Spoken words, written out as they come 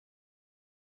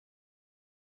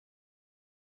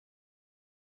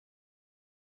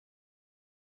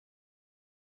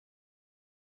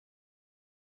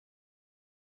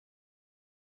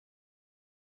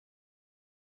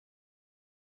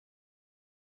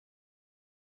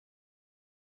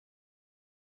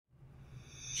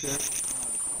check.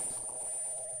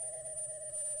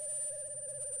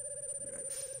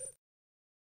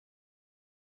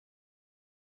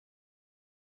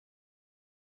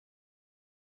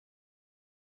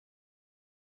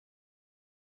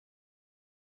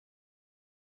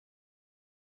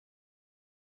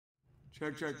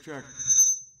 Check.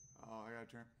 Oh, I gotta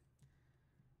turn.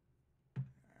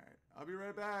 Alright, I'll be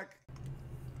right back.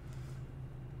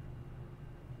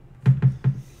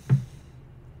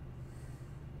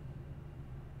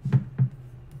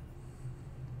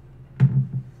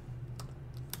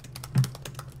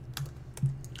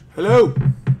 Hello.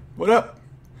 What up?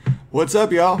 What's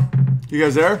up, y'all? You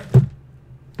guys there?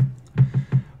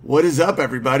 What is up,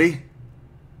 everybody?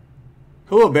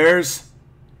 Hello, bears.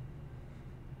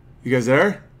 You guys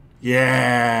there?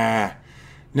 Yeah.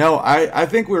 No, I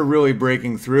think we're really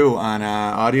breaking through on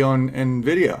audio and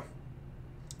video.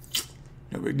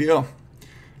 No big deal.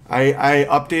 I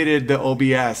updated the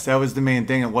OBS. That was the main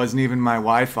thing. It wasn't even my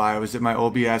Wi-Fi. It was that my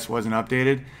OBS wasn't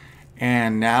updated.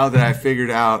 And now that I figured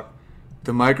out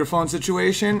the microphone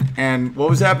situation and what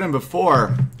was happening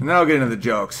before, and then I'll get into the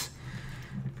jokes.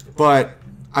 But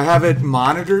I have it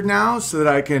monitored now so that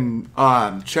I can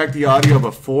check the audio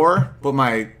before, but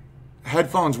my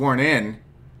headphones weren't in,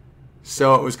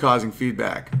 so it was causing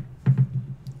feedback.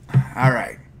 All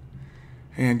right.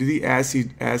 And do the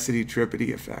acidy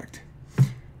tripity effect.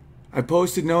 I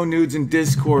posted no nudes in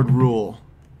Discord rule.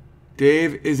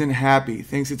 Dave isn't happy.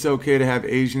 Thinks it's okay to have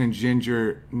Asian and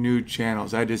ginger nude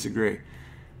channels. I disagree.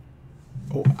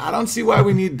 Oh, I don't see why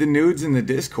we need the nudes in the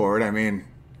Discord. I mean,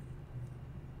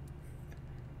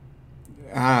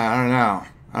 I don't know.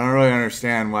 I don't really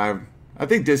understand why. I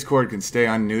think Discord can stay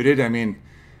unnuded. I mean,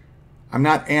 I'm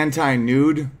not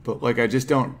anti-nude, but like I just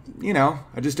don't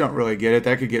really get it.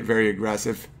 That could get very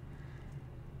aggressive.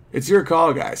 It's your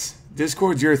call, guys.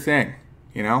 Discord's your thing,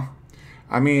 you know?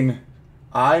 I mean,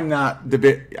 I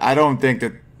don't think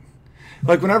that,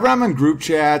 like whenever I'm in group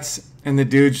chats and the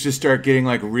dudes just start getting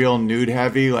like real nude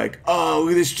heavy, like, oh,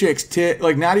 look at this chick's tit,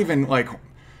 like not even like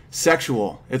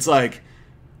sexual. It's like,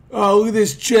 oh, look at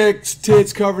this chick's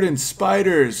tits covered in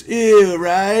spiders. Ew,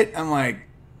 right? I'm like,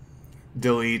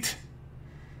 delete.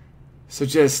 So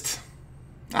just,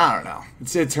 I don't know.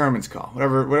 It's Herman's call.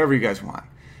 Whatever you guys want.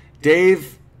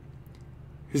 Dave,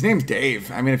 his name's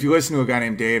Dave. I mean, if you listen to a guy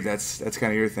named Dave, that's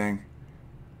kind of your thing.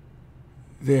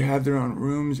 They have their own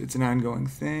rooms. It's an ongoing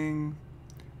thing.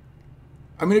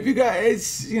 I mean, if you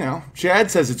guys,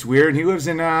 Chad says it's weird. He lives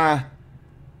in a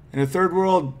third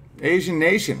world Asian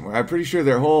nation where I'm pretty sure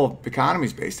their whole economy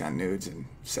is based on nudes and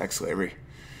sex slavery.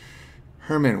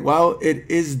 Herman, well, it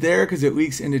is there because it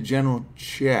leaks into general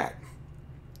chat.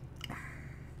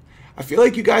 I feel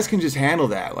like you guys can just handle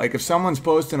that. Like if someone's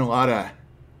posting a lot of,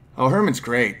 oh, Herman's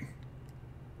great.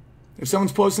 If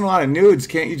someone's posting a lot of nudes,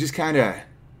 can't you just kind of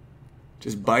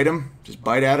just bite them? Just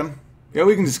bite at them? Yeah,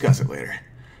 we can discuss it later.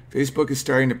 Facebook is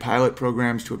starting to pilot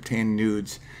programs to obtain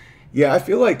nudes. Yeah, I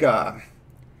feel like Mark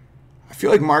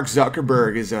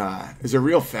Zuckerberg is a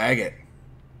real faggot.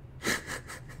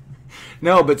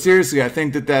 No, but seriously, I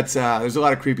think that's there's a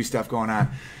lot of creepy stuff going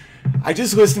on. I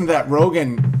just listened to that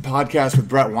Rogan podcast with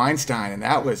Brett Weinstein, and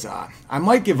that was I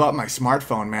might give up my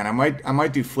smartphone, man. I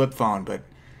might do flip phone, but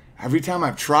every time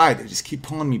I've tried, they just keep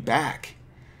pulling me back.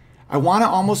 I want to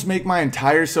almost make my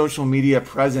entire social media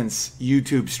presence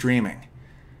YouTube streaming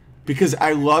because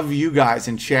I love you guys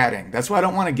and chatting. That's why I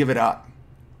don't want to give it up.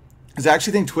 Because I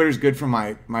actually think Twitter's good for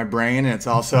my brain, and it's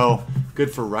also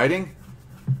good for writing.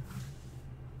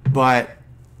 But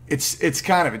it's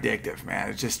kind of addictive, man.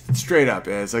 It just straight up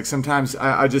is. Like sometimes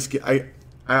I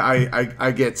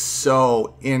get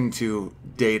so into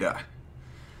data.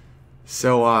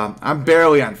 So I'm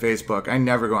barely on Facebook. I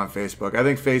never go on Facebook. I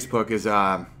think Facebook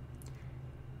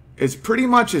is pretty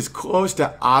much as close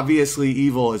to obviously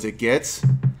evil as it gets.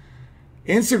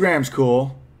 Instagram's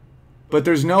cool, but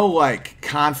there's no like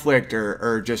conflict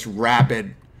or just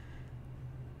rapid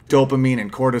dopamine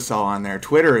and cortisol on there.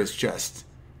 Twitter is just,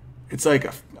 it's like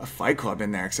a fight club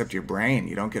in there, except your brain.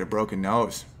 You don't get a broken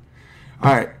nose.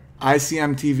 All right,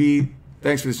 ICM TV.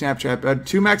 Thanks for the Snapchat, bud.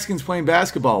 2 Mexicans playing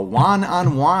basketball, Juan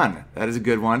on Juan. That is a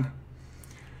good one.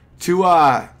 Two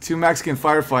Mexican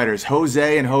firefighters,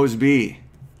 Jose and Jose B.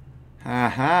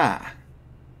 Aha.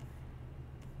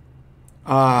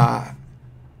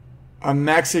 A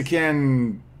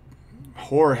Mexican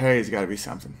Jorge's got to be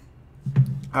something.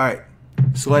 All right,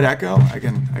 slight echo. I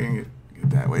can get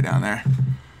that way down there.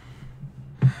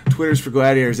 Twitter's for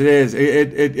gladiators. It is.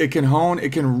 It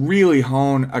can really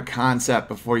hone a concept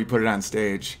before you put it on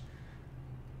stage.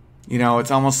 You know, it's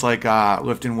almost like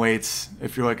lifting weights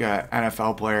if you're like an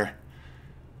NFL player.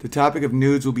 The topic of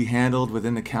nudes will be handled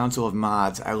within the Council of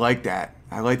Mods. I like that.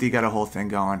 I like that you got a whole thing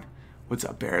going. What's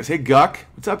up, Bears? Hey, Guck.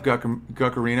 What's up,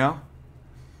 Guckarino?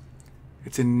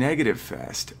 It's a negative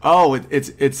fest. Oh,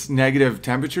 it's negative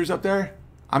temperatures up there?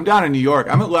 I'm down in New York.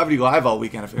 I'm at Levity Live all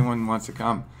weekend if anyone wants to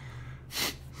come.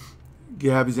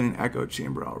 Gab is in an echo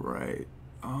chamber. All right.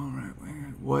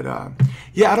 What?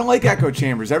 Yeah, I don't like echo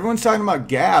chambers. Everyone's talking about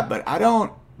Gab, but I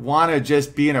don't want to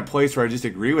just be in a place where I just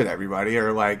agree with everybody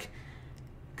or like,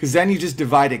 because then you just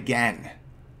divide again.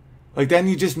 Like then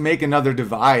you just make another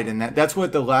divide, and that's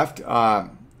what the left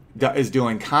is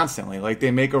doing constantly. Like they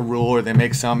make a rule or they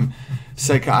make some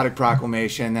psychotic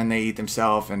proclamation, then they eat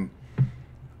themselves, and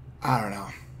I don't know.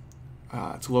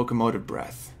 It's locomotive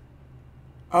breath.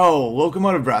 Oh,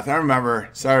 locomotive breath. I remember.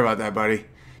 Sorry about that, buddy.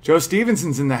 Joe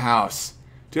Stevenson's in the house.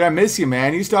 Dude, I miss you,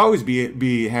 man. You used to always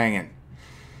be hanging.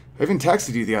 I even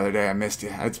texted you the other day. I missed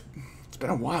you. It's been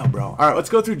a while, bro. All right, let's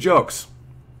go through jokes.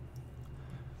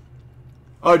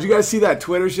 Oh, did you guys see that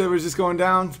Twitter shit that was just going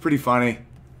down? It's pretty funny.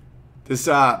 This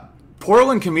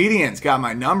Portland comedians got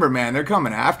my number, man. They're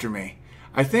coming after me.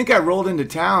 I think I rolled into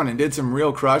town and did some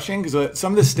real crushing because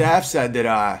some of the staff said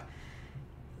that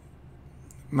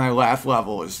my laugh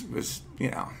level was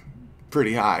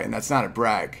pretty high, and that's not a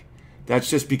brag. That's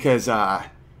just because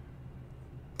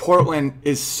Portland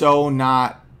is so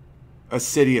not a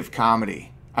city of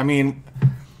comedy. I mean,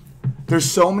 there's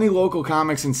so many local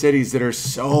comics in cities that are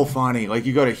so funny. Like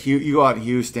you go out in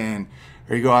Houston,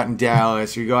 or you go out in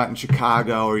Dallas, or you go out in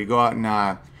Chicago, or you go out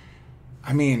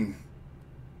in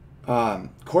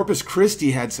Corpus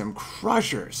Christi had some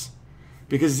crushers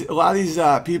because a lot of these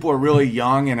people are really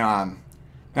young and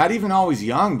not even always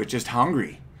young, but just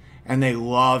hungry, and they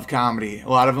love comedy. A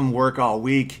lot of them work all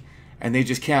week, and they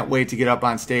just can't wait to get up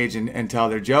on stage and tell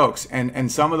their jokes. And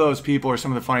some of those people are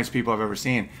some of the funniest people I've ever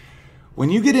seen. When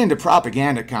you get into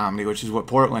propaganda comedy, which is what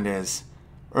Portland is,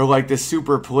 or like this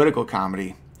super political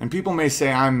comedy, and people may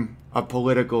say I'm a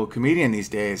political comedian these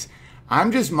days,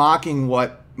 I'm just mocking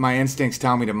what my instincts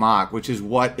tell me to mock, which is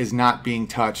what is not being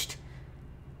touched,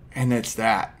 and it's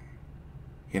that.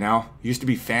 Used to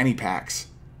be fanny packs.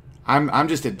 I'm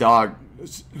just a dog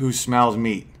who smells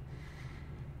meat.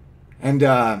 And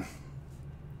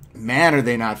man, are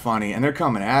they not funny? And they're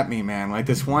coming at me, man. Like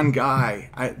this one guy,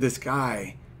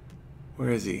 where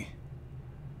is he?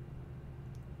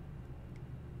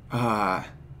 And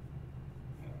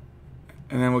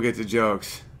then we'll get to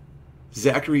jokes.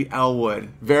 Zachary Elwood,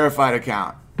 verified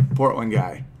account, Portland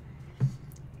guy.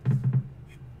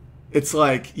 It's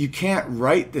like, you can't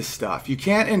write this stuff. You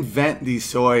can't invent these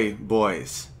soy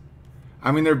boys.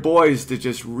 I mean, they're boys that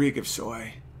just reek of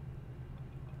soy.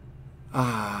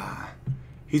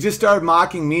 He just started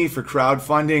mocking me for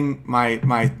crowdfunding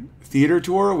my theater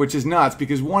tour, which is nuts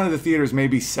because one of the theaters may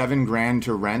be $7,000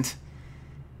 to rent.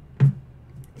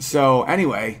 So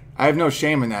anyway, I have no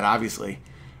shame in that, obviously.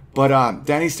 But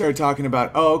then he started talking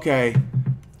about, oh, okay,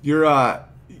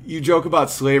 you joke about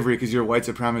slavery because you're a white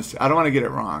supremacist. I don't want to get it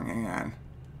wrong. Hang on.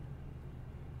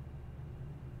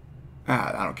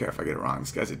 I don't care if I get it wrong.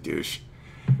 This guy's a douche.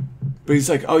 But he's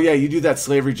like, oh yeah, you do that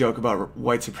slavery joke about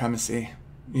white supremacy.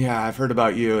 Yeah, I've heard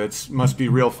about you. It must be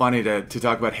real funny to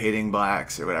talk about hating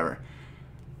blacks or whatever.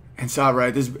 And so,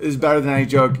 right, this is better than any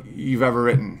joke you've ever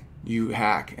written, you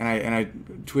hack. And I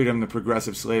tweeted him the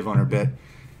progressive slave owner bit.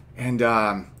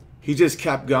 And he just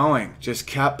kept going, just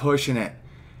kept pushing it.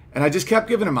 And I just kept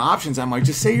giving him options. I'm like,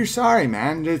 just say you're sorry,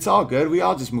 man. It's all good. We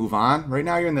all just move on. Right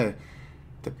now you're in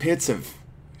the pits of,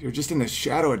 you're just in the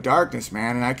shadow of darkness,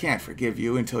 man. And I can't forgive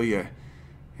you until you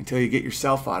get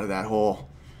yourself out of that hole.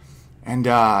 And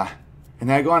then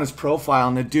I go on his profile,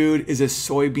 and the dude is a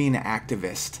soybean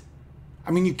activist.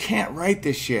 I mean, you can't write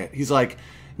this shit. He's like,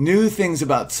 new things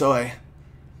about soy.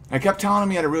 I kept telling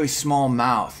him he had a really small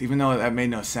mouth, even though that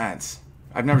made no sense.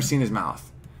 I've never seen his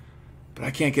mouth. But I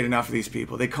can't get enough of these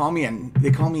people. They call me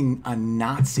a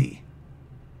Nazi.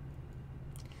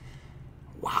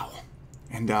 Wow.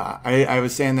 And I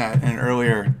was saying that in an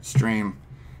earlier stream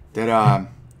that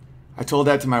I told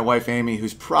that to my wife, Amy,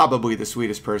 who's probably the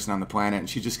sweetest person on the planet. And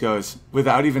she just goes,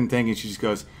 without even thinking, she just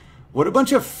goes, what a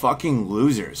bunch of fucking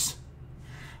losers.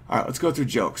 All right, let's go through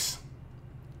jokes.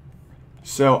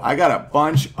 So I got a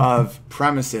bunch of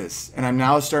premises, and I'm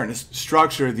now starting to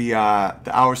structure the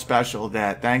hour special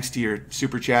that, thanks to your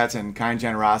super chats and kind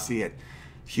generosity at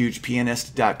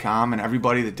hugepianist.com, and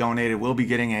everybody that donated will be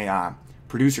getting a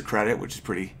producer credit, which is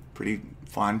pretty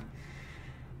fun.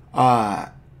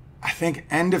 I think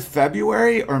end of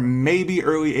February or maybe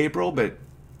early April, but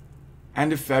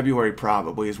end of February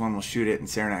probably is when we'll shoot it in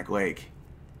Saranac Lake.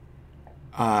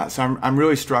 So I'm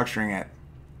really structuring it.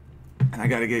 And I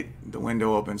got to get the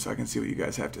window open so I can see what you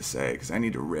guys have to say, because I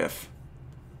need to riff.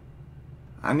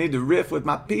 I need to riff with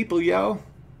my people, yo.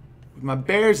 Where my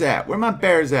bears at? Where my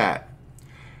bears at?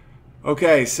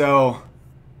 Okay, so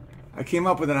I came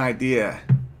up with an idea.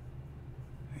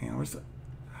 Hang on,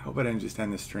 I hope I didn't just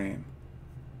end the stream.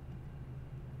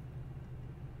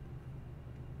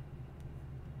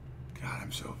 God,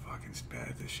 I'm so fucking bad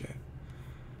at this shit.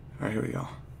 All right, here we go.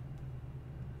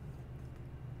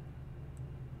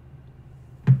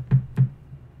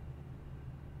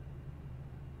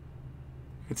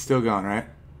 It's still going, right?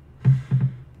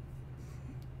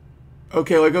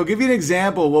 Okay, like I'll give you an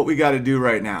example of what we got to do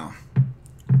right now.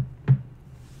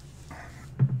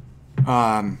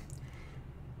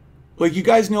 Like you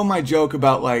guys know my joke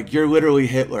about like, you're literally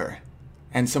Hitler.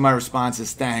 And so my response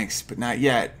is thanks, but not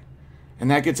yet. And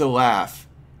that gets a laugh.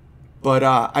 But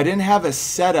I didn't have a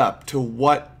setup to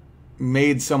what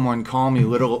made someone call me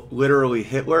literally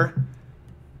Hitler.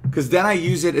 Because then I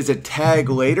use it as a tag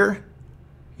later,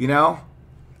 you know?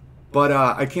 But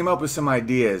I came up with some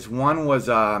ideas. One was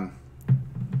I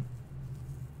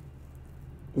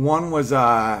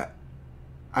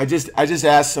just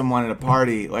asked someone at a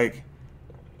party, like,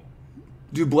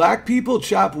 do black people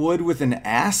chop wood with an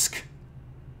ask?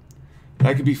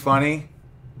 That could be funny.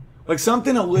 Like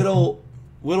something a little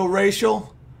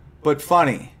racial, but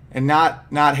funny. And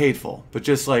not hateful, but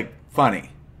just like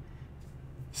funny.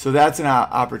 So that's an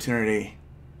opportunity.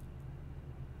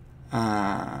 What do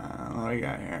I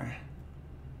got here?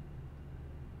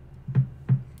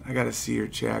 I gotta see your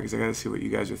chat because I gotta see what you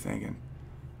guys are thinking.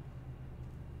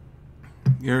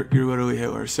 You're literally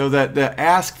Hitler. So that the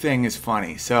ask thing is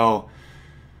funny. So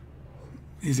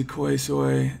he's a koi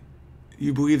soy.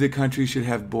 You believe the country should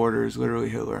have borders, literally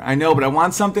Hitler. I know, but I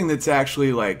want something that's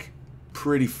actually like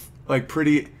pretty,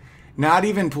 not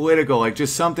even political, like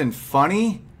just something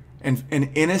funny and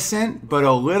innocent, but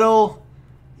a little,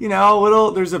 you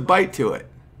know, there's a bite to it.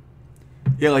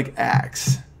 Yeah, like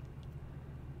axe.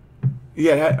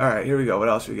 Yeah, all right, here we go. What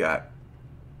else we got?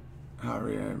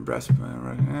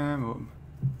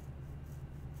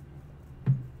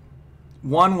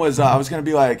 One was, I was going to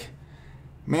be like,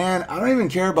 man, I don't even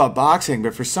care about boxing,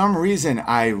 but for some reason,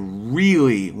 I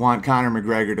really want Conor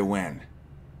McGregor to win.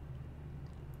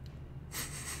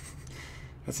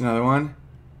 That's another one.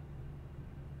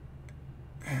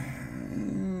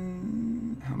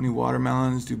 How many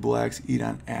watermelons do blacks eat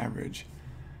on average?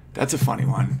 That's a funny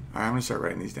one. All right, I'm going to start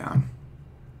writing these down.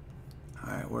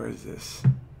 All right, where is this?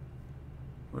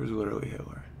 Where's literally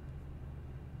Hitler?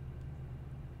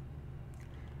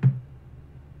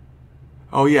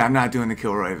 Oh yeah, I'm not doing the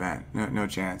Kilroy event. No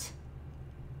chance.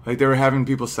 Like they were having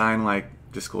people sign like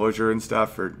disclosure and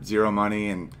stuff for zero money,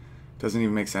 and it doesn't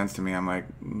even make sense to me. I'm like,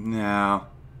 no.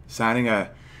 Signing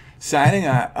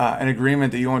an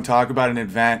agreement that you won't talk about an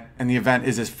event, and the event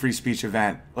is a free speech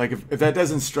event. Like if that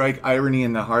doesn't strike irony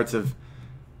in the hearts of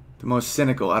the most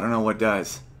cynical, I don't know what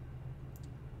does.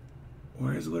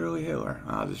 Where's literally Hitler?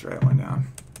 I'll just write one down.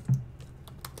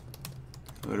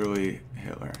 Literally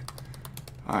Hitler.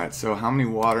 All right, so how many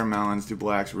watermelons do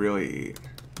blacks really eat?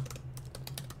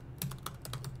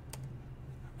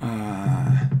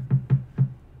 I'm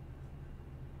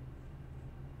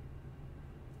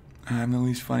the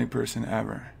least funny person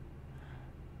ever.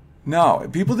 No,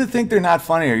 people that think they're not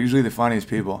funny are usually the funniest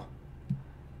people.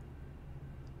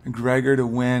 McGregor to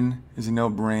win is a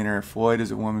no-brainer. Floyd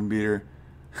is a woman beater.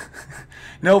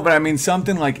 No, but I mean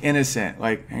something like innocent.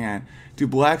 Like, hang on. Do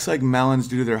blacks like melons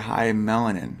due to their high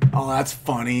melanin? Oh, that's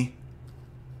funny.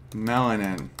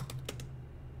 Melanin.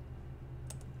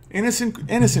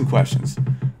 Innocent questions.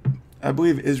 I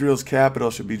believe Israel's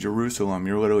capital should be Jerusalem.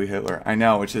 You're literally Hitler. I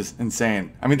know, which is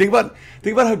insane. I mean, think about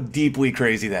how deeply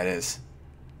crazy that is.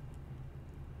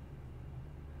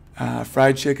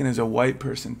 Fried chicken is a white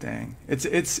person thing.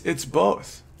 It's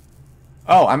both.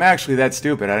 Oh, I'm actually that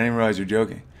stupid. I didn't even realize you're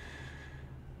joking.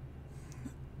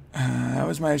 That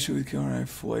was my issue with Kilroy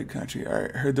Floyd country. I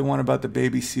heard the one about the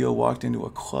baby seal walked into a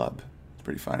club. It's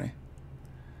pretty funny.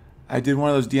 I did one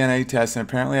of those DNA tests, and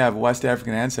apparently I have West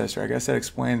African ancestry. I guess that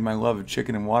explains my love of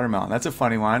chicken and watermelon. That's a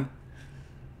funny one.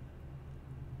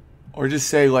 Or just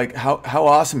say, like, how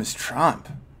awesome is Trump?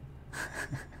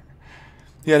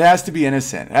 Yeah, it has to be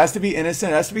innocent. It has to be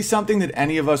innocent. It has to be something that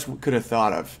any of us could have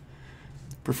thought of.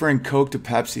 Preferring Coke to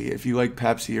Pepsi. If you like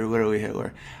Pepsi, you're literally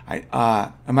Hitler.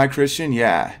 Am I Christian?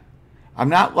 Yeah. I'm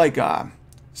not like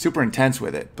super intense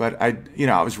with it, but I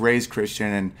was raised Christian,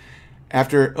 and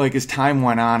after like as time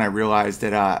went on, I realized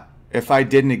that if I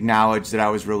didn't acknowledge that I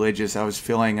was religious, I was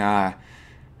filling that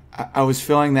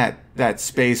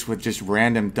space with just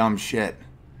random dumb shit.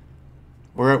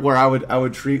 Where I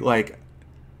would treat like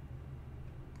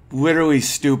literally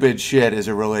stupid shit as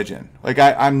a religion. Like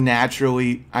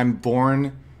I'm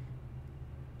born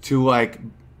to like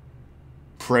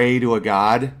pray to a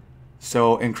God.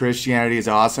 So in Christianity is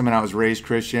awesome, and I was raised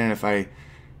Christian. And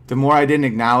the more I didn't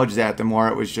acknowledge that, the more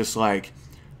it was just like,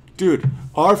 dude,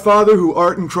 our Father who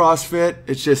art in CrossFit.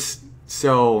 It's just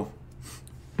so.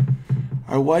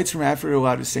 Are whites from Africa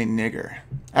allowed to say nigger?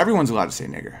 Everyone's allowed to say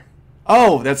nigger.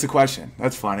 Oh, that's the question.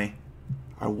 That's funny.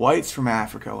 Are whites from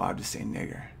Africa allowed to say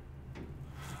nigger?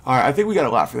 All right, I think we got a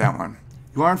lot for that one.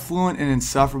 You aren't fluent in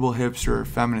insufferable hipster or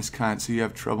feminist cunt, so you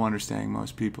have trouble understanding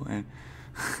most people in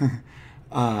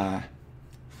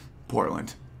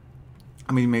Portland.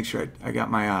 Let me make sure I got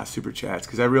my super chats,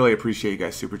 because I really appreciate you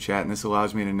guys super chatting. This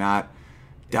allows me to not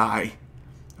die.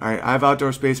 All right, I have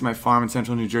outdoor space in my farm in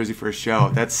central New Jersey for a show.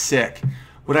 That's sick.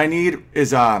 What I need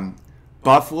is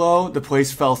Buffalo. The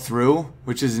place fell through,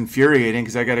 which is infuriating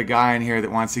because I got a guy in here that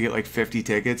wants to get like 50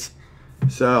 tickets.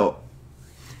 So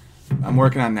I'm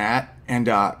working on that. And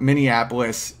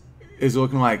Minneapolis is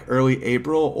looking like early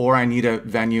April, or I need a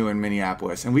venue in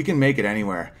Minneapolis. And we can make it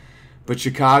anywhere. But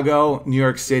Chicago, New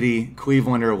York City,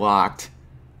 Cleveland are locked.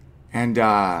 And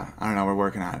I don't know, we're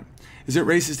working on it. Is it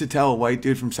racist to tell a white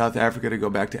dude from South Africa to go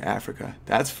back to Africa?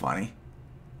 That's funny.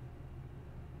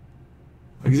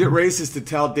 Like, is it racist to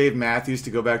tell Dave Matthews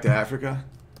to go back to Africa?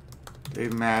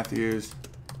 Dave Matthews,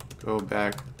 go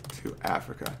back to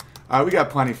Africa. All right, we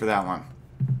got plenty for that one.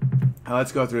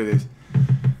 Let's go through these.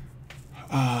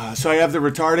 So I have the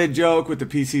retarded joke with the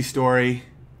PC story.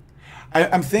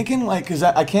 I'm thinking, like, because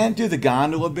I can't do the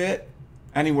gondola bit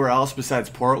anywhere else besides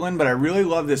Portland, but I really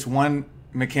love this one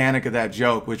mechanic of that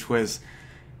joke, which was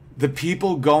the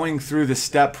people going through the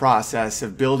step process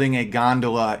of building a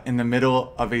gondola in the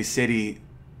middle of a city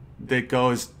that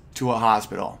goes to a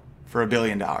hospital for $1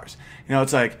 billion. You know,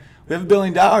 it's like, we have $1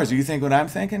 billion. Do you think what I'm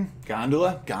thinking?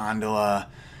 Gondola? Gondola.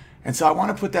 And so I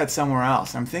want to put that somewhere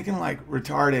else. I'm thinking like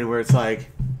retarded, where it's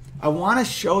like, I want to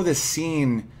show the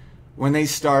scene when they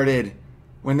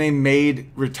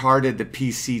made retarded the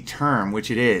PC term, which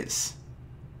it is.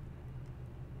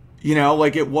 You know,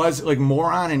 like it was like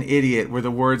moron and idiot were the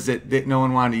words that no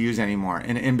one wanted to use anymore,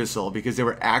 and imbecile, because they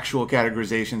were actual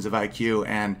categorizations of IQ,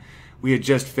 and we had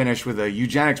just finished with a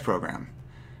eugenics program.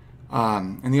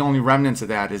 And the only remnants of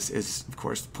that is of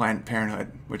course, Planned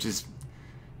Parenthood, which is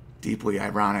deeply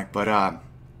ironic, but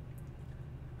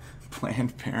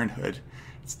Planned Parenthood,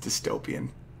 it's dystopian.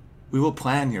 We will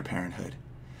plan your parenthood.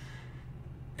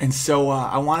 And so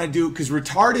I want to do, because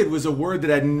retarded was a word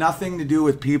that had nothing to do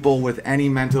with people with any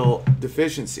mental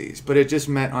deficiencies, but it just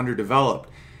meant underdeveloped.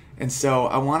 And so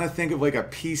I want to think of like a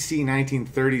PC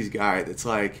 1930s guy that's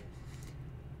like,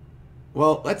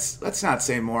 well, let's not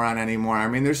say moron anymore. I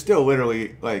mean, there's still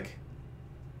literally like,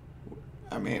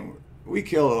 I mean, we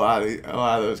kill a lot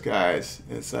of those guys.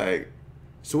 It's like,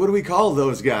 so what do we call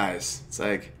those guys? It's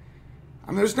like, I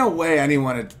mean, there's no way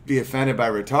anyone would be offended by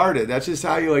retarded. That's just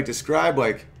how you like describe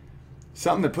like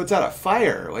something that puts out a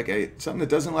fire, like something that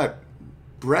doesn't let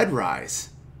bread rise.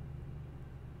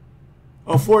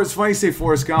 Oh, it's funny you say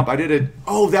Forrest Gump. I did it.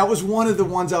 Oh, that was one of the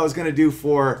ones I was going to do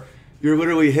for You're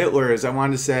Literally Hitler, is I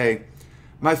wanted to say,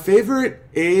 my favorite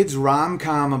AIDS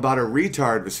rom-com about a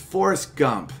retard was Forrest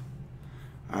Gump.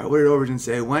 All right, what did Overton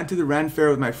say? Went to the Ren Fair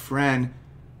with my friend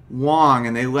Wong,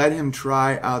 and they let him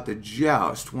try out the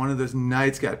joust. One of those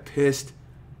knights got pissed.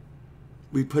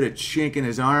 We put a chink in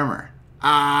his armor.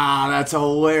 Ah, that's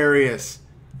hilarious.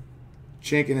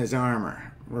 Chink in his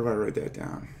armor. Where do I write that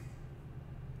down?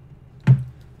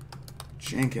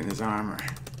 Chink in his armor.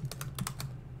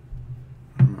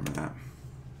 I remember that.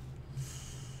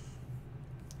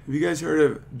 Have you guys heard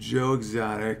of Joe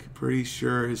Exotic? Pretty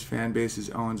sure his fan base is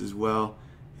Owens as well.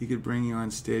 He could bring you on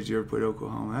stage. You ever played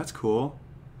Oklahoma? That's cool.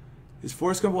 Is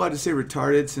Forrest Gump allowed to say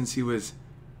retarded since he was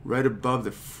right above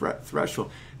the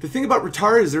threshold? The thing about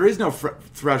retarded is there is no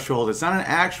threshold. It's not an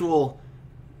actual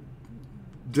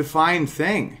defined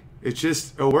thing. It's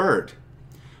just a word.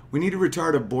 We need to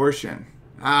retard abortion.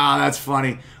 Ah, that's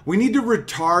funny. We need to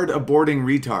retard aborting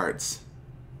retards.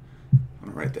 I'm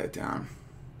going to write that down.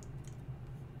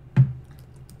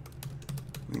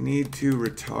 We need to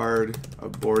retard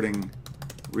aborting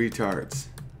retards.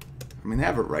 I mean, they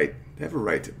have a right. They have a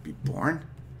right to be born.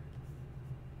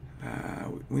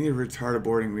 We need to retard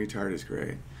aborting retard is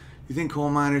great. You think coal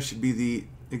miners should be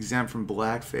exempt from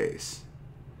blackface?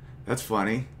 That's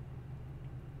funny.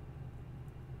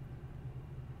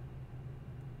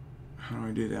 How do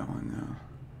I do that one now?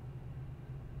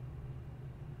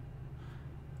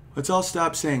 Let's all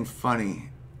stop saying funny.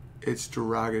 It's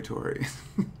derogatory.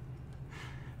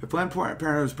 If Planned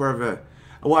Parenthood was part of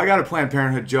well, I got a Planned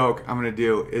Parenthood joke I'm going to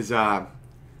do is,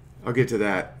 I'll get to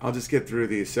that. I'll just get through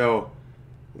these. So,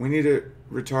 we need to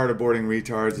retard aborting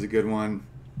retards is a good one.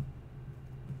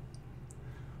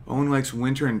 Owen likes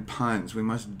winter and puns. We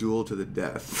must duel to the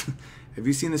death. Have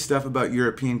you seen the stuff about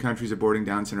European countries aborting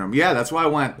Down syndrome? Yeah, that's why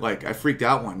I freaked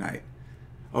out one night.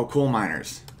 Oh, coal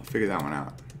miners. I'll figure that one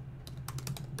out.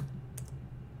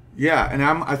 Yeah, and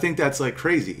I think that's like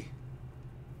crazy.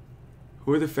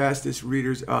 Who are the fastest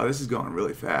readers? Oh, this is going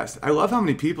really fast. I love how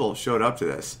many people showed up to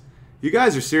this. You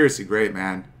guys are seriously great,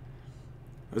 man.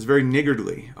 That was very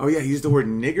niggardly. Oh yeah, use the word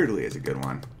niggardly is a good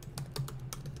one.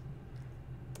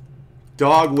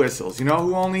 Dog whistles. You know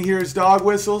who only hears dog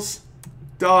whistles?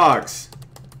 Dogs.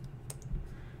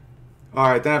 All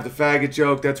right, then I have the faggot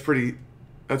joke. That's pretty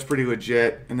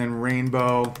legit. And then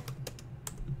rainbow.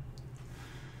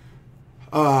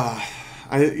 I'm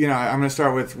gonna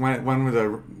start with when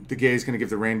were the gays gonna give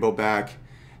the rainbow back,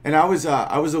 and I was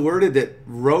alerted that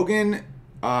Rogan,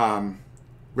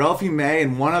 Ralphie May,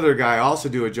 and one other guy also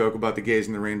do a joke about the gays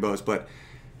and the rainbows, but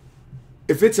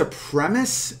if it's a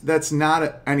premise, that's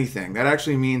not anything. That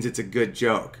actually means it's a good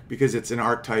joke because it's an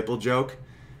archetypal joke.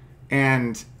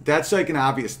 And that's like an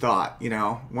obvious thought, you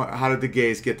know? How did the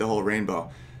gays get the whole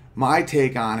rainbow? My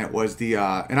take on it was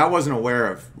and I wasn't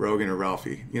aware of Rogan or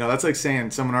Ralphie. You know, that's like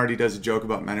saying someone already does a joke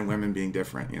about men and women being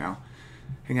different, you know?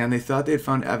 Hang on, they thought they had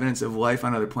found evidence of life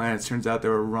on other planets. Turns out they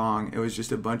were wrong. It was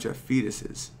just a bunch of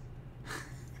fetuses.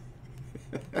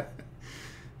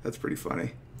 That's pretty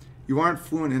funny. You aren't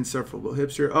fluent, insufferable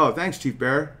hipster. Oh, thanks, Chief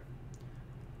Bear.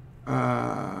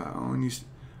 And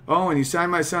you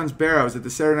signed my son's bear. I was at the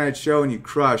Saturday Night Show and you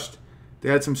crushed. They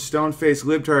had some stone-faced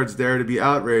libtards there to be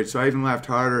outraged, so I even laughed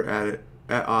harder at it.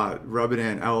 Rub it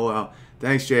in, LOL.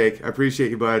 Thanks, Jake. I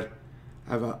appreciate you, bud.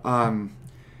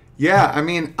 Yeah, I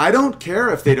mean, I don't care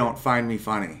if they don't find me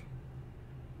funny.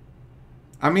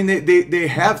 I mean, they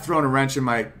have thrown a wrench in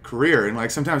my career, and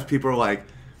like sometimes people are like,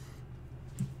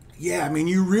 yeah, I mean,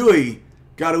 you really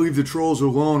got to leave the trolls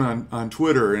alone on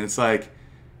Twitter. And it's like,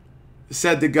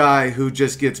 said the guy who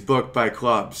just gets booked by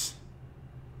clubs.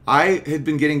 I had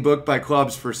been getting booked by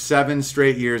clubs for 7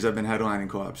 straight years. I've been headlining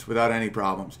clubs without any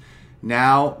problems.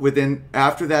 Now,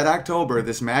 after that October,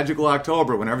 this magical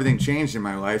October, when everything changed in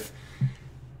my life,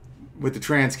 with the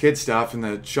trans kid stuff and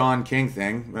the Sean King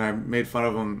thing, when I made fun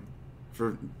of him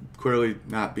for clearly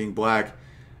not being black,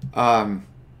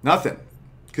 nothing.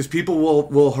 Because people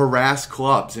will harass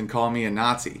clubs and call me a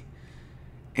Nazi.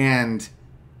 And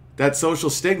that social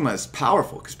stigma is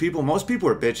powerful because most people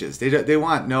are bitches. They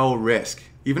want no risk,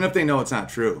 even if they know it's not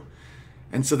true.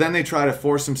 And so then they try to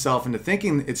force themselves into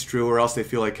thinking it's true or else they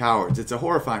feel like cowards. It's a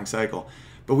horrifying cycle.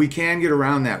 But we can get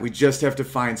around that. We just have to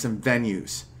find some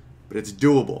venues. But it's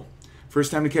doable. First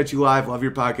time to catch you live. Love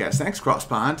your podcast. Thanks, Cross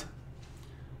Pond.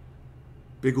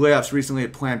 Big layoffs recently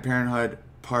at Planned Parenthood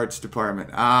Parts Department.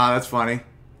 Ah, that's funny.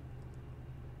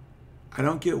 I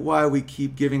don't get why we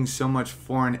keep giving so much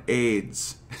foreign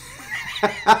aids.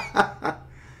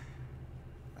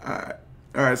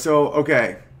 All right, so,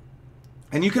 okay.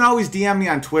 And you can always DM me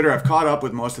on Twitter. I've caught up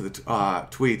with most of the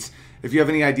tweets if you have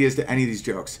any ideas to any of these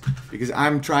jokes, because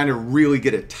I'm trying to really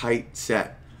get a tight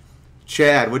set.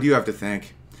 Chad, what do you have to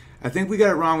think? I think we got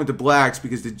it wrong with the blacks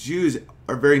because the Jews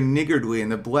are very niggardly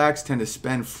and the blacks tend to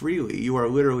spend freely. You are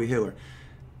literally Hitler.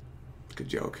 Good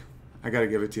joke. I got to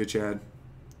give it to you, Chad.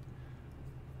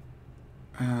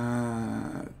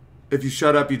 If you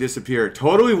shut up, you disappear.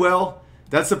 Totally will.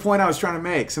 That's the point I was trying to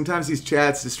make. Sometimes these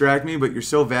chats distract me, but you're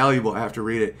so valuable, I have to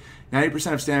read it.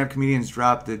 90% of stand-up comedians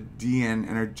drop the D and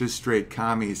are just straight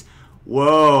commies.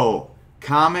 Whoa.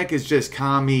 Comic is just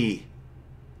commie.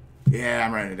 Yeah,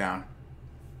 I'm writing it down.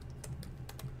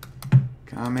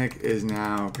 Comic is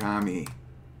now commie.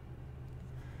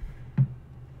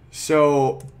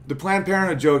 So, the Planned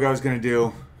Parenthood joke I was going to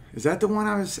do, is that the one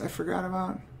I forgot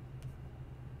about?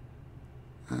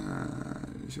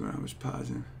 This is what I was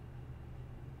pausing.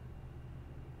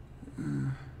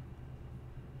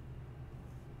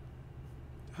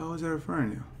 How was I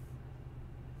referring to?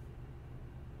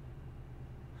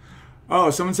 Oh,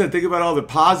 someone said, think about all the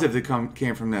positive that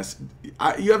came from this.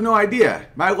 You have no idea.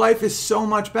 My life is so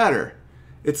much better.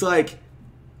 It's like,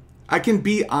 I can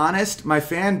be honest. My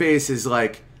fan base is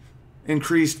like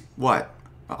increased,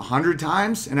 100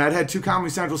 times? And I'd had 2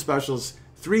 Comedy Central specials,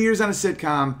 3 years on a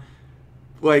sitcom,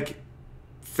 like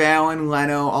Fallon,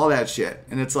 Leno, all that shit.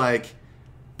 And it's like,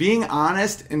 being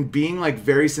honest and being like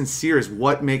very sincere is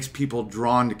what makes people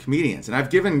drawn to comedians. And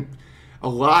I've given a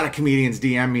lot of comedians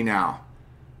DM me now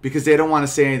because they don't want to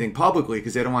say anything publicly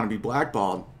because they don't want to be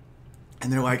blackballed.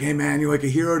 And they're like, hey man, you're like a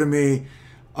hero to me.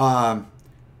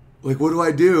 Like, what do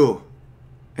I do?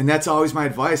 And that's always my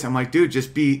advice. I'm like, dude,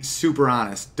 just be super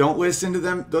honest. Don't listen to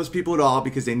those people at all,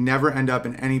 because they never end up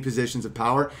in any positions of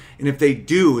power. And if they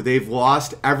do, they've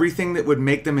lost everything that would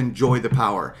make them enjoy the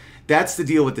power. That's the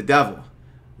deal with the devil,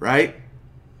 right?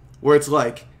 Where it's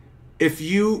like, if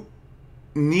you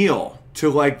kneel to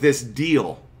like this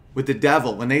deal with the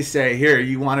devil, when they say, here,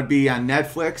 you want to be on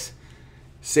Netflix?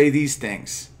 Say these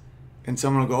things. And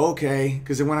someone will go, okay,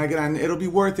 because when I get on, it'll be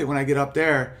worth it when I get up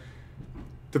there.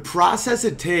 The process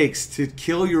it takes to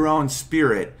kill your own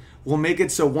spirit will make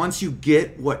it so once you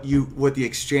get what the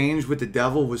exchange with the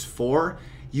devil was for,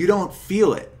 you don't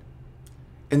feel it.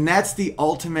 And that's the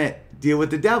ultimate deal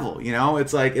with the devil, you know?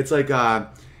 It's like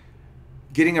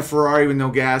getting a Ferrari with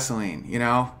no gasoline, you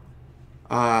know?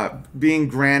 Being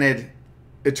granted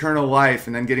eternal life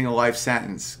and then getting a life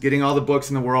sentence, getting all the books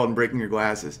in the world and breaking your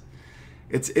glasses.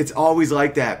 It's always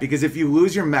like that, because if you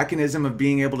lose your mechanism of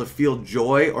being able to feel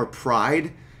joy or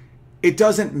pride, it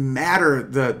doesn't matter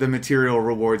the material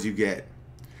rewards you get.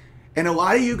 And a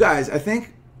lot of you guys, I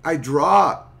think I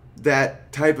draw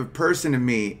that type of person in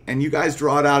me, and you guys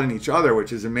draw it out in each other,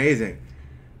 which is amazing.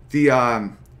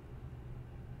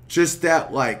 Just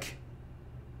that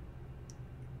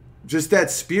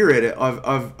spirit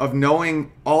of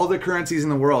knowing all the currencies in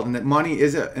the world, and that money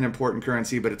is an important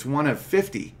currency, but it's one of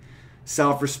 50.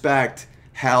 Self-respect,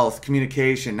 health,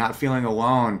 communication, not feeling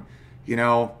alone, you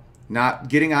know, not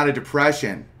getting out of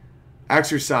depression,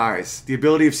 exercise, the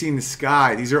ability of seeing the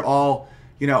sky. These are all,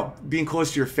 you know, being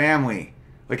close to your family.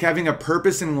 Like, having a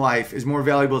purpose in life is more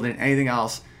valuable than anything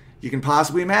else you can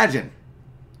possibly imagine.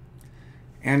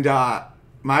 And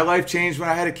my life changed when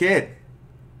I had a kid.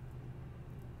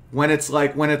 When it's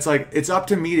like it's up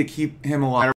to me to keep him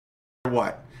alive or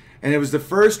what. And it was the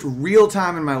first real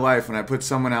time in my life when I put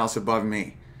someone else above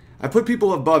me. I put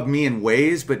people above me in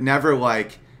ways, but never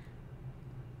like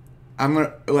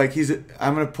he's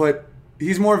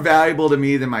more valuable to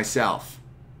me than myself.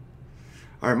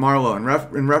 All right, Marlo,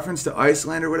 in reference to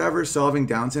Iceland or whatever, solving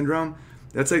Down syndrome,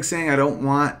 that's like saying I don't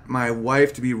want my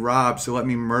wife to be robbed, so let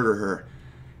me murder her.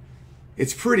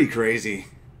 It's pretty crazy.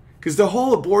 Because the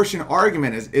whole abortion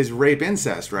argument is rape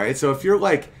incest, right? So if you're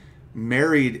like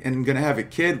married and going to have a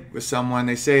kid with someone,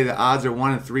 they say the odds are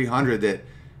 1 in 300 that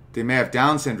they may have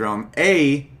Down syndrome.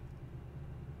 If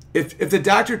the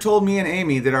doctor told me and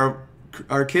Amy that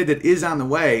our kid that is on the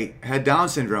way had Down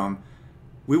syndrome,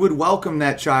 we would welcome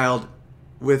that child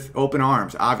with open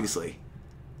arms, obviously.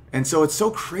 And so it's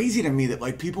so crazy to me that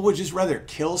like people would just rather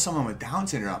kill someone with Down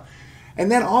syndrome.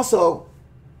 And then also,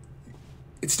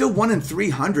 it's still 1 in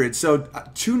 300. So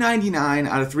 299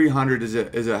 out of 300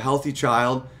 is a healthy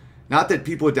child. Not that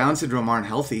people with Down syndrome aren't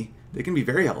healthy. They can be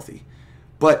very healthy.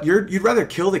 But you'd rather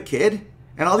kill the kid?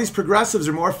 And all these progressives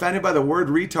are more offended by the word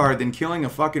retard than killing a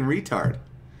fucking retard.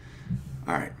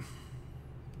 All right.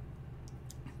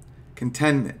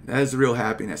 Contentment. That is the real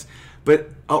happiness.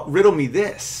 But riddle me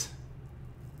this.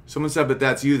 Someone said, but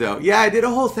that's you though. Yeah, I did a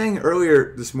whole thing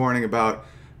earlier this morning about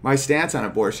my stance on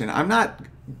abortion. I'm not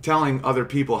telling other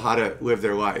people how to live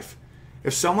their life.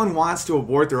 If someone wants to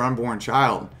abort their unborn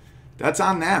child, that's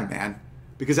on them, man.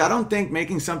 Because I don't think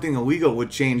making something illegal would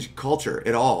change culture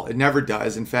at all. It never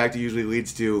does. In fact, it usually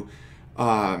leads to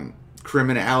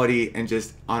criminality and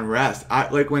just unrest. I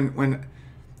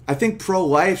think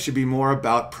pro-life should be more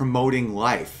about promoting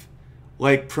life.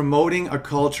 Like promoting a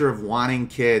culture of wanting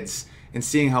kids and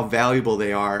seeing how valuable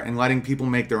they are and letting people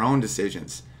make their own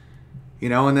decisions. You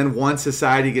know, and then once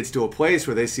society gets to a place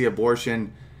where they see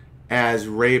abortion as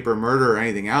rape or murder or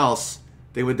anything else,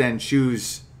 they would then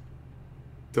choose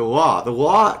the law. The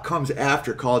law comes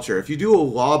after culture. If you do a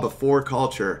law before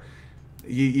culture,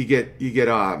 you get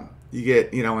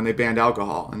when they banned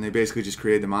alcohol and they basically just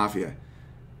created the mafia.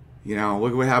 You know,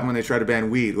 look what happened when they tried to ban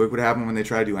weed. Look what happened when they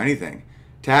tried to do anything.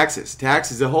 Taxes.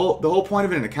 The whole point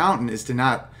of an accountant is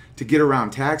to get around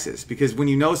taxes, because when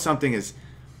you know something is,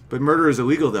 but murder is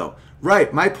illegal though.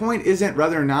 Right. My point isn't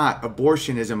whether or not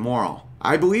abortion is immoral.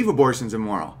 I believe abortion's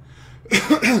immoral,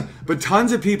 but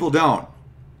tons of people don't.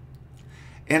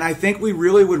 And I think we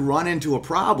really would run into a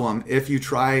problem if you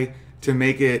try to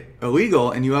make it illegal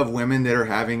and you have women that are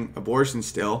having abortions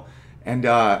still, and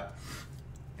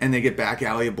they get back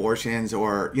alley abortions,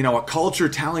 or, you know, a culture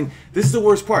telling, this is the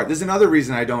worst part. This is another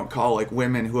reason I don't call like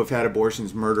women who have had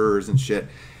abortions murderers and shit.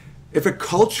 If a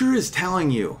culture is telling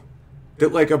you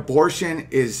that like abortion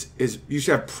is you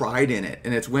should have pride in it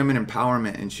and it's women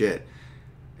empowerment and shit,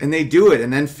 and they do it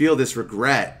and then feel this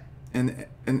regret, and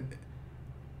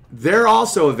they're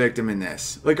also a victim in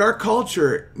this. Like, our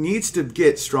culture needs to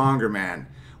get stronger, man.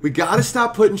 We got to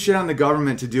stop putting shit on the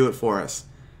government to do it for us.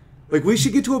 Like, we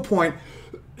should get to a point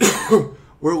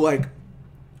where, like,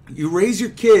 You raise your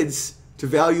kids to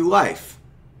value life.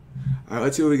 All right,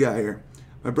 let's see what we got here.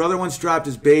 My brother once dropped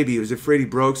his baby. He was afraid he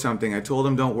broke something. I told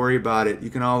him, don't worry about it. You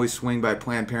can always swing by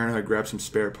Planned Parenthood, grab some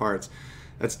spare parts.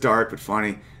 That's dark but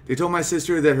funny. They told my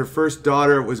sister that her first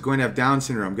daughter was going to have Down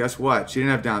syndrome. Guess what? She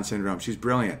didn't have Down syndrome. She's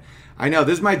brilliant. I know.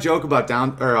 This is my joke about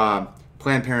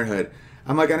Planned Parenthood.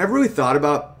 I'm like, I never really thought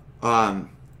about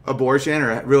abortion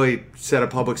or really set a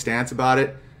public stance about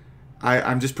it.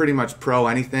 I'm just pretty much pro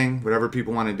anything, whatever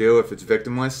people want to do if it's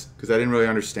victimless, because I didn't really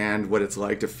understand what it's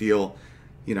like to feel,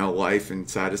 life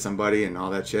inside of somebody and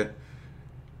all that shit.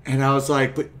 And I was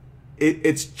like, but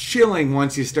it's chilling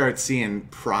once you start seeing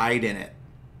pride in it.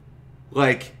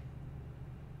 Like,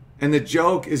 and the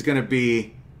joke is going to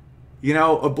be,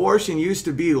 abortion used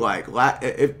to be like,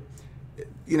 if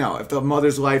the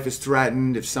mother's life is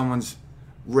threatened, if someone's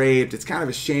raped, it's kind of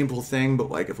a shameful thing, but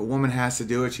like if a woman has to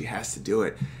do it, she has to do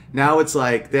it. Now it's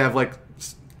like they have like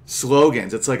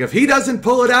slogans. It's like, if he doesn't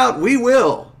pull it out, we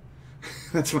will.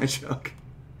 That's my joke.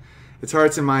 It's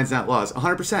hearts and minds, not laws.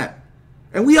 100%.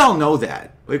 And we all know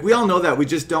that. Like, we all know that. We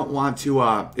just don't want to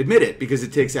admit it because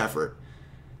it takes effort.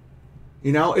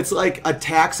 It's like a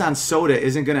tax on soda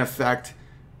isn't going to affect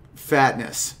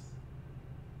fatness.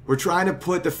 We're trying to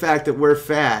put the fact that we're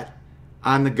fat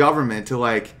on the government to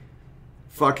like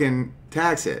fucking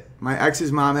tax it. My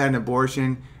ex's mom had an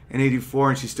abortion in 84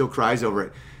 and she still cries over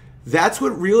it. That's what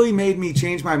really made me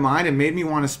change my mind and made me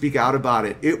want to speak out about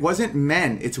it. It wasn't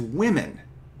men, it's women.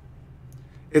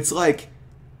 It's like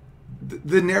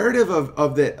the narrative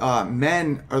of that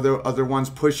men are the ones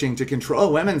pushing to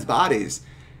control women's bodies.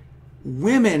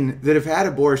 Women that have had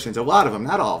abortions, a lot of them,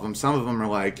 not all of them, some of them are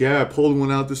like, yeah, I pulled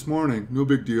one out this morning, no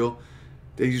big deal.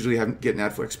 They usually get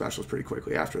Netflix specials pretty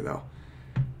quickly after, though.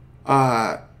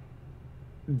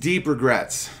 Deep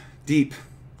regrets, deep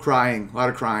crying, a lot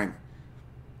of crying.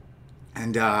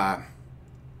 And I'm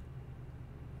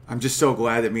just so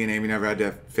glad that me and Amy never had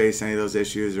to face any of those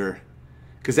issues,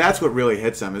 because that's what really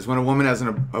hits them, is when a woman has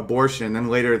an abortion and then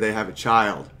later they have a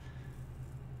child.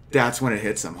 That's when it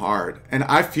hits them hard. And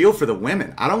I feel for the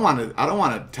women. I don't want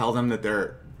to tell them that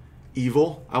they're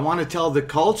evil. I want to tell the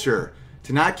culture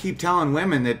to not keep telling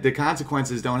women that the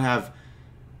consequences don't have,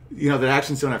 that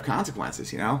actions don't have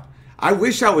consequences, I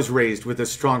wish I was raised with a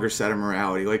stronger set of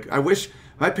morality. Like, I wish,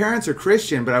 my parents are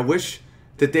Christian, but I wish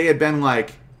that they had been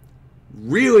like,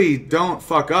 really don't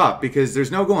fuck up, because there's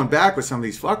no going back with some of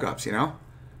these fuck ups,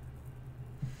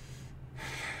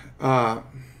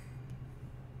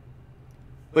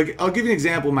 Like, I'll give you an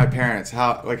example of my parents,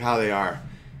 how they are.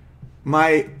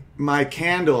 My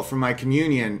candle from my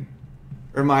communion,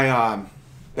 or my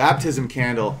baptism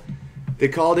candle, they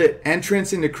called it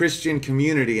entrance into Christian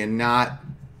community, and not,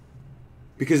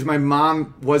 because my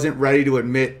mom wasn't ready to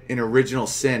admit an original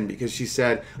sin, because she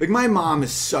said, like, my mom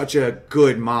is such a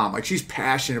good mom. Like, she's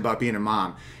passionate about being a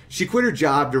mom. She quit her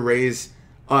job to raise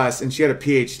us, and she had a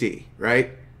PhD,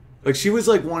 right? Like, she was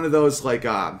like one of those, like,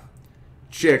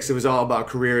 chicks. It was all about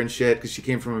career and shit, because she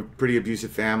came from a pretty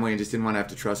abusive family and just didn't want to have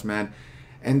to trust men.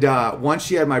 And once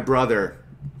she had my brother,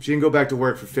 she didn't go back to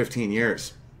work for 15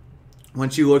 years.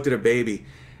 Once she looked at a baby,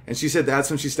 and she said that's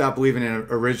when she stopped believing in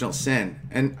original sin.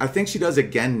 And I think she does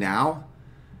again now,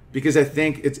 because I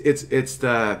think it's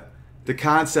the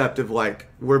concept of like,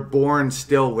 we're born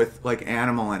still with like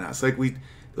animal in us,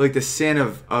 like the sin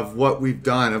of what we've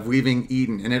done, of leaving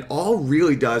Eden, and it all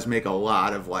really does make a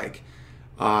lot of like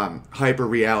hyper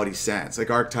reality sense, like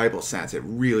archetypal sense. It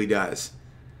really does.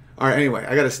 All right, anyway,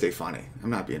 I gotta stay funny. I'm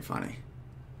not being funny.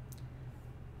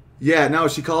 Yeah, no,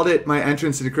 she called it my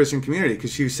entrance to the Christian community,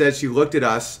 because she said she looked at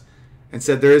us and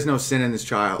said there is no sin in this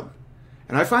child.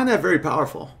 And I find that very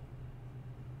powerful.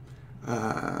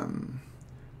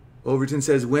 Overton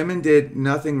says, women did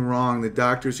nothing wrong. The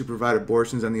doctors who provide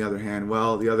abortions, on the other hand,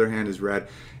 well, the other hand is red.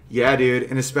 Yeah, dude,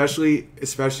 and especially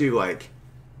like,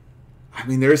 I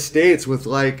mean, there's states with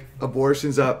like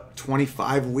abortions up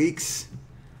 25 weeks.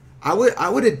 I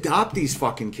would adopt these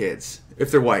fucking kids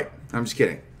if they're white. I'm just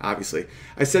kidding, obviously.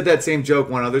 I said that same joke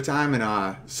one other time,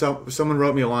 and someone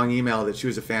wrote me a long email that she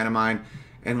was a fan of mine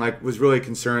and like was really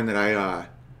concerned that I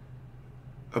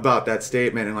about that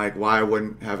statement and like why I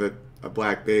wouldn't have a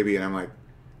black baby. And I'm like,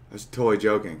 I was totally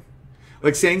joking.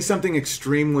 Like, saying something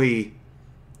extremely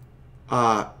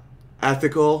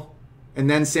ethical and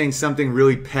then saying something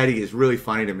really petty is really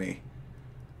funny to me.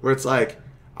 Where it's like,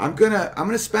 I'm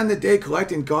gonna spend the day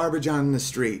collecting garbage on the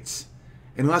streets,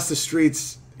 unless the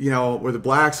streets, where the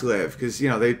blacks live, because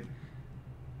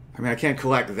I can't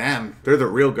collect them. They're the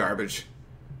real garbage.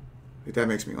 Like, that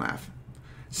makes me laugh.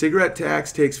 Cigarette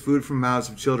tax takes food from mouths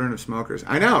of children of smokers.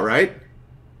 I know, right?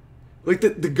 Like,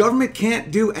 the government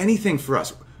can't do anything for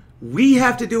us. We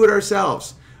have to do it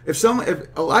ourselves. If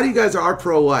a lot of you guys are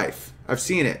pro-life, I've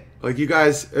seen it. Like you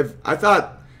guys, I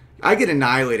thought I get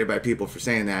annihilated by people for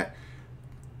saying that.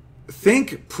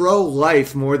 Think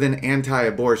pro-life more than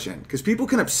anti-abortion, because people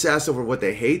can obsess over what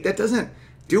they hate. That doesn't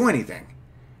do anything.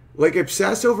 Like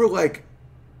obsess over like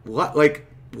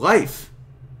life,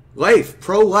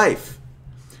 pro-life.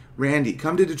 Randy,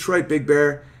 come to Detroit, Big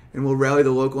Bear, and we'll rally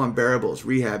the local unbearables.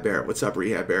 Rehab Bear, what's up,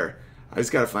 Rehab Bear? I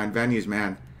just gotta find venues,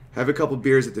 man. Have a couple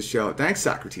beers at the show. Thanks,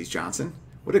 Socrates Johnson.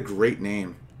 What a great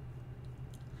name.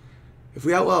 If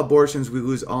we outlaw abortions, we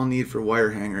lose all need for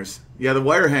wire hangers. Yeah, the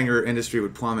wire hanger industry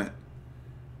would plummet.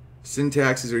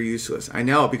 Syntaxes are useless. I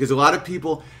know, because a lot of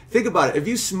people, think about it. If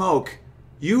you smoke,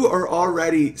 you are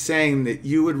already saying that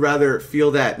you would rather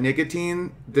feel that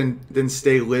nicotine than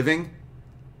stay living.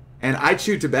 And I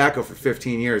chewed tobacco for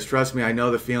 15 years. Trust me, I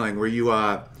know the feeling where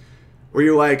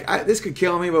you're like, this could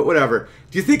kill me, but whatever.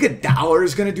 Do you think $1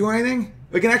 is going to do anything?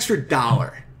 Like an extra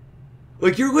 $1.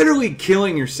 Like you're literally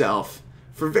killing yourself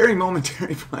for very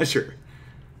momentary pleasure.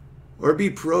 Or be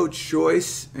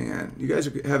pro-choice. Man, you guys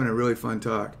are having a really fun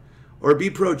talk. Or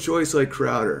be pro-choice like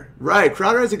Crowder. Right,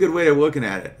 Crowder has a good way of looking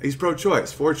at it. He's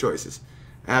pro-choice. 4 choices.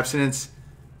 Abstinence,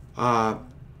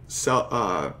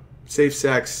 safe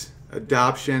sex,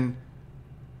 adoption,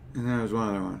 and then there's one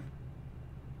other one.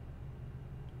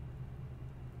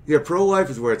 Yeah,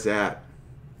 pro-life is where it's at.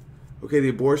 Okay, the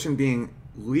abortion being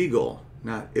legal,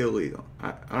 not illegal.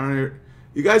 I don't know.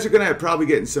 You guys are going to probably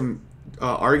get in some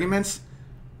arguments,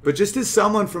 but just as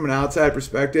someone from an outside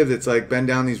perspective that's like been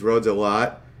down these roads a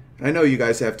lot, and I know you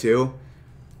guys have too,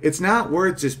 it's not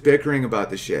worth just bickering about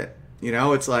the shit. You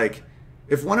know, it's like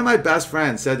if one of my best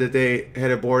friends said that they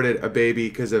had aborted a baby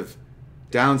because of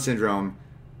Down syndrome,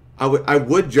 I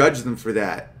would judge them for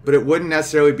that, but it wouldn't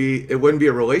be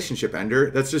a relationship ender.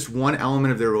 That's just one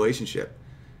element of their relationship.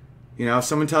 You know, if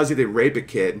someone tells you they rape a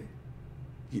kid,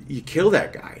 you kill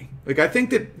that guy. Like, I think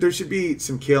that there should be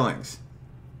some killings.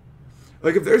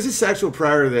 Like, if there's a sexual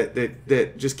predator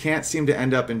that just can't seem to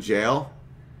end up in jail,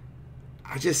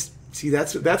 I just see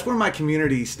that's where my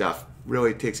community stuff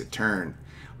really takes a turn.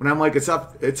 When I'm like, it's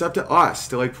up to us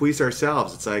to like police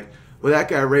ourselves. It's like, well, that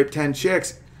guy raped 10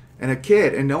 chicks and a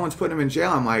kid, and no one's putting him in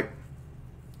jail. I'm like,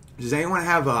 does anyone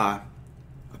have a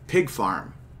pig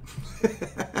farm?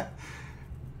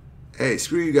 Hey,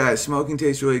 screw you guys. Smoking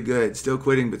tastes really good. Still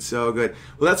quitting, but so good.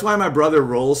 Well, that's why my brother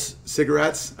rolls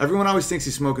cigarettes. Everyone always thinks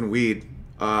he's smoking weed.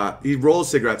 He rolls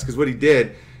cigarettes because what he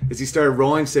did is he started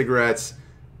rolling cigarettes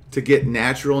to get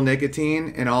natural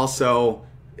nicotine, and also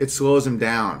it slows him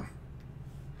down.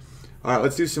 All right,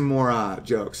 let's do some more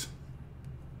jokes.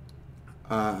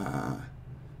 The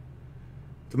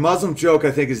Muslim joke,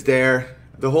 I think, is there.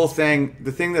 The whole thing,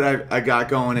 the thing that I got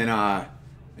going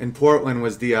in Portland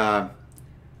was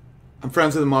I'm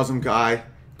friends with a Muslim guy.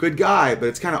 Good guy, but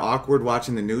it's kind of awkward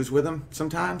watching the news with him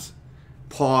sometimes.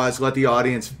 Pause, let the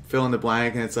audience fill in the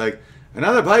blank, and it's like,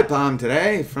 another pipe bomb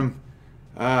today from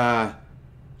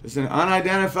just an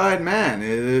unidentified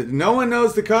man. No one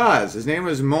knows the cause. His name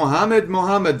was Mohammed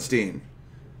Mohammedstein.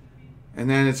 And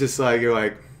then it's just like, you're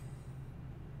like,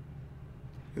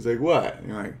 he's like, what? And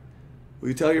you're like, will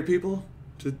you tell your people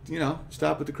to,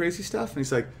 stop with the crazy stuff? And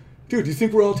he's like, dude, do you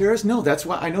think we're all terrorists? No, that's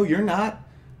why. I know you're not.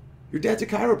 Your dad's a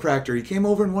chiropractor. He came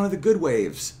over in one of the good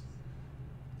waves.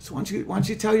 So why don't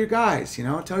you tell your guys,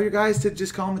 tell your guys to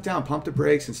just calm it down, pump the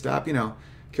brakes, and stop,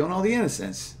 killing all the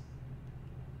innocents.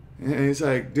 And he's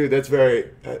like, dude, that's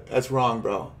wrong,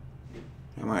 bro.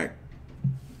 I'm like,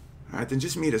 all right, then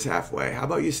just meet us halfway. How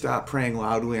about you stop praying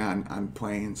loudly on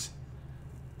planes?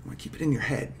 I'm like, keep it in your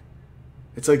head.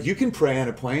 It's like, you can pray on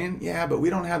a plane, yeah, but we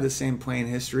don't have the same plane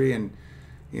history, and,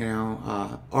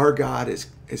 our God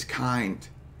is kind.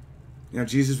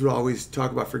 Jesus would always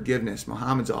talk about forgiveness.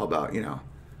 Muhammad's all about,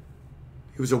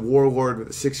 he was a warlord with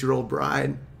a 6-year-old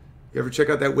bride. You ever check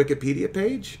out that Wikipedia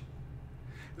page?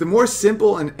 The more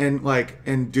simple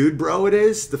and dude bro it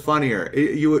is, the funnier.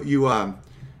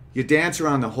 You dance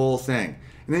around the whole thing.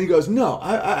 And then he goes, no,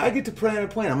 I get to pray on a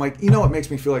plane. I'm like, it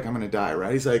makes me feel like I'm going to die,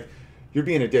 right? He's like, you're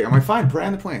being a dick. I'm like, fine, pray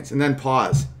on the planes. And then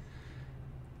pause.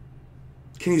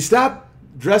 Can you stop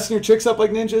dressing your chicks up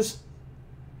like ninjas?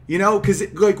 Because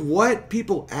what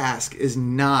people ask is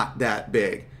not that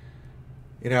big.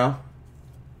 Because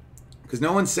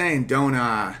no one's saying don't,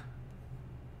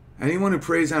 anyone who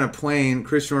prays on a plane,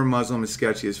 Christian or Muslim, is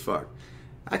sketchy as fuck.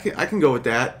 I can go with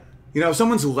that. If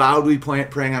someone's loudly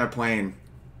praying on a plane,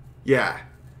 yeah,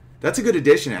 that's a good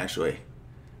addition, actually.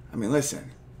 I mean,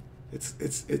 listen, it's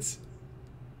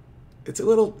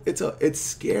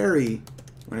scary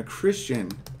when a Christian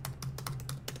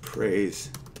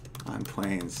prays on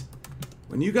planes.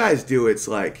 When you guys do, it's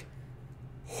like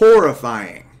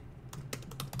Horrifying.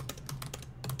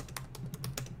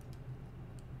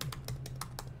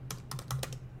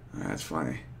 That's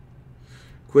funny.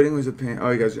 Quitting was a pain. Oh,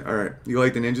 you guys, all right. You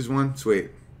like the ninjas one?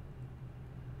 Sweet.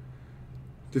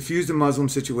 Diffuse the Muslim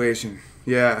situation.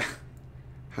 Yeah.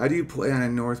 How do you play on a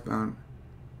northbound?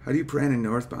 How do you pray in a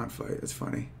northbound fight? That's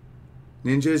funny.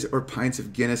 Ninjas or pints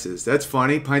of Guinnesses? That's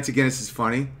funny. Pints of Guinness is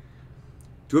funny.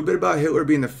 Do a bit about Hitler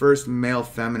being the first male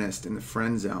feminist in the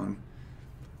friend zone.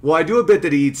 Well, I do a bit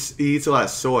that he eats a lot of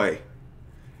soy.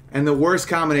 And the worst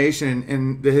combination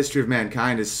in the history of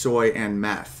mankind is soy and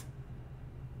meth.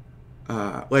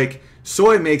 Like,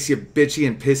 soy makes you bitchy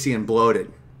and pissy and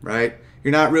bloated, right?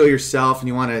 You're not really yourself and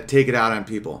you want to take it out on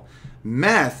people.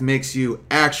 Meth makes you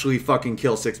actually fucking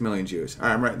kill 6 million Jews. All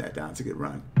right, I'm writing that down. It's a good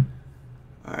run.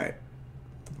 All right.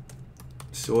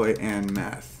 Soy and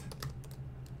meth.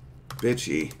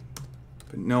 Bitchy.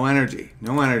 But no energy.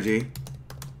 No energy.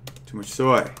 Too much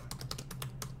soy.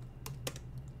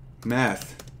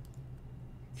 Meth.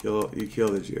 You kill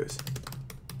the Jews.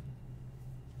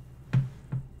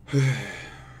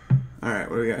 All right,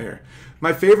 what do we got here?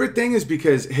 My favorite thing is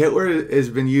because Hitler has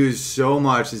been used so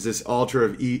much as this altar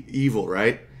of evil,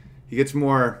 right? He gets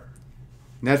more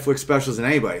Netflix specials than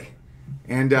anybody.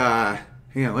 And,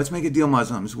 hang on, let's make a deal,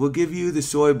 Muslims. We'll give you the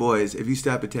soy boys if you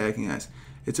stop attacking us.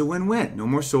 It's a win-win. No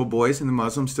more soy boys, and the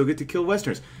Muslims still get to kill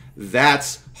Westerners.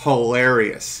 That's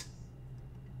hilarious.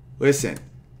 Listen,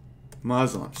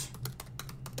 Muslims,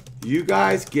 you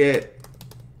guys get...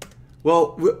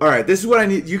 Well, all right, this is what I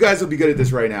need. You guys will be good at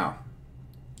this right now.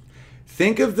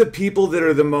 Think of the people that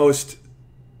are the most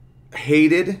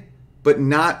hated, but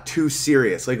not too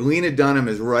serious. Like Lena Dunham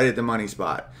is right at the money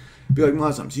spot. Be like,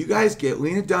 Muslims, you guys get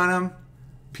Lena Dunham,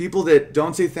 people that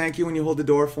don't say thank you when you hold the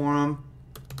door for them.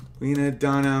 Lena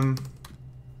Dunham,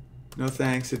 no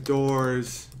thanks at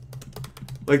doors.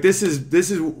 Like this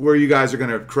is where you guys are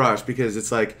gonna crush, because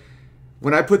it's like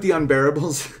when I put the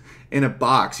unbearables in a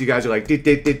box, you guys are like, dit,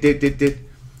 dit, dit, dit, dit, dit.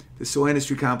 The soy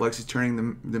industry complex is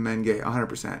turning the men gay,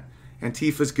 100%.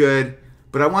 Antifa's good,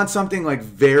 but I want something like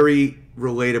very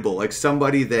relatable, like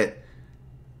somebody that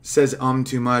says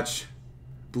too much.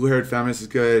 Blue-haired feminist is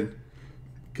good.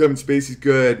 Kevin Spacey's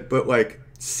good, but like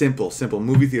simple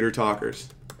movie theater talkers.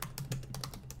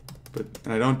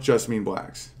 And I don't just mean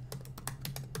blacks.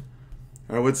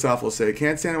 All right, what's Soph will say?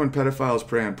 Can't stand it when pedophiles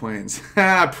prey on planes.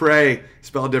 Prey,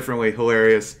 spelled differently,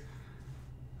 hilarious.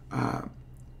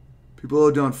 People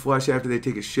who don't flush after they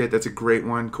take a shit. That's a great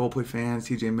one. Coldplay fans,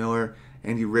 TJ Miller,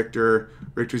 Andy Richter.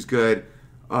 Richter's good.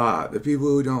 The people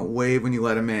who don't wave when you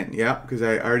let them in. Yep, because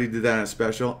I already did that on a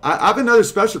special. I have another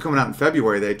special coming out in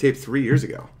February that I taped 3 years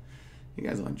ago. You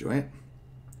guys will enjoy it.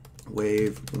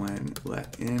 Wave when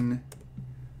let in.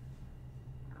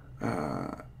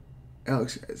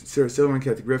 Alex, Sarah Silverman,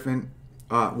 Kathy Griffin.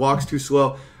 Walks too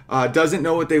slow. Doesn't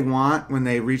know what they want when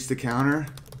they reach the counter.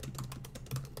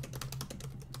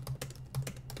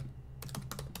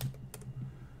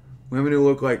 Women who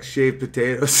look like shaved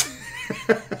potatoes.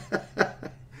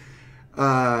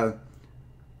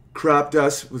 Crop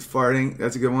dust with farting.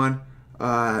 That's a good one.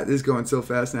 This is going so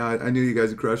fast now. I knew you guys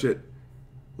would crush it.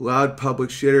 Loud public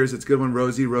shitters. That's a good one.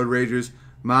 Rosie, road ragers.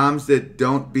 Moms that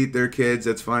don't beat their kids.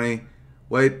 That's funny.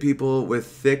 White people with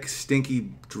thick,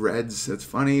 stinky dreads. That's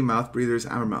funny. Mouth breathers.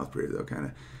 I'm a mouth breather, though, kind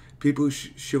of. People who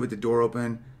shit with the door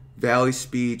open. Valley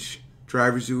speech.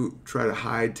 Drivers who try to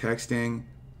hide texting.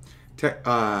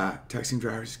 Texting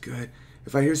drivers is good.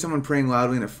 If I hear someone praying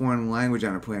loudly in a foreign language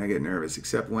on a plane, I get nervous,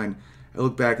 except when I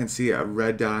look back and see a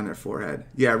red dot on their forehead.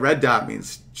 Yeah, red dot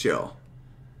means chill.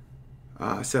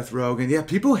 Seth Rogen. Yeah,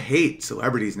 people hate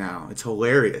celebrities now. It's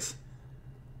hilarious.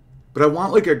 But I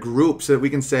want like a group so that we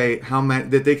can say how many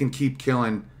that they can keep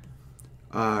killing.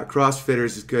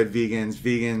 Crossfitters is good.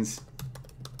 Vegans.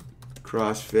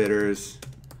 Crossfitters.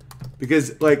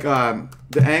 Because like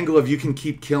the angle of you can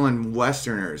keep killing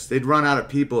Westerners. They'd run out of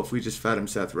people if we just fed them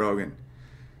Seth Rogen.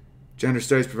 Gender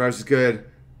studies providers is good.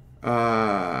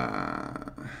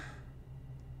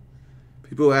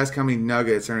 People who ask how many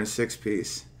nuggets are in a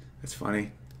 6-piece. That's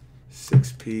funny.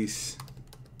 6-piece.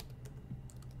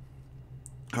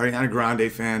 Ariana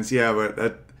Grande fans. Yeah, but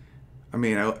that, I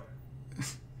mean,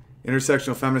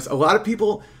 intersectional feminists. A lot of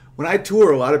people, when I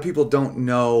tour, a lot of people don't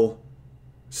know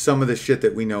some of the shit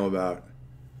that we know about.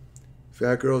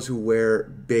 Fat girls who wear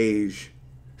beige.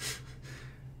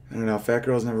 I don't know. Fat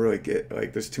girls never really get,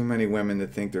 like, there's too many women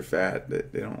that think they're fat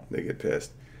that they get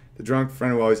pissed. The drunk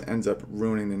friend who always ends up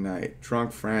ruining the night.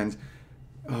 Drunk friends.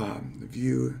 The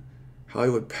View.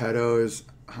 Hollywood pedos.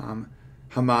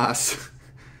 Hamas.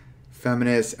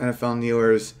 Feminists. NFL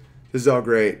kneelers. This is all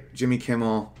great. Jimmy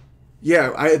Kimmel.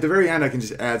 Yeah, at the very end, I can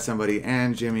just add somebody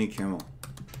and Jimmy Kimmel.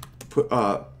 Put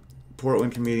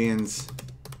Portland comedians,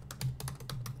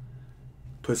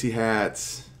 pussy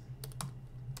hats,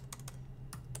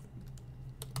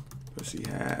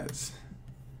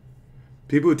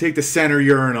 people who take the center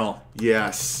urinal.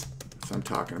 Yes, that's what I'm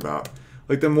talking about.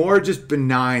 Like, the more just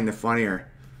benign, the funnier.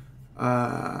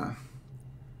 Fat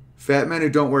men who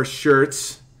don't wear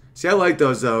shirts. See, I like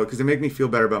those though because they make me feel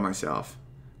better about myself.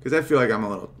 Because I feel like I'm a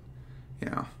little,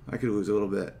 I could lose a little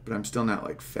bit, but I'm still not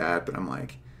like fat. But I'm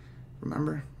like,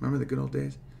 remember the good old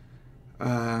days.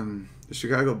 The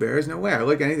Chicago Bears. No way. I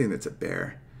like anything that's a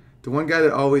bear. The one guy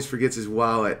that always forgets his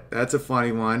wallet. That's a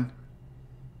funny one.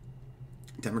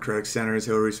 Democratic senators,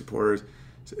 Hillary supporters.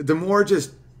 The more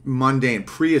just mundane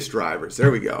Prius drivers.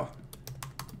 There we go.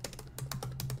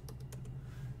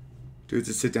 Dudes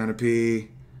that sit down to pee.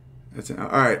 All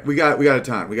right. We got a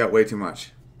ton. We got way too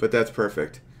much, but that's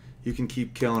perfect. You can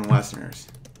keep killing Westerners,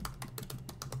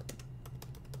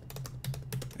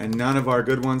 and none of our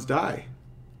good ones die.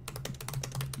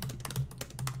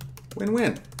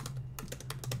 Win-win.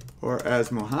 Or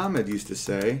as Muhammad used to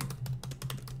say,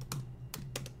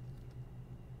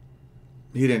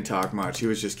 he didn't talk much. He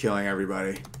was just killing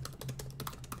everybody.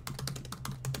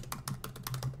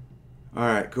 All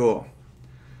right, cool.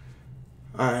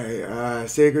 All right,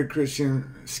 sacred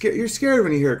Christian. You're scared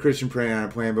when you hear a Christian praying on a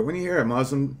plane, but when you hear a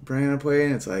Muslim praying on a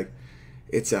plane, it's like,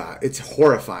 it's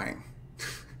horrifying.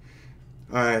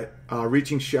 All right,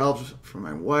 reaching shelves for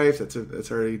my wife. That's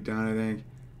already done, I think.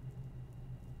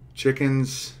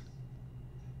 Chickens,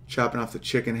 chopping off the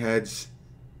chicken heads.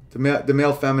 The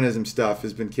male feminism stuff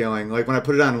has been killing. Like, when I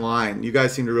put it online, you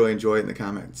guys seem to really enjoy it in the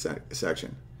comment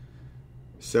section.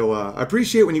 So I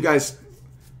appreciate when you guys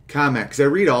comment, because I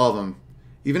read all of them.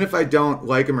 Even if I don't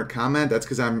like them or comment, that's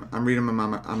because I'm reading them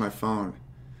on my phone.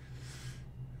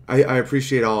 I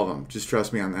appreciate all of them. Just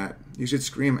trust me on that. You should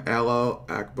scream Allahu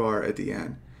Akbar at the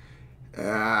end.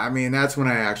 I mean, that's when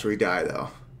I actually die, though.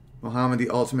 Muhammad,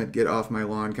 the ultimate get off my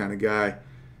lawn kind of guy.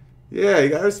 Yeah, you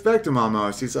gotta respect him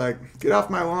almost. He's like, get off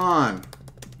my lawn.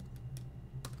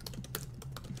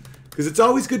 Because it's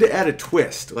always good to add a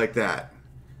twist like that.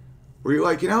 Where you're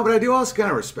like, but I do also kind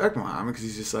of respect Muhammad, because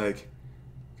he's just like,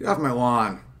 get off my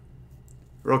lawn,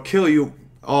 or I'll kill you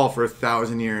all for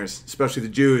 1,000 years, especially the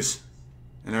Jews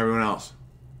and everyone else.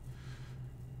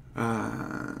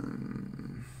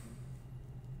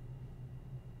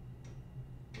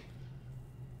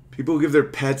 People who give their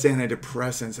pets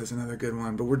antidepressants, that's another good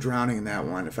one, but we're drowning in that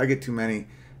one. If I get too many,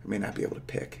 I may not be able to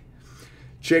pick.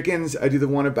 Chickens, I do the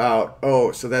one about,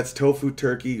 so that's tofu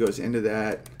turkey, goes into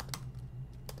that.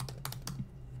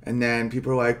 And then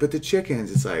people are like, but the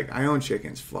chickens. It's like, I own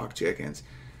chickens. Fuck chickens.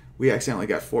 We accidentally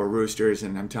got 4 roosters,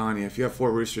 and I'm telling you, if you have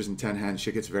 4 roosters and 10 hens,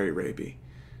 shit gets very rapey.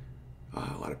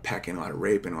 A lot of pecking, a lot of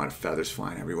raping, a lot of feathers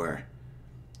flying everywhere.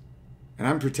 And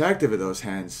I'm protective of those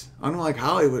hens. Unlike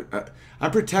Hollywood,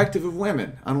 I'm protective of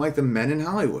women, unlike the men in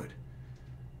Hollywood.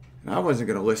 And I wasn't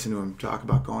going to listen to them talk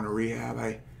about going to rehab.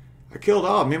 I killed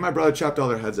all. Me and my brother chopped all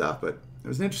their heads off, but it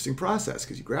was an interesting process,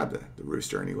 because you grab the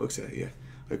rooster and he looks at you.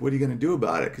 Like, what are you going to do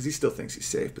about it? Because he still thinks he's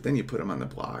safe. But then you put him on the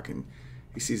block, and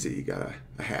he sees that you got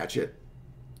a hatchet.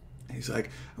 And he's like,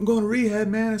 I'm going to rehab,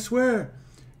 man, I swear.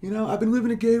 I've been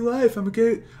living a gay life. I'm a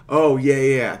gay... Oh,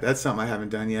 yeah. That's something I haven't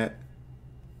done yet.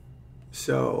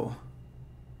 So,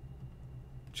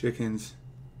 chickens.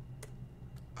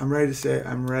 I'm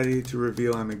ready to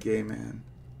reveal I'm a gay man.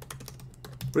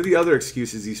 What are the other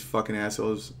excuses these fucking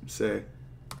assholes say?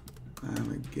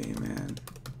 I'm a gay man.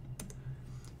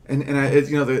 And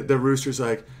the rooster's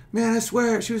like, man, I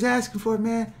swear, she was asking for it,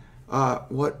 man.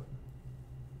 What?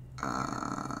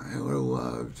 Hitler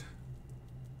loved.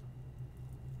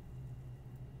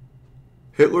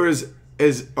 Hitler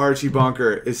is Archie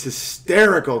Bunker is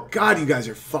hysterical. God, you guys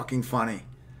are fucking funny.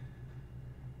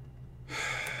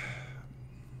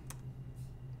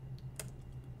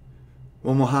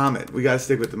 Well, Muhammad. We got to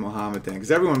stick with the Muhammad thing, because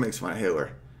everyone makes fun of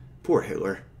Hitler. Poor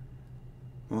Hitler.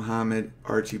 Muhammad,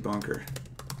 Archie Bunker.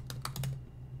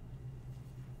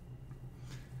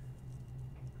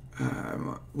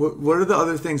 What are the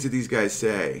other things that these guys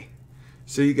say?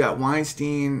 So you got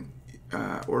Weinstein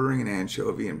ordering an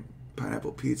anchovy and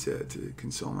pineapple pizza to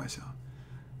console myself.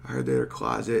 I heard they're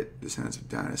closet descendants of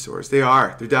dinosaurs. They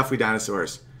are. They're definitely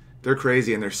dinosaurs. They're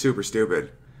crazy and they're super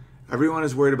stupid. Everyone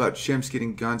is worried about chimps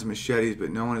getting guns and machetes, but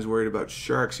no one is worried about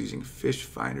sharks using fish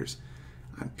finders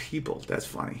on people. That's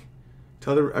funny.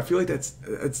 I feel like that's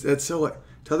so.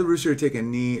 Tell the rooster to take a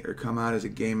knee or come out as a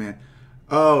gay man.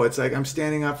 Oh, it's like I'm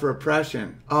standing up for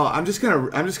oppression. Oh, I'm just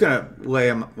gonna lay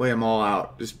them all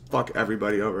out. Just fuck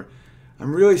everybody over.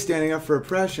 I'm really standing up for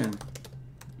oppression.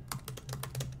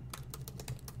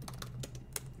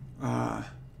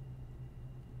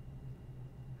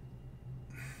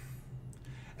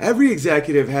 Every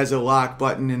executive has a lock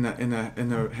button in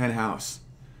the hen house.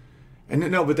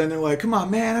 And no, but then they're like, "Come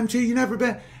on, man, you never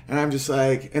been." And I'm just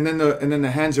like, and then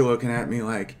the hens are looking at me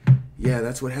like, "Yeah,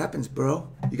 that's what happens, bro.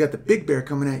 You got the big bear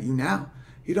coming at you now.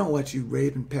 He don't let you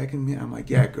rape and peck me." I'm like,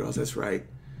 "Yeah, girls, that's right.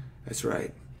 That's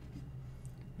right."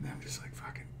 And I'm just like,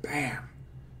 fucking bam.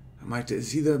 I'm like,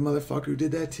 "Is he the motherfucker who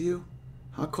did that to you?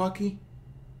 Huh, Clucky?"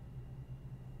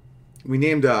 We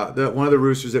named one of the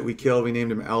roosters that we killed, we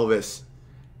named him Elvis.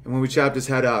 And when we chopped his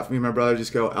head off, me and my brother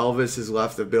just go, "Elvis has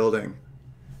left the building."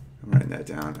 I'm writing that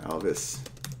down. Elvis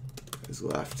has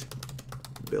left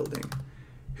the building.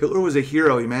 Hitler was a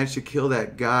hero. He managed to kill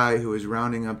that guy who was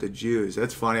rounding up the Jews.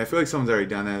 That's funny. I feel like someone's already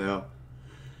done that, though.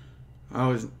 I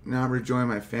was now rejoin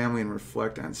my family and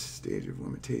reflect on stage of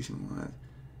limitation.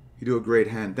 You do a great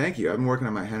hen. Thank you. I've been working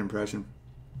on my hen impression.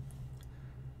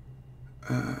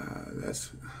 The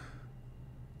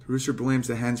rooster blames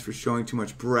the hens for showing too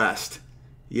much breast.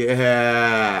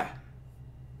 Yeah.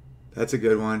 That's a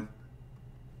good one.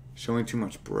 Showing too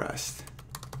much breast.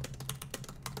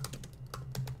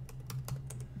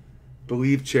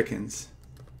 Believe chickens.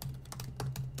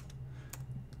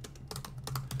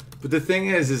 But the thing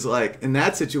is like, in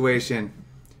that situation,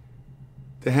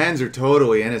 the hens are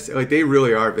totally innocent. Like, they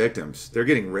really are victims. They're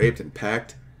getting raped and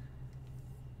pecked.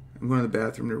 I'm going to the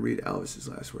bathroom to read Elvis's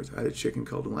last words. I had a chicken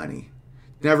called Lenny.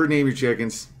 Never name your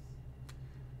chickens.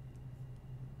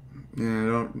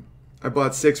 Yeah, I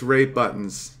bought 6 rape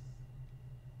buttons.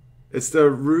 It's the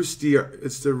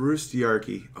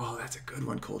roostiarchy. Oh, that's a good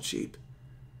one, Cold Sheep.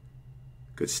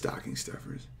 Good stocking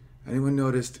stuffers. Anyone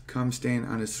noticed cum stain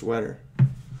on his sweater?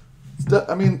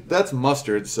 I mean, that's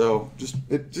mustard, so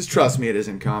just trust me, it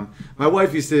isn't cum. My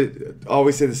wife used to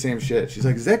always say the same shit. She's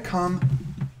like, "Is that cum?"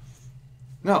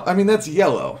 No, I mean, that's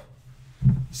yellow.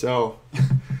 So,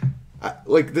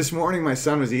 like this morning, my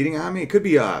son was eating on me. It could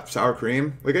be sour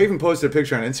cream. Like, I even posted a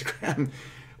picture on Instagram.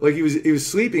 Like, he was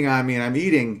sleeping on me, and I'm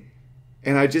eating,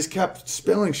 and I just kept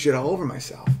spilling shit all over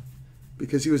myself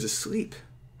because he was asleep.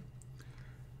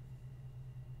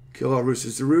 Kill all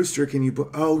roosters. The rooster, can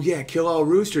you... Oh, yeah, kill all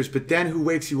roosters. But then who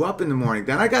wakes you up in the morning?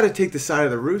 Then I got to take the side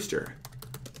of the rooster.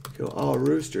 Kill all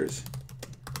roosters.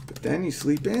 But then you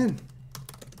sleep in.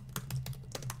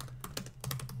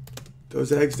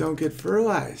 Those eggs don't get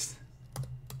fertilized.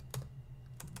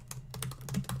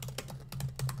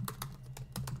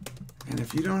 And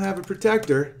if you don't have a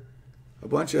protector, a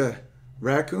bunch of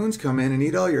raccoons come in and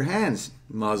eat all your hens,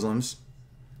 Muslims.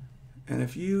 And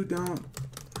if you don't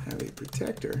have a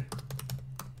protector,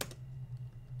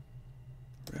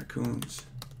 raccoons,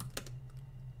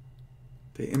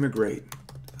 they immigrate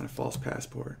on a false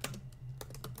passport.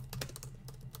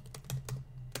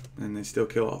 And they still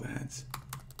kill all the hens.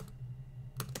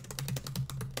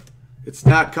 It's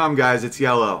not cum, guys, it's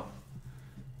yellow.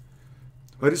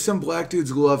 Why do some black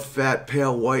dudes love fat,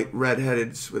 pale, white,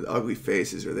 redheadeds with ugly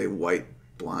faces? Are they white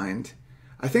blind?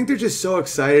 I think they're just so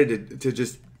excited to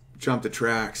just jump the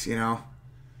tracks, you know?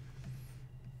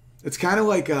 It's kind of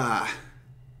like, I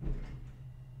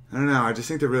don't know, I just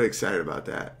think they're really excited about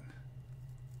that.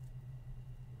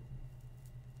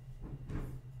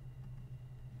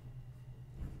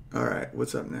 All right,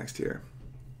 what's up next here?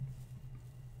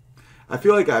 I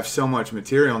feel like I have so much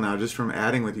material now just from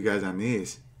adding with you guys on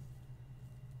these.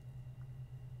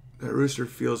 That rooster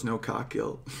feels no cock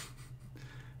guilt.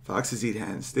 Foxes eat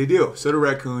hens. They do. So do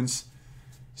raccoons.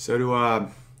 So do,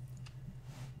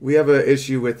 we have an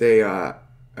issue with a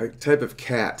type of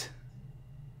cat.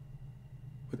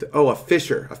 A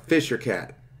fisher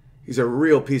cat. He's a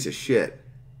real piece of shit.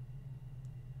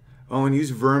 Oh, and use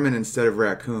vermin instead of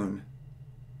raccoon.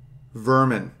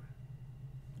 Vermin.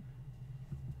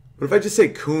 What if I just say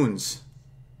coons?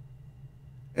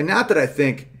 And not that I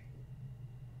think...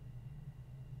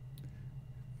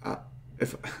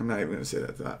 I'm not even going to say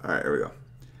that. All right, here we go.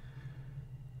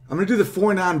 I'm going to do the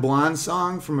Four Non-Blondes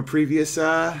song from a previous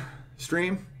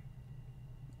stream.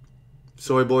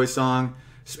 Soy Boy song.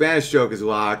 Spanish Joke is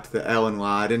locked. The L and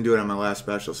La. I didn't do it on my last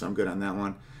special, so I'm good on that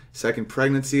one. Second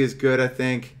Pregnancy is good, I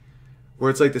think.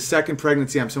 Where it's like the second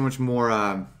pregnancy, I'm so much more...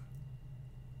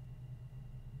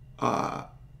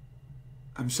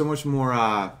 I'm so much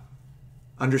more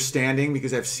understanding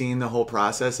because I've seen the whole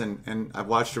process and I've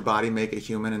watched her body make a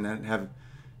human and then have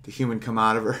the human come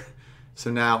out of her. So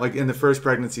now, like in the first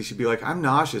pregnancy, she'd be like, "I'm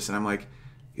nauseous." And I'm like,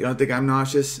 "You don't think I'm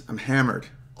nauseous? I'm hammered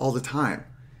all the time."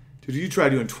 Dude, you try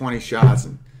doing 20 shots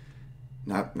and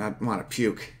not want to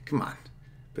puke. Come on.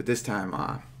 But this time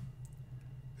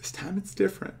it's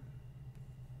different.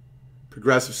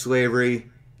 Progressive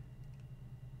slavery.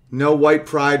 No white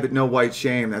pride, but no white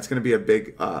shame. That's going to be a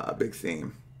big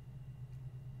theme.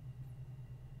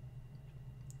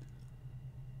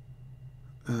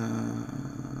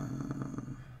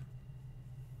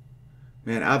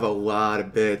 Man, I have a lot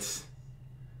of bits.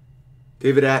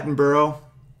 David Attenborough.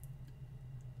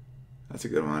 That's a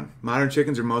good one. Modern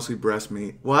chickens are mostly breast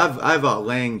meat. Well, I have a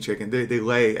laying chicken. They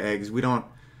lay eggs.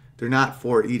 They're not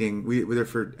for eating. They're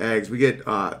for eggs. We get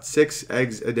 6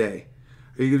 eggs a day.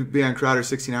 Are you going to be on Crowder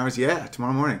 16 hours? Yeah,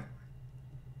 tomorrow morning.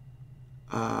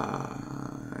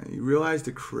 You realize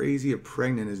the crazy of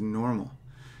pregnant is normal.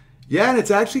 Yeah, and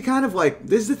it's actually kind of like,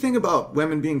 this is the thing about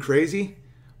women being crazy.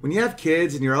 When you have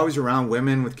kids and you're always around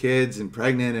women with kids and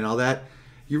pregnant and all that,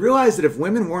 you realize that if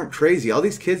women weren't crazy, all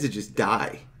these kids would just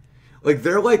die. Like,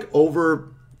 they're like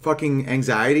over fucking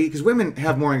anxiety, because women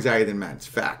have more anxiety than men. It's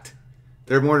a fact.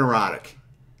 They're more neurotic.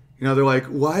 You know, they're like,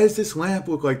 why does this lamp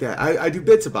look like that? I do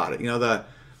bits about it. You know,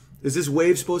 is this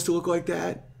wave supposed to look like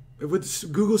that?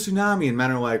 With Google tsunami, and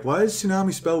men are like, why is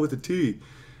tsunami spelled with a T?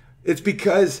 It's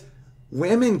because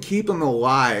women keep them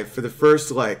alive for the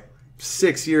first like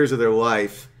 6 years of their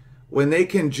life when they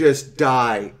can just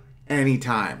die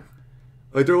anytime.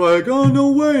 Like, they're like, oh,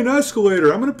 no way, an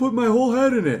escalator. I'm going to put my whole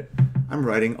head in it. I'm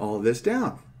writing all this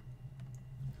down.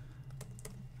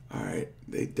 All right,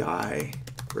 they die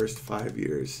first 5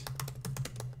 years.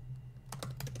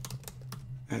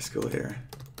 Escalator.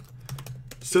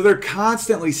 So they're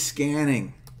constantly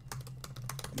scanning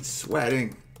and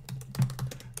sweating.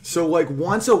 So, like,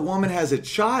 once a woman has a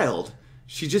child,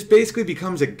 she just basically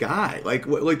becomes a guy. Like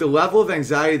the level of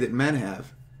anxiety that men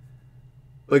have,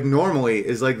 like, normally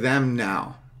is like them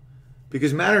now.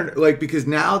 Because men are, like, because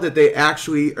now that they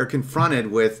actually are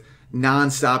confronted with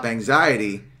nonstop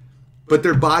anxiety, but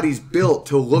their body's built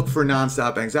to look for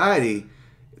nonstop anxiety,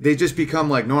 they just become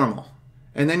like normal.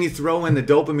 And then you throw in the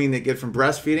dopamine they get from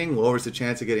breastfeeding, lowers the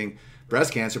chance of getting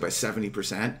breast cancer by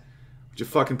 70%. Would you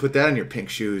fucking put that in your pink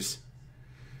shoes?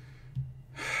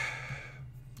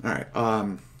 All right.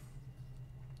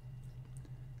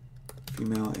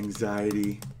 Female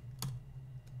anxiety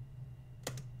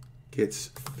gets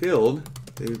filled,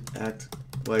 they act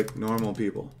like normal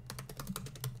people.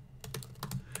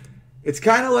 It's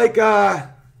kind of like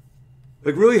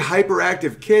really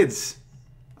hyperactive kids.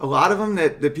 A lot of them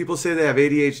that people say they have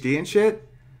ADHD and shit,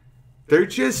 they're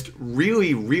just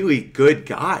really, really good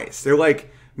guys. They're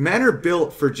like, men are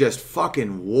built for just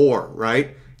fucking war,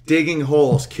 right? Digging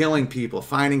holes, killing people,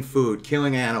 finding food,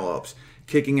 killing antelopes,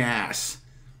 kicking ass,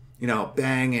 you know,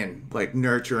 banging, like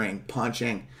nurturing,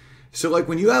 punching. So, like,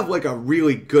 when you have like a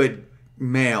really good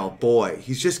male boy,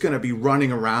 he's just going to be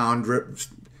running around,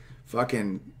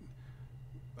 fucking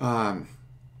drawing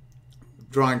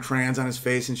crayons on his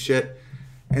face and shit.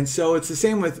 And so it's the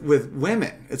same with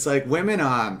women. It's like women,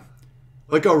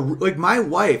 like my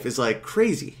wife is like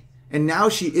crazy, and now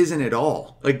she isn't at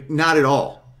all. Like, not at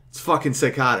all. It's fucking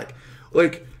psychotic.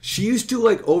 Like, she used to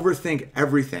like overthink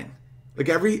everything, like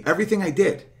everything I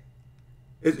did.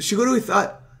 She literally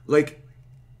thought, like,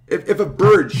 if a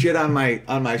bird shit on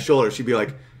my shoulder, she'd be like,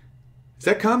 "Is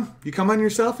that cum? You come on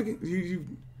yourself?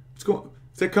 What's going?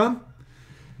 Is that cum?"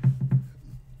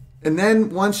 And then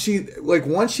once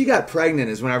she got pregnant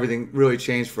is when everything really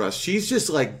changed for us. She's just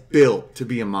like built to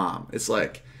be a mom. It's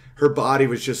like her body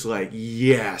was just like,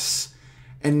 yes.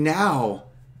 And now,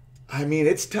 I mean,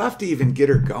 it's tough to even get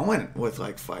her going with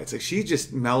like fights. Like, she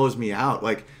just mellows me out.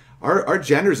 Like, our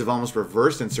genders have almost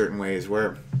reversed in certain ways,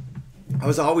 where I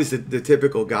was always the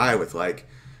typical guy with like,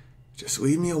 just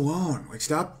leave me alone. Like,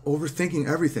 stop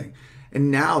overthinking everything.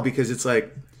 And now, because it's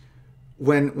like,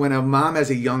 when a mom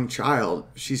has a young child,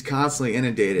 she's constantly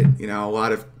inundated, you know, a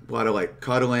lot of like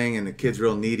cuddling, and the kid's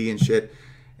real needy and shit.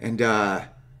 And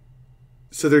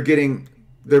so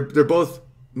they're both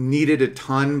needed a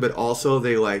ton, but also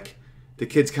they like, the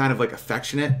kid's kind of like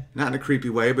affectionate, not in a creepy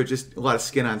way, but just a lot of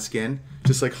skin on skin,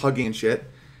 just like hugging and shit.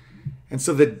 And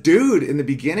so the dude in the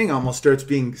beginning almost starts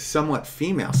being somewhat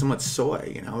female, somewhat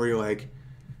soy, you know, where you're like,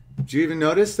 did you even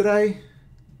notice that I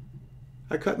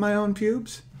cut my own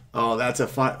pubes? Oh, that's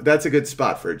a good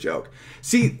spot for a joke.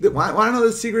 See, want to know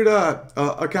the secret of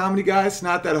a comedy, guys? It's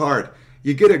not that hard.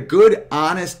 You get a good,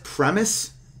 honest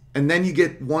premise, and then you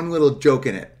get one little joke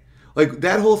in it. Like,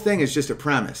 that whole thing is just a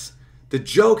premise. The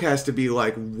joke has to be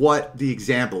like what the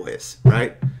example is,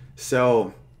 right?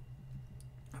 So,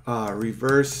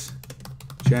 reverse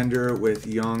gender with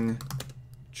young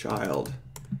child.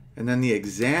 And then the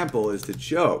example is the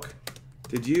joke.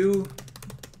 Did you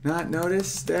not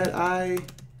notice that I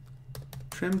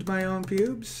trimmed my own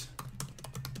pubes?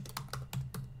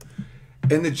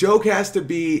 And the joke has to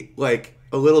be like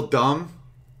a little dumb,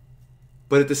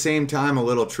 but at the same time a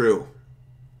little true.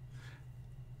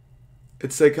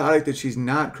 It's psychotic that she's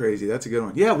not crazy. That's a good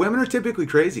one. Yeah, women are typically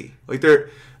crazy.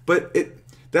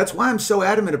 That's why I'm so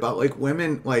adamant about like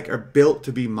women like are built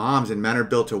to be moms and men are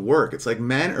built to work. It's like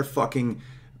men are fucking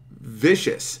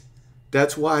vicious.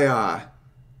 That's why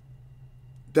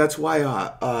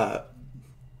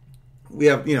we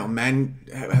have, men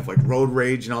have like road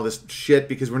rage and all this shit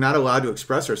because we're not allowed to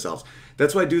express ourselves.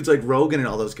 That's why dudes like Rogan and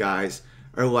all those guys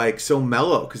are like so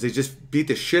mellow because they just beat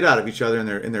the shit out of each other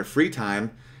in their free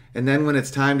time. And then when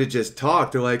it's time to just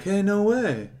talk, they're like, hey, no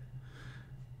way.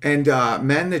 And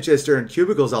men that just are in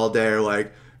cubicles all day are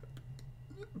like,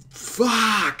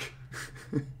 fuck.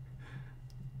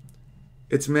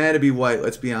 It's mad to be white,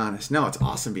 let's be honest. No, it's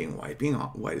awesome being white. Being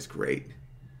white is great.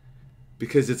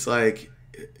 Because it's like,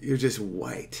 you're just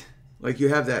white. Like, you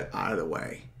have that out of the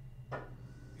way.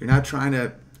 You're not trying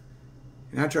to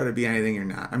be anything you're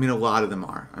not. I mean, a lot of them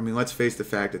are. I mean, let's face the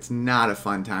fact, it's not a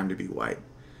fun time to be white.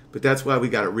 But that's why we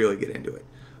got to really get into it.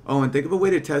 Oh, and think of a way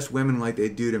to test women like they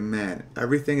do to men.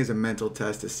 Everything is a mental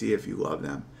test to see if you love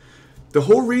them. The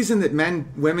whole reason that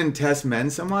women test men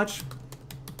so much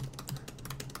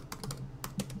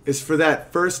is for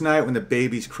that first night when the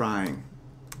baby's crying.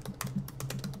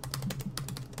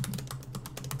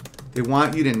 They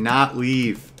want you to not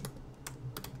leave.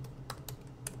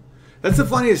 That's the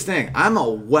funniest thing. I'm a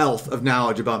wealth of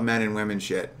knowledge about men and women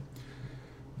shit.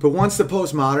 But once the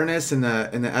postmodernists and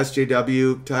the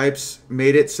SJW types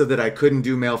made it so that I couldn't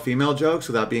do male-female jokes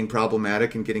without being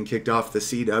problematic and getting kicked off the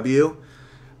CW,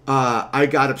 I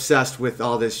got obsessed with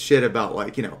all this shit about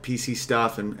like, PC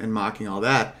stuff and mocking all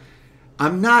that.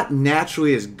 I'm not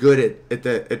naturally as good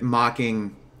at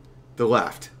mocking the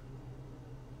left.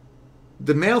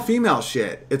 The male-female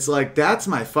shit, it's like that's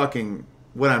my fucking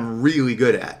what I'm really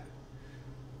good at.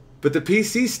 But the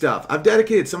PC stuff, I've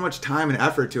dedicated so much time and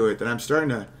effort to it that I'm starting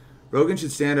to... Rogan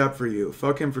should stand up for you.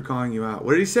 Fuck him for calling you out.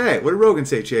 What did he say? What did Rogan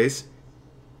say, Chase?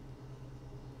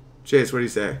 Chase, what did he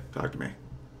say? Talk to me.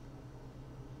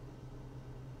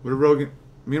 What did Rogan...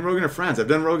 Me and Rogan are friends. I've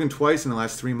done Rogan twice in the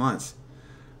last 3 months.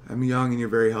 I'm young and you're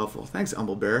very helpful. Thanks,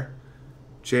 Humble Bear.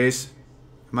 Chase,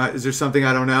 is there something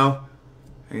I don't know?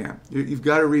 Hang on. You've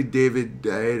got to read David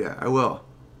Daida. I will.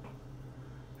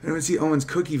 Anyone see Owen's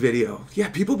cookie video? Yeah,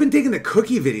 people have been digging the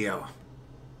cookie video.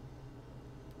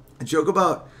 A joke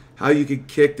about how you could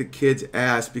kick the kid's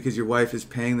ass because your wife is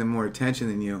paying them more attention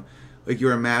than you. Like you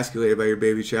were emasculated by your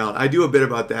baby child. I do a bit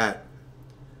about that.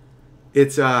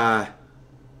 It's like,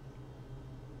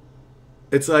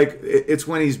 it's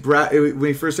when when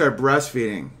he first started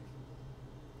breastfeeding.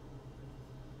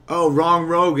 Oh, wrong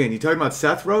Rogan. You talking about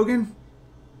Seth Rogen?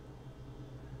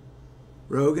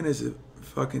 Rogan is a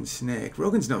fucking snake.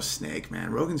 Rogan's no snake,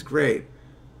 man. Rogan's great.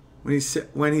 When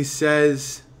he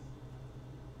says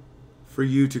for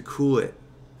you to cool it.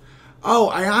 Oh,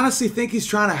 I honestly think he's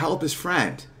trying to help his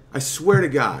friend. I swear to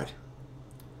God.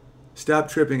 Stop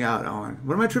tripping out, Owen.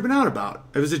 What am I tripping out about?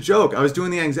 It was a joke. I was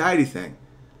doing the anxiety thing.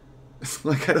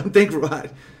 Like, I don't think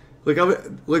like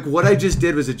what I just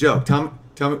did was a joke. Tell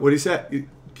me what he said.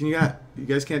 You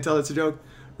guys can't tell it's a joke?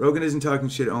 Rogan isn't talking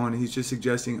shit, Owen. He's just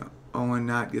suggesting Owen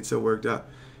not get so worked up.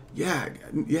 Yeah.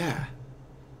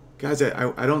 Guys,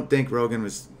 I don't think Rogan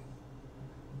was...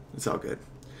 It's all good.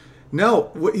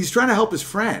 No, he's trying to help his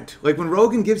friend. Like, when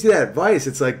Rogan gives you that advice,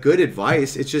 it's like good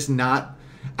advice. It's just not...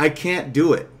 I can't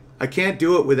do it. I can't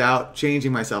do it without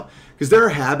changing myself. Because there are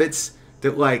habits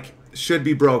that, like, should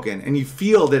be broken. And you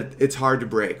feel that it's hard to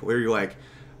break. Where you're like,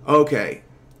 okay,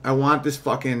 I want this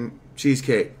fucking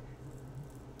cheesecake.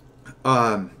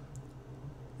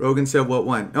 Rogan said what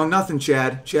one? Oh, nothing,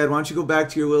 Chad. Chad, why don't you go back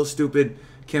to your little stupid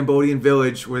Cambodian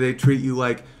village where they treat you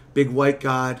like big white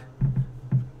god.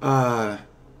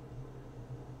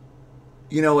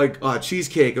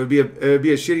 Cheesecake. It would be a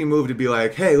shitty move to be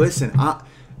like, hey, listen,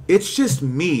 it's just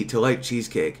me to like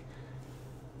cheesecake.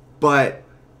 But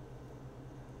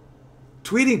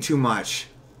tweeting too much,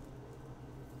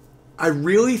 I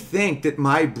really think that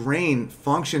my brain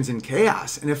functions in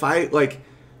chaos. And if I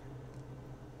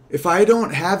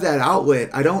don't have that outlet,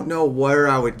 I don't know where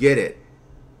I would get it.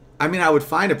 I mean, I would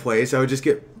find a place. I would just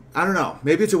get, I don't know.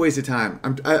 Maybe it's a waste of time.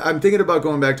 I'm thinking about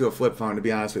going back to a flip phone, to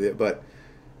be honest with you. But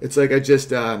it's like I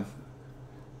don't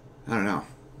know.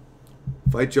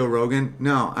 Fight Joe Rogan?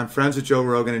 No, I'm friends with Joe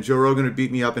Rogan, and Joe Rogan would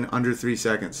beat me up in under 3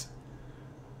 seconds.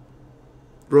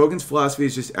 Rogan's philosophy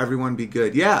is just everyone be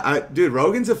good. Yeah, dude,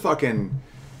 Rogan's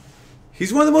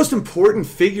he's one of the most important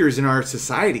figures in our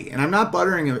society, and I'm not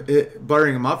buttering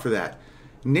him up for that.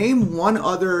 Name one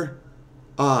other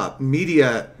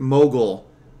media mogul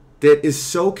that is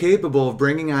so capable of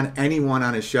bringing on anyone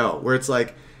on his show, where it's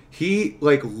like he,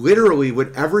 like, literally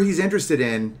whatever he's interested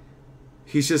in,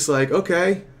 he's just like,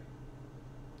 okay,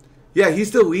 Yeah,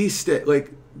 he's the least,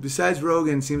 like, besides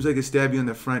Rogan, seems like a stab you in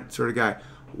the front sort of guy.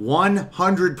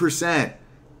 100%.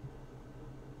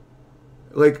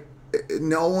 Like,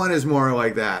 no one is more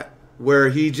like that. Where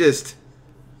he just,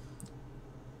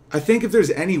 I think if there's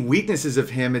any weaknesses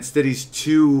of him, it's that he's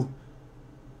too,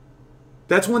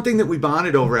 that's one thing that we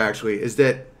bonded over, actually, is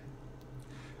that,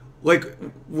 like,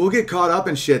 we'll get caught up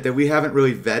in shit that we haven't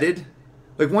really vetted.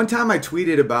 Like, one time I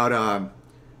tweeted about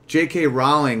J.K.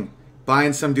 Rowling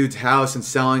buying some dude's house and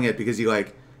selling it because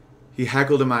he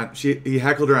heckled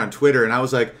her on Twitter, and I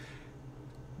was like,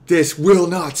 this will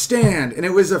not stand. And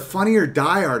it was a Funny or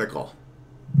Die article.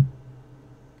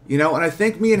 You know, and I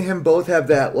think me and him both have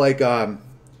that, like, that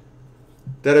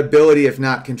ability, if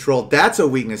not control. That's a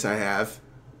weakness I have.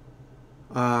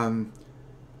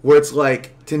 Where it's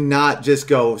like to not just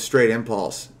go straight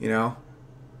impulse, you know?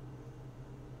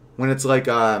 When it's like,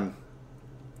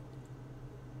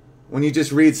 when you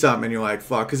just read something and you're like,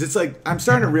 fuck. Because it's like, I'm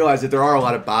starting to realize that there are a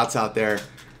lot of bots out there.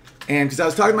 And because I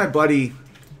was talking to my buddy,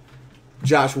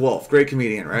 Josh Wolf, great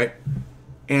comedian, right?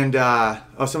 And,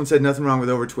 someone said nothing wrong with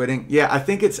over-twitting. Yeah, I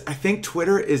think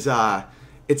Twitter is,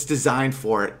 it's designed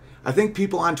for it. I think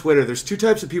people on Twitter, there's two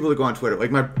types of people that go on Twitter.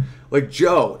 Like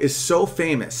Joe is so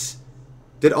famous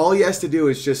that all he has to do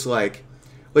is just like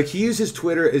he uses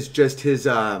Twitter as just his,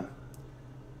 like,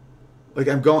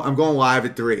 I'm going live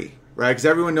at 3, right? Because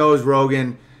everyone knows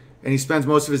Rogan, and he spends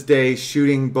most of his day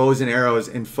shooting bows and arrows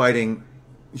and fighting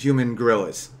human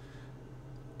gorillas.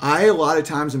 A lot of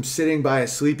times I'm sitting by a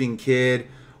sleeping kid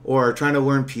or trying to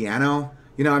learn piano.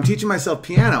 You know, I'm teaching myself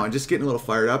piano and just getting a little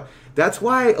fired up. That's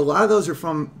why a lot of those are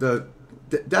from the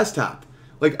desktop.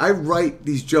 Like, I write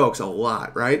these jokes a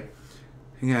lot, right?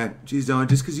 Yeah, geez, don't.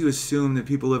 Just because you assume that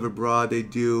people live abroad, they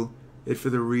do it for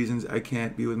the reasons I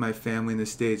can't be with my family in the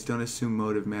States. Don't assume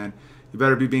motive, man. You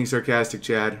better be being sarcastic,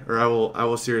 Chad, or I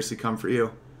will seriously come for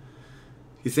you.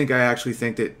 You think I actually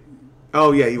think that...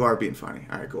 Oh, yeah, you are being funny.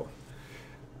 All right, cool.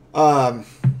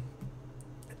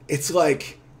 It's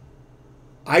like,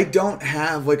 I don't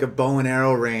have like a bow and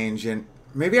arrow range, and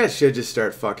maybe I should just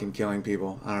start fucking killing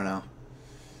people. I don't know.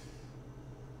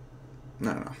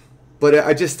 But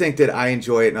I just think that I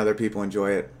enjoy it and other people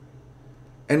enjoy it.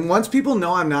 And once people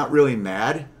know I'm not really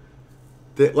mad,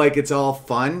 that like it's all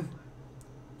fun,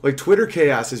 like Twitter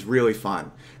chaos is really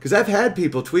fun. Because I've had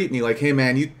people tweet me like, hey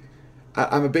man,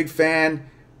 I'm a big fan,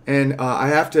 and I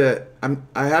have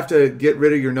to get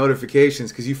rid of your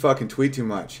notifications because you fucking tweet too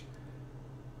much.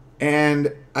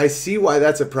 And I see why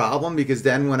that's a problem, because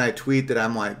then when I tweet that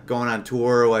I'm like going on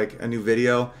tour or like a new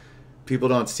video, people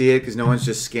don't see it because no one's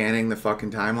just scanning the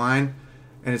fucking timeline.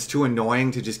 And it's too annoying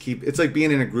to just keep... It's like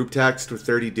being in a group text with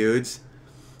 30 dudes.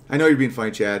 I know you're being funny,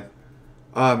 Chad.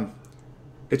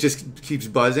 It just keeps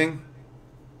buzzing.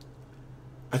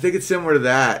 I think it's similar to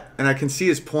that. And I can see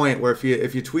his point where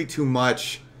if you tweet too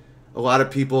much, a lot of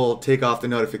people take off the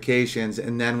notifications,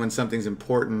 and then when something's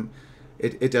important,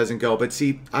 it doesn't go. But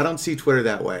see, I don't see Twitter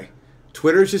that way.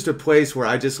 Twitter is just a place where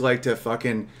I just like to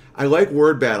fucking... I like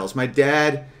word battles. My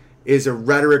dad is a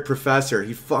rhetoric professor.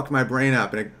 He fucked my brain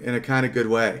up in a kind of good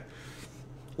way.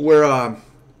 Where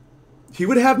he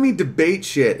would have me debate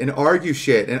shit and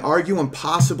argue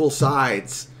impossible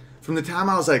sides from the time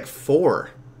I was like 4.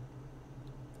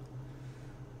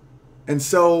 And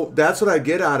so that's what I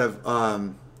get out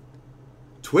of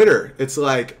Twitter. It's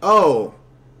like, oh,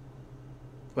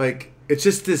 like, it's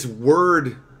just this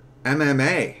word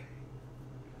MMA.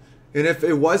 And if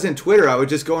it wasn't Twitter, I would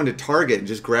just go into Target and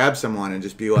just grab someone and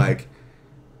just be like,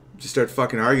 just start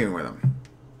fucking arguing with them.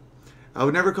 I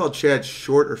would never call Chad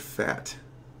short or fat.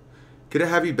 Get a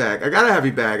heavy bag. I got a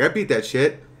heavy bag. I beat that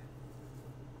shit.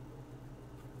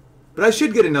 But I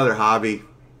should get another hobby.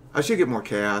 I should get more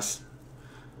chaos.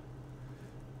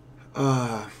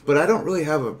 But I don't really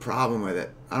have a problem with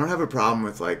it. I don't have a problem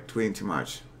with, like, tweeting too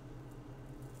much.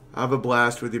 I have a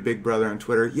blast with your big brother on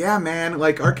Twitter. Yeah, man,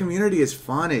 like, our community is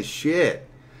fun as shit.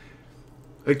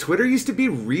 Like, Twitter used to be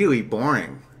really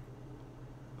boring.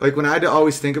 Like, when I had to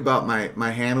always think about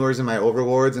my handlers and my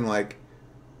overlords and, like,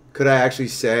 could I actually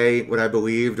say what I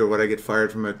believed, or would I get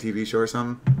fired from a TV show or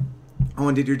something?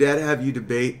 Owen, did your dad have you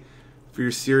debate for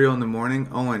your cereal in the morning?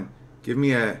 Owen, give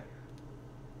me a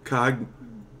coherent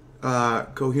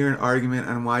argument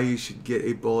on why you should get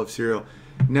a bowl of cereal.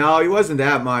 No, he wasn't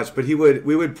that much, but we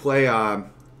would play,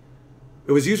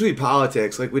 it was usually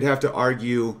politics. Like, we'd have to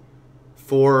argue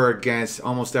for or against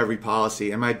almost every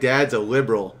policy. And my dad's a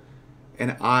liberal,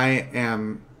 and I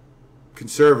am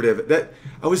conservative.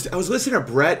 I was listening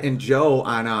to Brett and Joe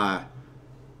on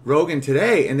Rogan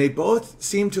today, and they both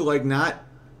seem to, like, not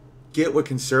get what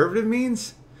conservative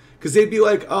means. Because they'd be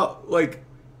like, well,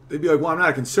 I'm not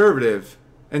a conservative.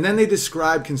 And then they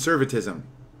describe conservatism.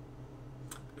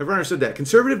 Never understood that.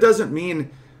 Conservative doesn't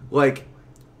mean like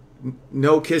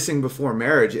no kissing before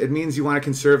marriage. It means you want to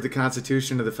conserve the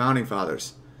Constitution of the Founding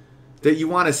Fathers. That you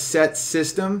want a set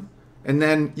system, and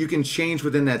then you can change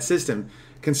within that system.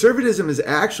 Conservatism is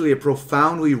actually a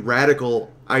profoundly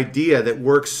radical idea that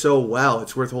works so well,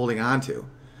 it's worth holding on to.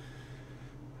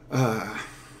 I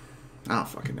don't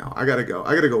fucking know. I gotta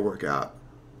go work out.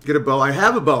 Get a bow. I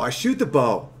have a bow. I shoot the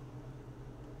bow.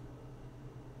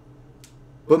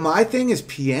 But my thing is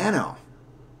piano.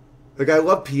 Like, I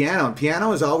love piano. And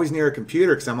piano is always near a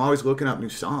computer because I'm always looking up new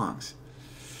songs.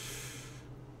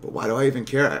 But why do I even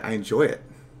care? I enjoy it.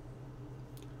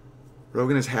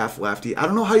 Rogan is half lefty. I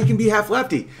don't know how you can be half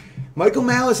lefty. Michael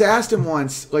Malice asked him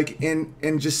once, like,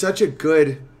 in just such a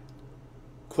good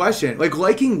question. Like,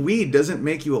 liking weed doesn't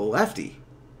make you a lefty.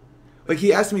 Like,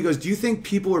 he asked him, he goes, do you think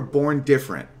people are born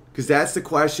different? Because that's the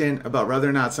question about whether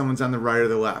or not someone's on the right or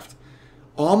the left.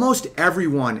 Almost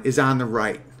everyone is on the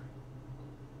right.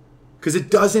 Because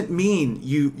it doesn't mean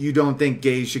you don't think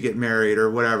gays should get married or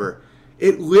whatever.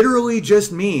 It literally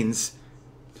just means,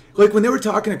 like when they were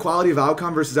talking equality of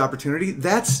outcome versus opportunity,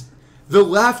 that's, the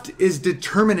left is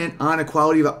determinant on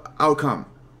equality of outcome.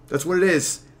 That's what it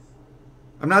is.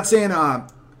 I'm not saying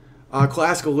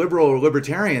classical liberal or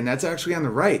libertarian. That's actually on the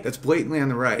right. That's blatantly on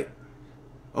the right.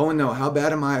 Oh, and no, how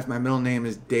bad am I if my middle name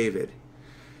is David?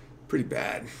 Pretty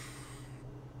bad.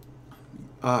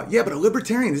 Yeah, but a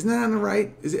libertarian, isn't that on the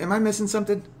right? Am I missing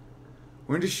something?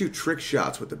 We're going to shoot trick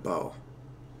shots with the bow.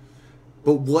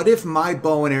 But what if my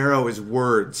bow and arrow is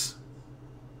words?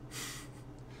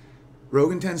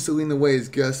 Rogan tends to lean the way his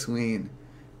guests lean.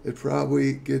 It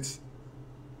probably gets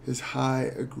his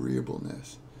high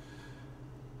agreeableness.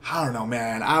 I don't know,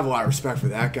 man. I have a lot of respect for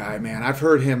that guy, man. I've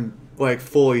heard him like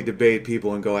fully debate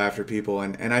people and go after people.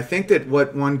 And I think that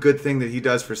one good thing that he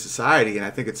does for society, and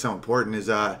I think it's so important, is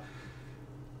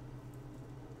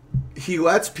he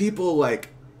lets people like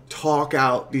talk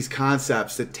out these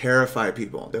concepts that terrify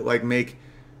people, that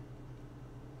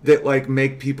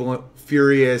make people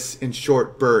furious in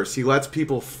short bursts. He lets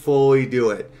people fully do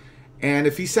it. And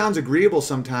if he sounds agreeable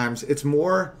sometimes, it's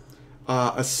more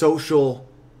a social,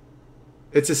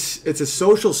 it's a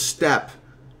social step.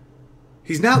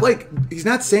 He's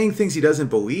not saying things he doesn't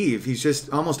believe. He's just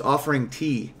almost offering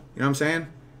tea. You know what I'm saying?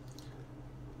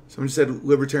 Someone just said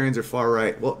libertarians are far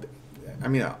right. Well, I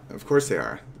mean, of course they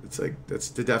are. It's like, that's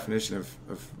the definition of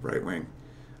right wing.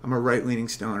 I'm a right-leaning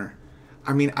stoner.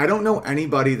 I mean, I don't know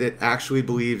anybody that actually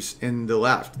believes in the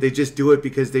left. They just do it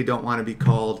because they don't want to be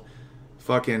called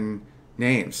fucking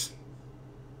names.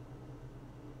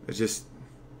 It's just,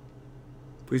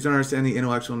 please don't understand the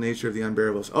intellectual nature of the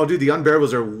unbearables. Oh, dude, the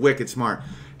unbearables are wicked smart.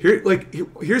 Here's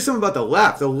something about the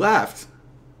left. The left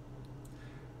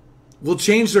will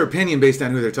change their opinion based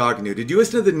on who they're talking to. Did you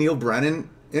listen to the Neil Brennan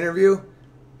interview?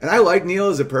 And I like Neil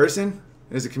as a person,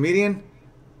 as a comedian,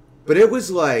 but it was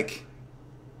like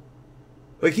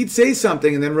he'd say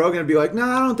something and then Rogan would be like, no,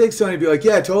 I don't think so. And he'd be like,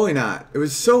 yeah, totally not. It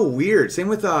was so weird. Same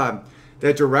with that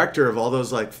director of all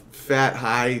those like fat,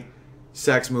 high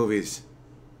sex movies.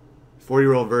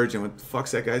 40-Year-Old Virgin. What the fuck's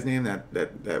that guy's name?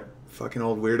 That fucking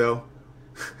old weirdo.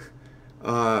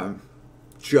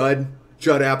 Judd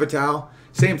Apatow.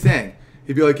 Same thing.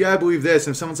 He'd be like, yeah, I believe this.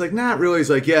 And if someone's like, not really, he's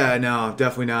like, yeah, no,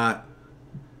 definitely not.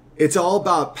 It's all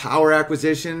about power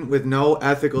acquisition with no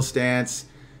ethical stance,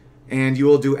 and you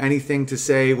will do anything to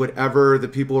say whatever the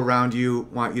people around you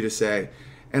want you to say.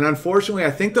 And unfortunately,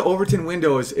 I think the Overton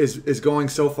window is going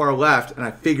so far left, and I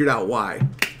figured out why.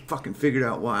 Fucking figured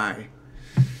out why.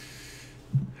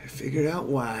 I figured out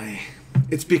why.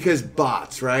 It's because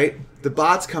bots, right? The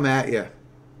bots come at you.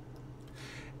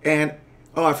 And,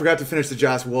 oh, I forgot to finish the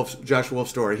Josh Wolf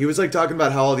story. He was like talking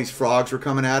about how all these frogs were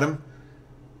coming at him.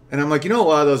 And I'm like, you know, a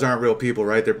lot of those aren't real people,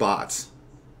 right? They're bots.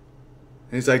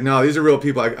 And he's like, no, these are real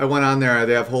people. I went on there.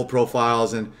 They have whole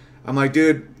profiles. And I'm like,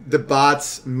 dude, the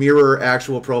bots mirror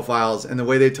actual profiles. And the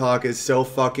way they talk is so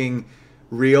fucking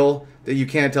real that you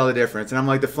can't tell the difference. And I'm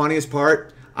like, the funniest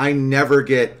part, I never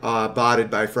get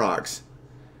botted by frogs.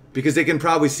 Because they can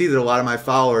probably see that a lot of my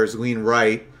followers lean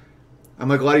right. I'm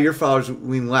like, a lot of your followers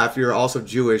lean left. You're also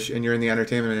Jewish and you're in the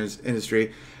entertainment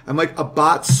industry. I'm like, a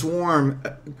bot swarm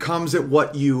comes at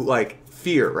what you like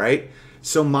fear, right?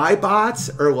 So my bots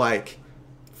are like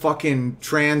fucking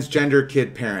transgender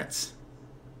kid parents.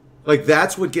 Like,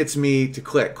 that's what gets me to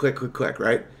click,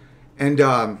 right? And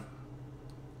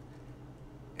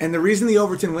the reason the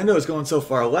Overton window is going so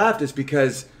far left is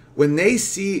because when they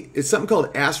see, it's something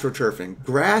called astroturfing.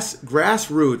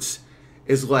 Grassroots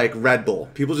is like Red Bull.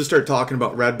 People just start talking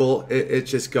about Red Bull. It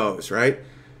just goes, right?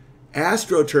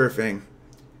 Astroturfing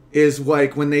is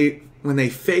like when they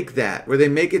fake that, where they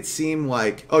make it seem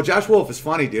like, oh, Josh Wolf is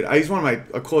funny, dude. He's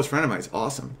a close friend of mine. He's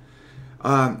awesome.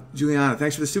 Juliana,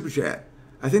 thanks for the super chat.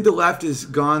 I think the left has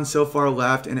gone so far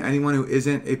left, and anyone who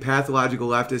isn't a pathological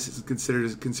leftist is considered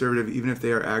as conservative, even if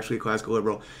they are actually a classical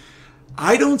liberal.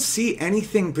 I don't see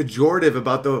anything pejorative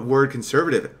about the word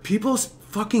conservative. People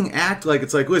fucking act like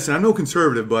it's like, listen, I'm no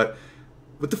conservative, but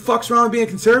what the fuck's wrong with being a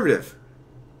conservative?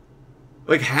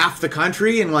 Like half the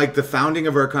country and like the founding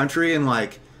of our country and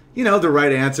like, you know, the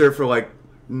right answer for like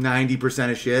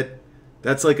 90% of shit.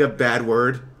 That's like a bad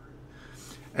word.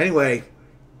 Anyway,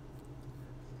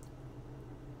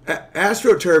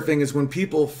 astroturfing is when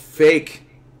people fake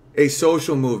a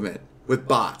social movement with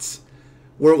bots.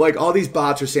 Where like all these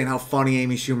bots are saying how funny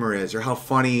Amy Schumer is or how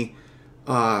funny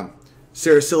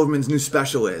Sarah Silverman's new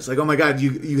special is. Like, oh my God,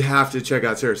 you have to check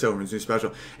out Sarah Silverman's new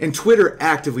special. And Twitter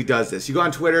actively does this. You go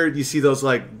on Twitter, you see those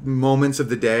like moments of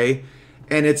the day,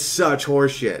 and it's such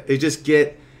horseshit. They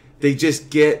just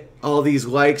get all these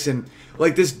likes, and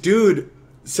like this dude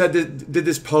did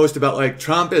this post about like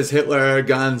Trump is Hitler,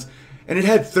 guns, and it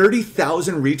had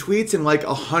 30,000 retweets and like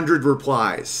 100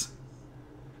 replies.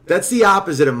 That's the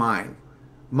opposite of mine.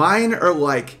 Mine are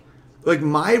like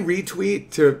my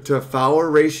retweet to follower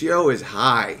ratio is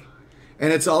high.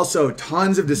 And it's also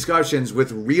tons of discussions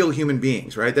with real human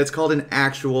beings, right? That's called an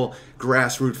actual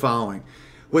grassroots following.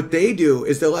 What they do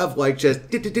is they'll have like just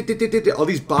all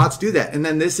these bots do that. And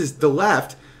then the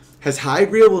left has high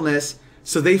agreeableness,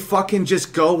 so they fucking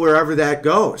just go wherever that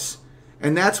goes.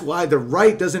 And that's why the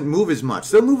right doesn't move as much.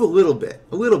 They'll move a little bit,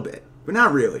 but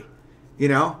not really, you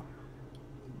know?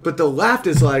 But the left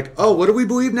is like, oh, what do we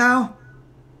believe now?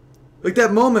 Like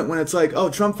that moment when it's like,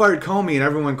 oh, Trump fired Comey and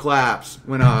everyone claps.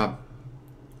 When,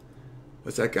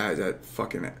 what's that guy? That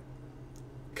fucking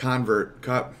Colbert.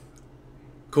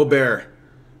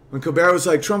 When Colbert was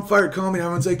like, Trump fired Comey, and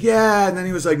everyone's like, yeah. And then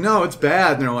he was like, no, it's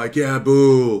bad. And they're like, yeah,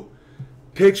 boo.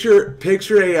 Picture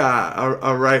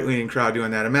a right-leaning crowd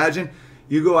doing that. Imagine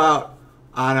you go out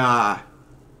on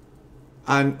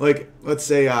like, let's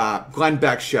say Glenn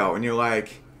Beck's show, and you're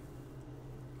like,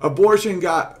 abortion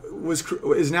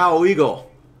is now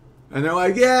illegal, and they're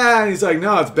like, yeah, and he's like,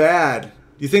 no, it's bad.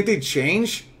 You think they'd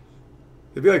change?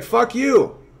 They'd be like, fuck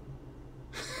you.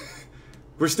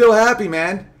 We're still happy,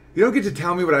 man. You don't get to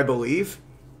tell me what I believe.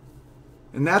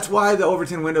 And that's why the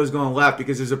Overton window is going left,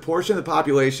 because there's a portion of the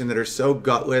population that are so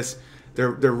gutless. They're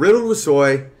riddled with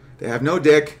soy. They have no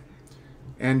dick,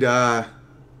 and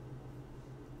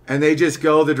they just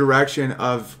go the direction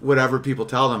of whatever people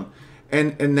tell them.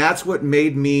 And that's what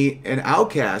made me an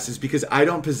outcast, is because I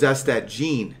don't possess that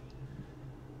gene.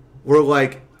 Where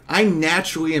like I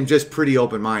naturally am just pretty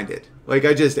open-minded. Like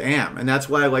I just am, and that's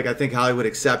why like I think Hollywood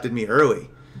accepted me early,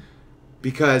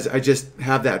 because I just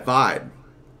have that vibe.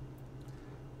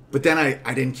 But then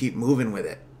I didn't keep moving with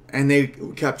it. And they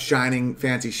kept shining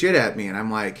fancy shit at me. And I'm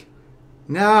like,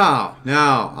 no,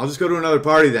 I'll just go to another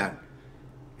party then.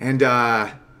 And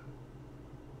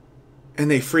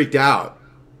they freaked out.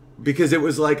 Because it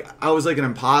was like, I was like an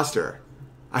imposter.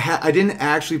 I didn't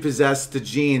actually possess the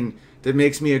gene that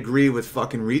makes me agree with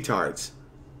fucking retards.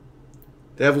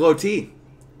 They have low T.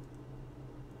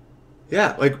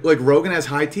 Yeah, like Rogan has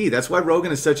high T. That's why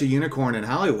Rogan is such a unicorn in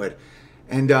Hollywood.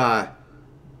 And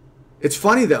it's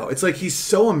funny, though. It's like he's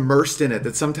so immersed in it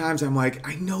that sometimes I'm like,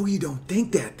 I know you don't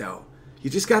think that, though. You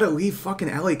just got to leave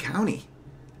fucking LA County.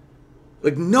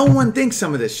 Like, no one thinks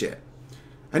some of this shit.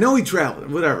 I know he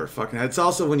traveled, whatever, fucking. It's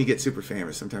also when you get super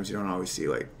famous, sometimes you don't always see,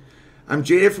 like, I'm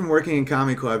jaded from working in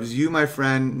comedy clubs. You, my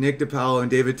friend, Nick DiPaolo,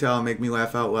 and David Tell make me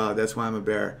laugh out loud. That's why I'm a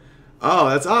bear. Oh,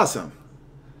 that's awesome.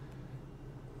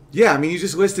 Yeah, I mean, you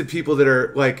just listed people that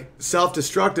are, like,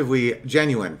 self-destructively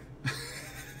genuine.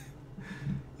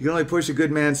 You can only push a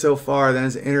good man so far, then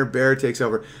his inner bear takes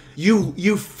over.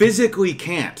 You physically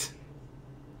can't.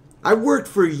 I worked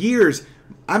for years.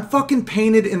 I'm fucking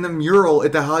painted in the mural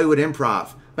at the Hollywood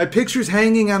Improv. My picture's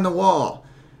hanging on the wall.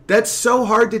 That's so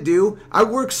hard to do. I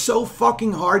worked so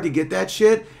fucking hard to get that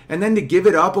shit, and then to give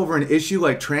it up over an issue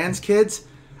like trans kids,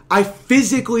 I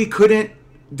physically couldn't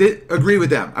agree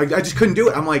with them. I just couldn't do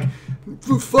it. I'm like,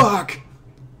 fuck.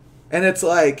 And it's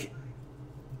like,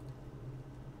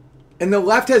 and the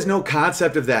left has no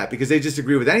concept of that because they just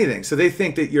agree with anything. So they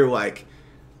think that you're like,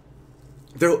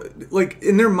 they're like,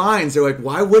 in their minds, they're like,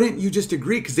 why wouldn't you just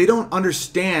agree? Because they don't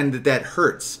understand that that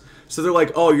hurts. So they're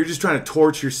like, oh, you're just trying to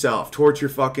torch yourself, torch your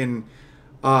fucking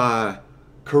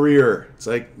career. It's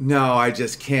like, no, I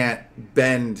just can't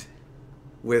bend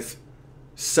with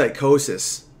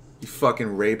psychosis, you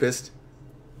fucking rapist.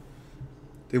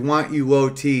 They want you low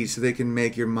T so they can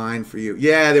make your mind for you.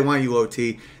 Yeah, they want you low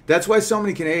T. That's why so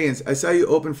many Canadians. I saw you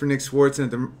open for Nick Swartzen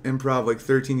at the Improv like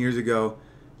 13 years ago.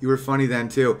 You were funny then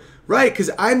too, right?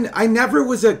 Because I never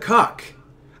was a cuck.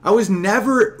 I was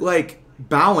never like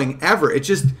bowing ever. It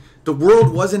just the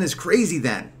world wasn't as crazy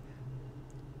then.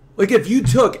 Like if you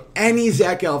took any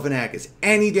Zach Galifianakis,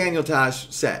 any Daniel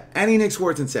Tosh set, any Nick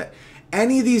Swartzen set,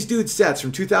 any of these dudes' sets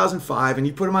from 2005, and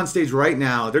you put them on stage right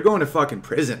now, they're going to fucking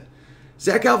prison.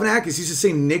 Zach Galifianakis used to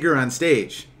say nigger on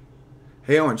stage.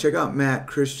 Hey Owen, check out Matt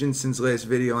Christensen's latest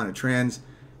video on a trans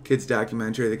kids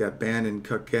documentary that got banned in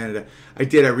Cook, Canada. I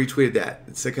did. I retweeted that.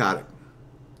 It's psychotic.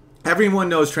 Everyone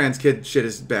knows trans kid shit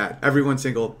is bad. Every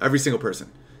single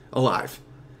person alive.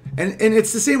 And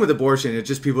it's the same with abortion. It's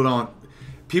just people don't.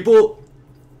 People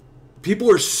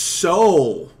are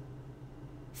so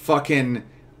fucking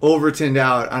overtoned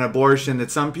out on abortion that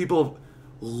some people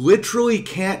literally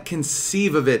can't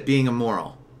conceive of it being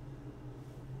immoral.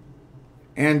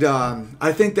 And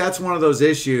I think that's one of those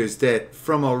issues that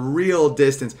from a real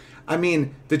distance, I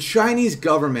mean, the Chinese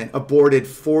government aborted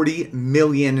 40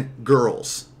 million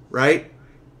girls, right?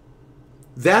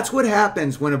 That's what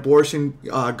happens when abortion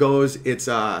goes its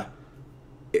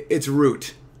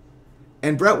route.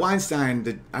 And Brett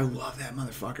Weinstein, I love that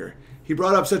motherfucker. He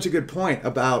brought up such a good point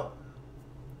about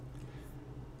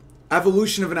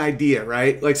evolution of an idea,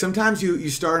 right? Like sometimes you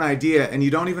start an idea and you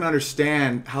don't even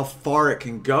understand how far it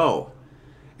can go.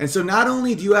 And so not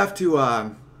only do you have to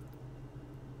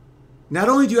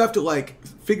like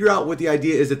figure out what the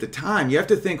idea is at the time, you have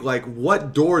to think like,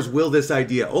 what doors will this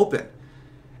idea open?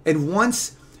 And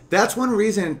that's one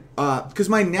reason, because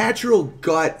my natural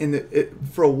gut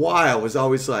for a while was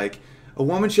always like, a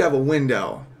woman should have a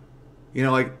window,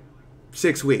 like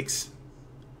 6 weeks.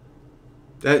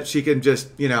 That she can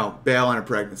just, bail on a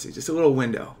pregnancy. Just a little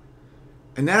window.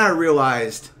 And then I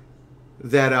realized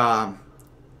that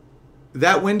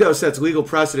that window sets legal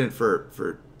precedent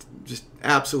for just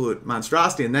absolute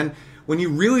monstrosity. And then when you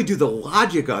really do the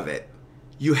logic of it,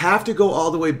 you have to go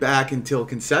all the way back until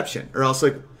conception. Or else,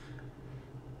 like,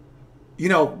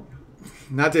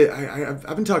 not that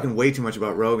I've been talking way too much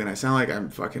about Rogan. I sound like I'm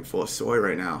fucking full of soy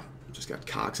right now. Just got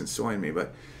cocks and soy in me,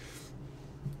 but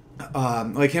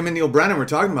like him and Neil Brennan were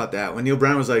talking about that. When Neil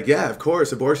Brennan was like, yeah, of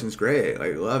course, abortion's great.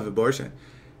 Like, I love abortion.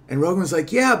 And Rogan was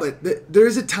like, yeah, but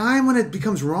there's a time when it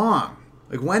becomes wrong.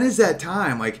 Like, when is that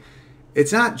time? Like,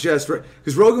 it's not just...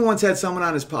 Because Rogan once had someone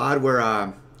on his pod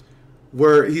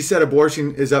where he said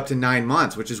abortion is up to 9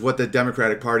 months, which is what the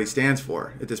Democratic Party stands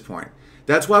for at this point.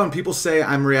 That's why when people say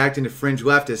I'm reacting to fringe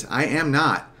leftists, I am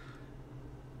not.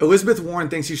 Elizabeth Warren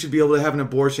thinks you should be able to have an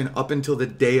abortion up until the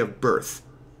day of birth.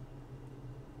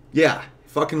 Yeah,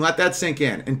 fucking let that sink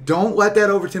in. And don't let that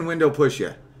Overton window push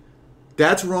you.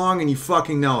 That's wrong and you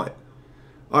fucking know it.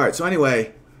 All right, so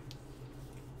anyway,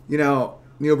 Neil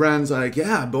Brennan's like,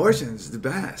 yeah, abortion's the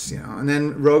best, And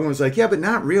then Rogan was like, yeah, but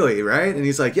not really, right? And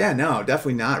he's like, yeah, no,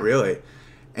 definitely not really.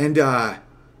 And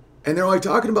they're like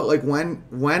talking about like when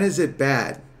is it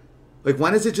bad? Like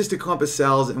when is it just a clump of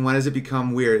cells and when does it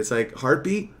become weird? It's like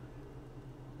heartbeat.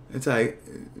 It's like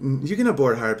you can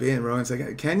abort heartbeat, and Rogan's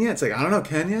like, can you? It's like, I don't know,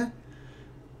 can you?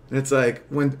 And it's like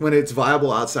when it's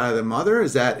viable outside of the mother,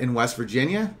 is that in West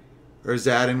Virginia? Or is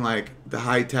that in like the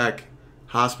high-tech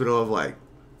hospital of like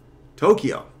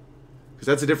Tokyo? Because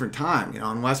that's a different time.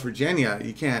 In West Virginia,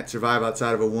 you can't survive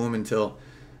outside of a womb until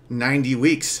 90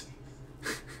 weeks.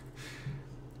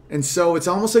 And so it's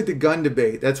almost like the gun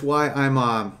debate. That's why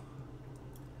I'm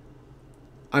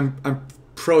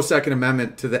pro Second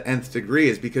Amendment to the nth degree,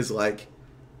 is because like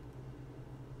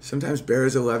sometimes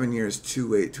Bear's 11 years too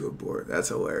late to abort. That's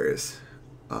hilarious.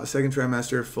 Second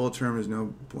trimester, full term is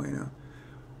no bueno.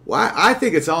 Well, I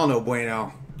think it's all no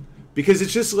bueno, because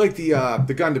it's just like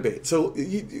the gun debate. So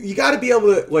you got to be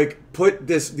able to like put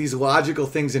these logical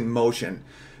things in motion,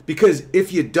 because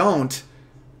if you don't,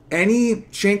 any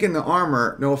chink in the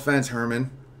armor, no offense, Herman,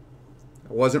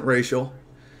 it wasn't racial,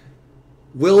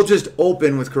 will just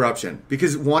open with corruption,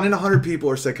 because 1 in 100 people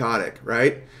are psychotic,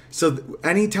 right? So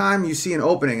anytime you see an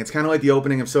opening, it's kind of like the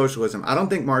opening of socialism. I don't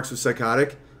think Marx was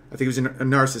psychotic. I think he was a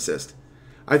narcissist.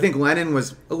 I think Lenin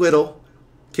was a little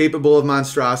capable of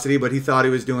monstrosity, but he thought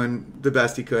he was doing the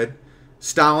best he could.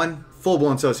 Stalin,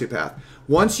 full-blown sociopath.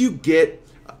 Once you get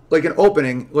like an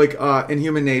opening, like in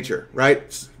human nature,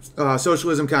 right?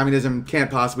 Socialism, communism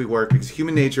can't possibly work because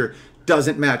human nature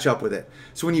doesn't match up with it.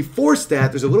 So when you force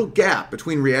that, there's a little gap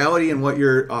between reality and what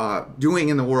you're doing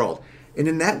in the world. And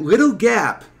in that little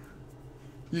gap,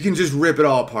 you can just rip it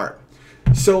all apart.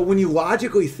 So when you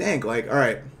logically think, like, all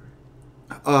right,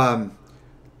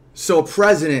 so a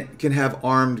president can have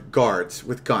armed guards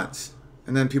with guns.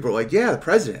 And then people are like, yeah, the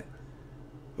president.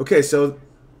 Okay, so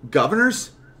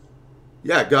governors?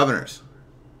 Yeah, governors.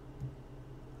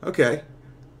 Okay.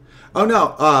 Oh,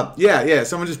 no. Yeah.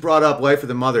 Someone just brought up Life of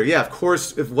the Mother. Yeah, of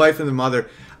course, if Life of the Mother.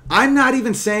 I'm not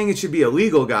even saying it should be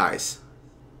illegal, guys.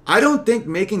 I don't think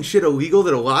making shit illegal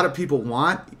that a lot of people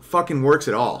want fucking works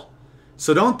at all.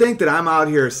 So don't think that I'm out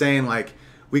here saying, like,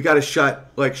 we got to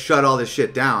shut all this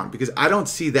shit down, because I don't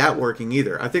see that working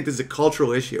either. I think this is a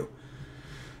cultural issue.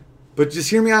 But just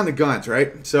hear me on the guns,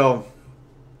 right? So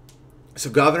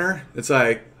governor, it's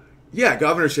like, yeah,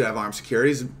 governor should have armed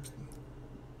security.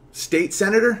 State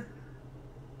senator,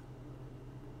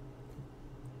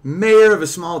 mayor of a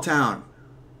small town.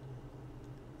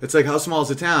 It's like, how small is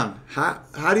the town?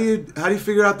 How do you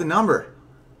figure out the number?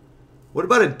 What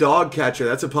about a dog catcher?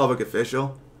 That's a public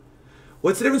official.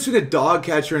 What's the difference between a dog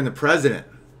catcher and the president?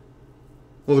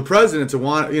 Well, the president's people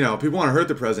want to hurt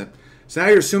the president. So now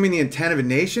you're assuming the intent of a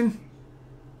nation?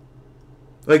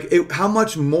 Like, how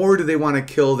much more do they want to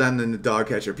kill them than the dog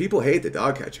catcher? People hate the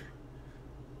dog catcher.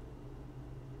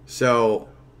 So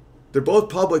they're both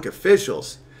public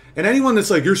officials. And anyone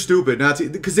that's like, you're stupid, not to,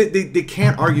 because they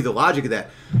can't argue the logic of that.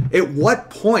 At what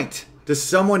point does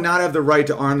someone not have the right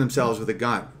to arm themselves with a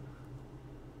gun?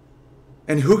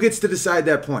 And who gets to decide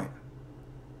that point?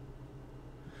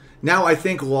 Now, I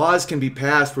think laws can be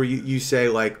passed where you say,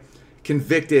 like,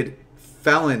 convicted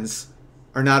felons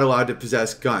are not allowed to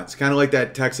possess guns. Kind of like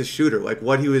that Texas shooter. Like,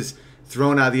 what he was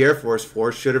thrown out of the Air Force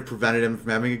for should have prevented him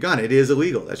from having a gun. It is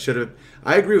illegal.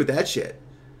 I agree with that shit.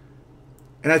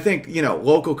 And I think,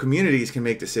 local communities can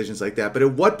make decisions like that. But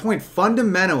at what point,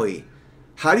 fundamentally,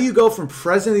 how do you go from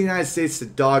president of the United States to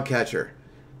dog catcher?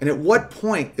 And at what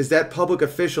point is that public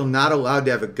official not allowed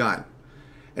to have a gun?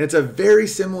 And it's a very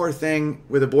similar thing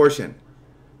with abortion,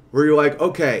 where you're like,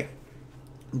 okay,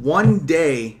 one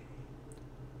day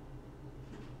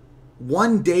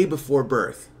before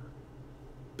birth,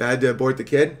 bad to abort the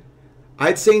kid?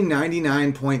 I'd say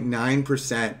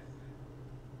 99.9%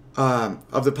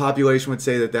 of the population would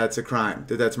say that that's a crime,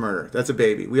 that that's murder, that's a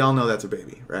baby. We all know that's a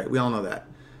baby, right? We all know that.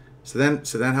 So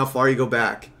then how far you go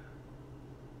back?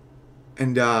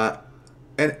 And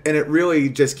it really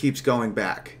just keeps going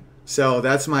back. So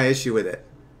that's my issue with it.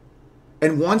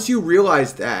 And once you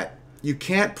realize that, you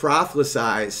can't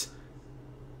prophesize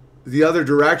the other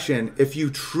direction if you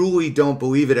truly don't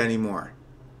believe it anymore.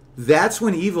 That's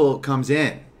when evil comes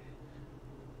in.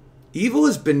 Evil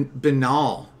is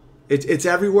banal. It's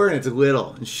everywhere, and it's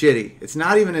little and shitty. It's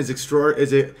not even as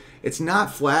it's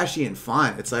not flashy and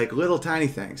fun. It's like little tiny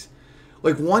things.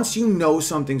 Like, once you know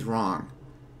something's wrong,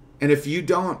 and if you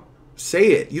don't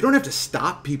say it, you don't have to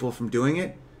stop people from doing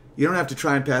it. You don't have to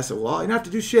try and pass a law. You don't have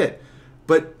to do shit.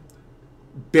 But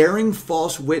bearing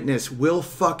false witness will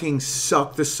fucking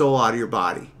suck the soul out of your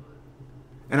body.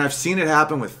 And I've seen it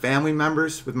happen with family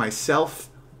members, with myself.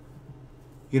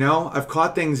 I've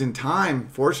caught things in time,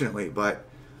 fortunately,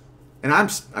 and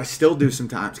I still do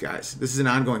sometimes, guys. This is an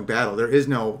ongoing battle. There is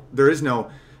no,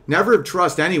 never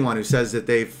trust anyone who says that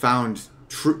they've found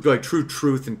true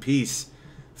truth and peace.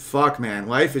 Fuck, man.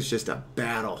 Life is just a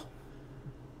battle.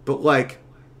 But, like,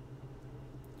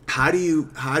 how do you,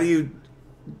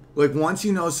 like, once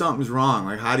you know something's wrong,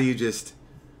 like, how do you just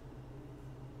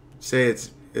say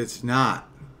it's not?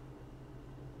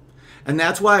 And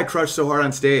that's why I crush so hard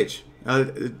on stage.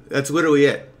 That's literally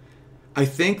it. I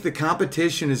think the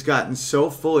competition has gotten so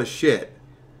full of shit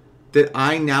that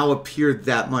I now appear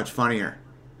that much funnier.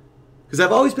 Because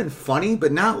I've always been funny,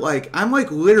 but not like, I'm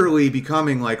like literally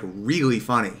becoming like really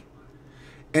funny.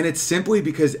 And it's simply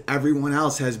because everyone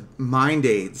else has mind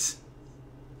aids.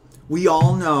 We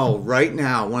all know right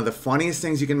now, one of the funniest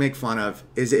things you can make fun of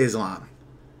is Islam.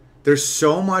 There's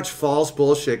so much false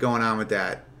bullshit going on with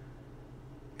that.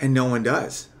 And no one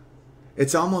does.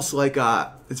 It's almost like,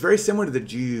 it's very similar to the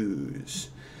Jews.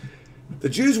 The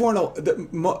Jews weren't,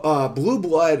 blue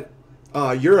blood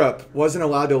Europe wasn't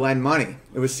allowed to lend money.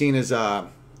 It was seen as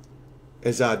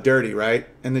dirty, right?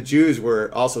 And the Jews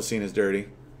were also seen as dirty.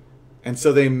 And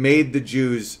so they made the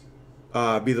Jews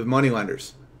be the money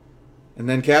lenders. And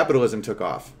then capitalism took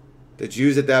off. The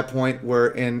Jews at that point were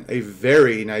in a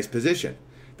very nice position.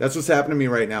 That's what's happening to me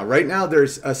right now. Right now,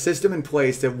 there's a system in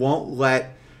place that won't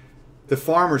let the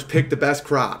farmers pick the best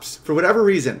crops for whatever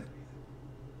reason.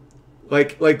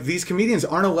 Like these comedians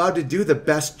aren't allowed to do the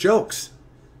best jokes.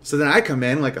 So then I come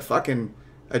in like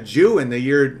a Jew in the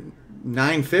year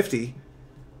 950,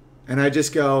 and I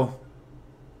just go,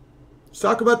 let's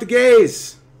talk about the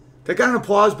gays. That got an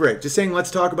applause break, just saying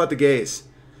let's talk about the gays.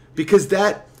 Because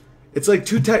it's like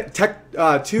two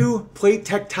plate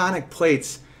tectonic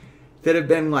plates that have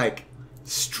been like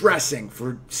stressing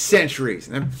for centuries,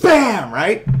 and then bam,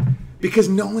 right? Because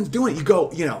no one's doing it. You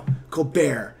go,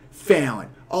 Colbert, Fallon,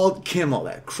 all Kimmel,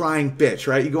 that crying bitch,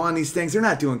 right? You go on these things, they're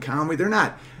not doing comedy, they're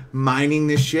not mining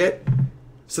this shit.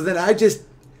 So then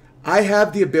I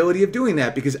have the ability of doing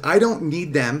that because I don't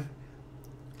need them,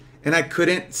 and I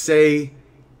couldn't say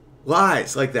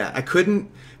lies like that. I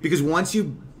couldn't, because once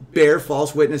you bear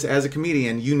false witness as a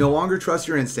comedian, you no longer trust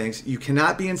your instincts. You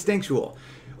cannot be instinctual.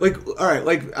 Like, all right,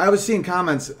 like I was seeing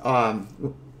comments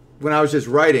when I was just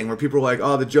writing where people were like,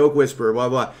 oh, the joke whisperer, blah,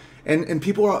 blah. And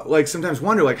people are like, sometimes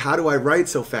wonder, like, how do I write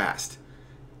so fast?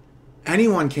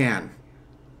 Anyone can.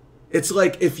 It's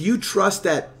like, if you trust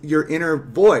that your inner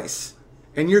voice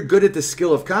and you're good at the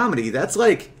skill of comedy, that's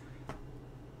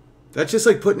just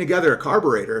like putting together a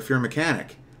carburetor if you're a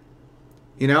mechanic,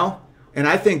 And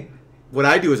I think what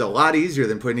I do is a lot easier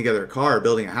than putting together a car or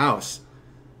building a house.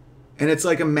 And it's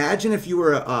like, imagine if you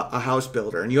were a house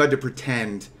builder and you had to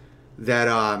pretend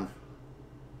that,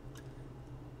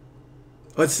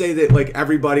 let's say that like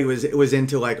everybody was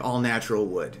into like all natural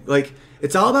wood. Like,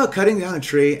 it's all about cutting down a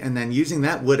tree and then using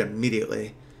that wood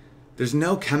immediately. There's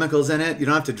no chemicals in it. You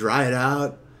don't have to dry it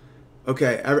out.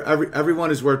 Okay, everyone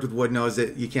who's worked with wood knows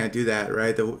that you can't do that,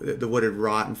 right? The wood would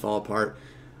rot and fall apart.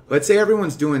 Let's say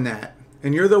everyone's doing that,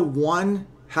 and you're the one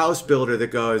house builder that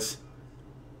goes,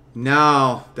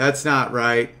 no, that's not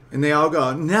right. And they all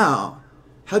go, no,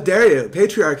 how dare you,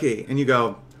 patriarchy. And you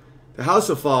go, the house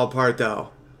will fall apart though.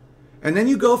 And then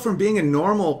you go from being a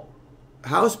normal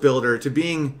house builder to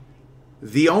being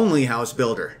the only house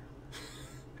builder.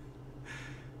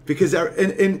 Because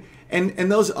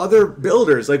and those other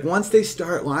builders, like once they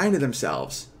start lying to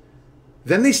themselves,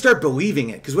 then they start believing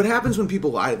it. Because what happens when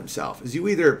people lie to themselves is you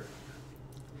either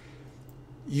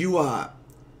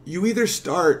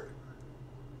start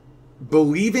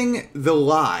believing the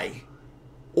lie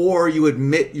or you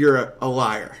admit you're a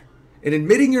liar. And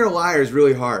admitting you're a liar is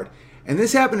really hard. And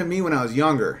this happened to me when I was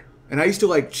younger. And I used to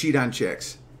like cheat on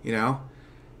chicks,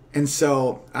 And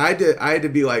so I had to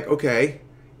be like, okay,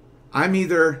 I'm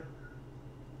either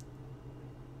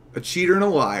a cheater and a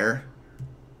liar,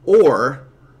 or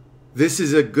this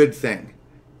is a good thing,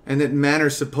 and that men are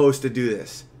supposed to do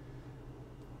this.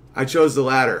 I chose the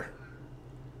latter.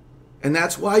 And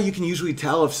that's why you can usually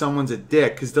tell if someone's a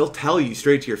dick, because they'll tell you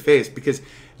straight to your face, because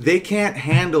they can't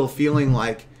handle feeling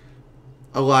like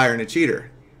a liar and a cheater.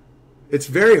 It's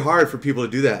very hard for people to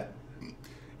do that.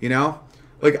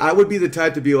 Like, I would be the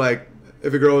type to be like,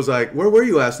 if a girl was like, where were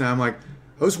you last night? I'm like,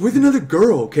 I was with another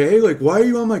girl, okay? Like, why are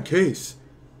you on my case?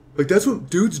 Like, that's what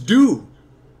dudes do.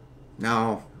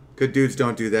 No, good dudes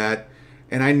don't do that.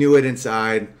 And I knew it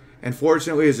inside. And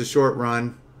fortunately, it's a short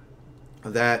run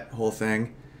of that whole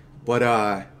thing.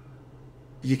 But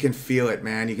you can feel it,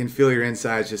 man. You can feel your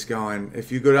insides just going,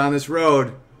 if you go down this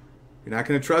road, you're not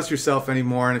going to trust yourself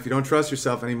anymore. And if you don't trust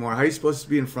yourself anymore, how are you supposed to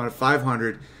be in front of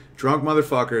 500 drunk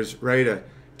motherfuckers ready to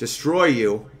destroy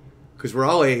you? Because we're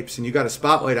all apes, and you got a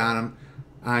spotlight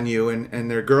on you,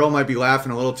 and their girl might be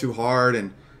laughing a little too hard,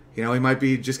 and he might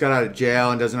be just got out of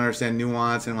jail and doesn't understand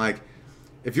nuance. And like,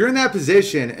 if you're in that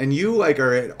position and you like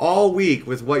are at all weak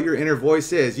with what your inner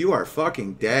voice is, you are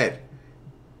fucking dead.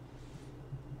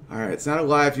 All right, it's not a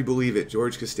lie if you believe it.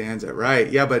 George Costanza, right?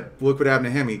 Yeah, but look what happened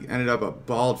to him. He ended up a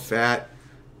bald, fat,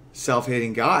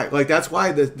 self-hating guy. Like, that's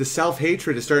why the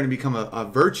self-hatred is starting to become a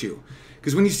virtue.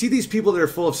 Because when you see these people that are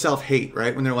full of self-hate,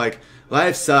 right? When they're like,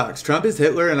 life sucks, Trump is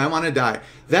Hitler, and I want to die.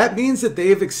 That means that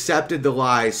they've accepted the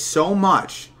lies so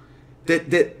much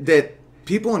that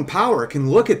people in power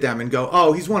can look at them and go,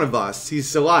 oh, he's one of us.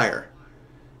 He's a liar.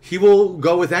 He will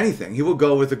go with anything. He will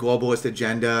go with the globalist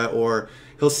agenda, or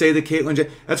he'll say the Caitlyn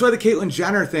Jenner. That's why the Caitlyn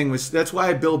Jenner thing was, that's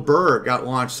why Bill Burr got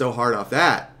launched so hard off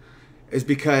that, is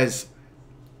because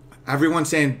everyone's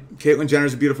saying Caitlyn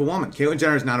Jenner's a beautiful woman. Caitlyn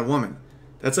Jenner is not a woman.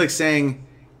 That's like saying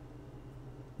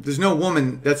there's no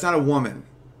woman, that's not a woman.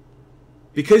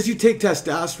 Because you take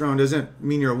testosterone doesn't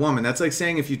mean you're a woman. That's like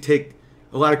saying if you take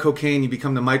a lot of cocaine, you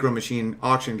become the Micro Machine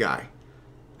auction guy.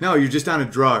 No, you're just on a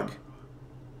drug.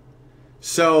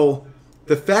 So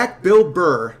the fact Bill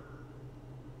Burr,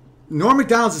 Norm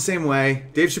Macdonald's the same way,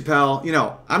 Dave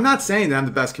Chappelle, I'm not saying that I'm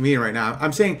the best comedian right now.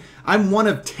 I'm saying I'm one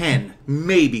of 10,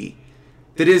 maybe,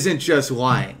 that isn't just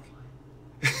lying.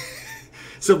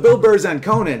 So Bill Burr's on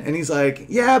Conan, and he's like,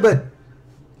 yeah, but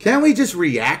can't we just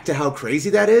react to how crazy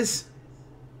that is?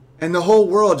 And the whole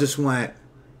world just went,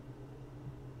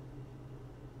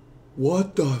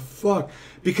 what the fuck?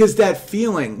 Because that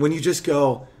feeling when you just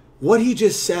go, what he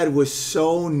just said was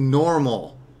so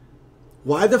normal.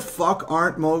 Why the fuck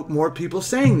aren't more people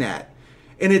saying that?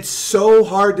 And it's so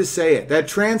hard to say it. That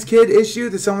trans kid issue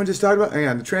that someone just talked about, hang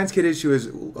on, the trans kid issue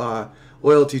is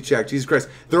loyalty check. Jesus Christ.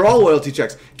 They're all loyalty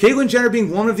checks. Caitlyn Jenner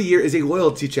being Woman of the Year is a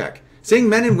loyalty check. Saying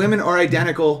men and women are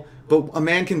identical, but a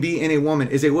man can be in a woman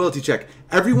is a loyalty check.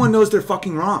 Everyone knows they're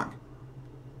fucking wrong.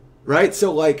 Right?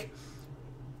 So like,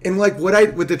 and like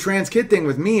with the trans kid thing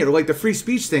with me, or like the free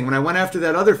speech thing, when I went after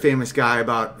that other famous guy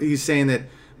about, he's saying that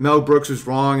Mel Brooks was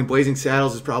wrong and Blazing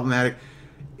Saddles is problematic.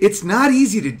 It's not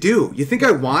easy to do. You think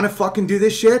I want to fucking do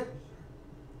this shit?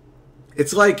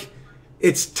 It's like,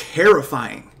 it's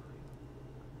terrifying.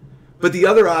 But the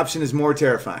other option is more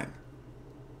terrifying.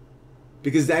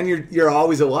 Because then you're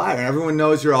always a liar. And everyone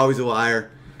knows you're always a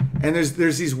liar. And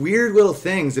there's these weird little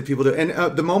things that people do.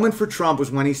 And the moment for Trump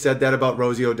was when he said that about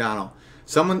Rosie O'Donnell.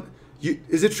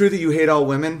 Is it true that you hate all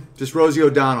women? Just Rosie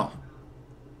O'Donnell.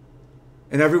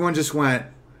 And everyone just went,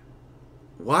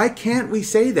 why can't we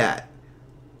say that?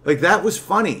 Like, that was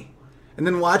funny. And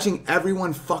then watching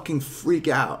everyone fucking freak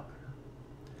out.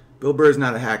 Bill Burr is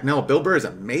not a hack. No, Bill Burr is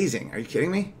amazing. Are you kidding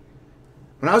me?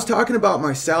 When I was talking about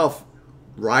myself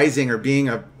rising or being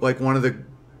a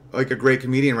great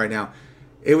comedian right now,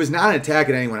 it was not an attack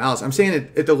at anyone else. I'm saying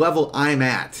it at the level I'm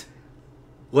at.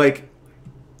 Like,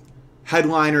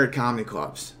 headliner at comedy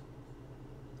clubs.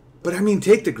 But I mean,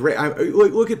 take the great...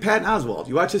 Look at Patton Oswalt.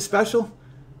 You watch his special?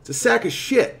 It's a sack of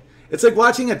shit. It's like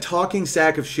watching a talking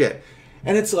sack of shit.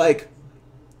 And it's like...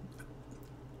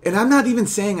 And I'm not even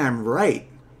saying I'm right.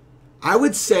 I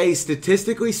would say,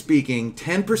 statistically speaking,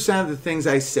 10% of the things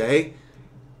I say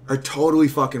are totally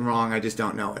fucking wrong. I just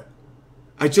don't know it.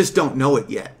 I just don't know it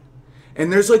yet.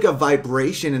 And there's like a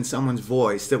vibration in someone's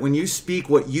voice that when you speak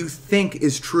what you think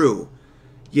is true,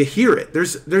 you hear it.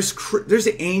 There's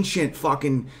ancient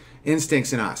fucking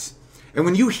instincts in us. And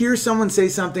when you hear someone say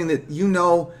something that you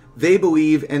know they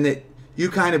believe and that you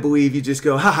kind of believe, you just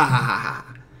go, ha ha ha ha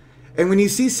ha. And when you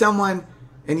see someone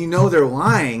and you know they're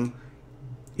lying,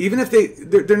 even if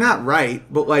they're not right,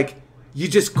 but like, you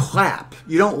just clap.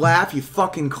 You don't laugh, you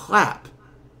fucking clap.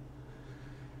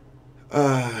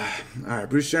 All right,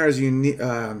 Bruce Jenner is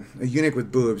a eunuch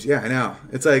with boobs. Yeah, I know.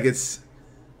 It's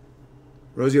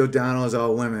Rosie O'Donnell is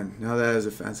all women. Now that is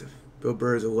offensive. Bill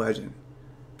Burr is a legend.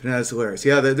 Panetta's hilarious.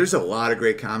 Yeah, there's a lot of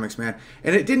great comics, man.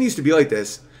 And it didn't used to be like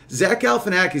this. Zach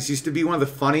Galifianakis used to be one of the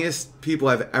funniest people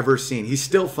I've ever seen. He's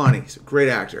still funny. He's a great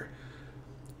actor.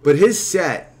 But his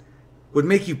set would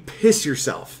make you piss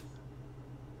yourself.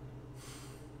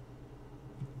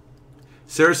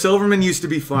 Sarah Silverman used to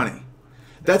be funny.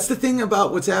 That's the thing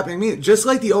about what's happening to me. Just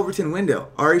like the Overton window.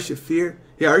 Ari Shaffir.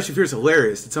 Yeah, Ari Shaffir is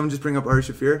hilarious. Did someone just bring up Ari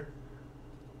Shaffir?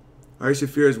 Ari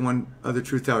Shaffir is one of the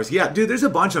Truth Tellers. Yeah, dude, there's a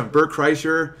bunch of them. Bert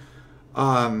Kreischer.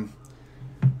 Let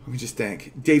me just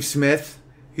think. Dave Smith.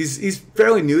 He's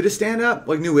fairly new to stand-up.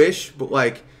 Like, newish. But,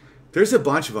 like, there's a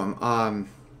bunch of them.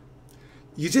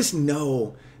 You just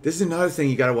know. This is another thing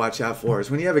you got to watch out for.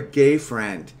 Is when you have a gay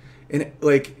friend. And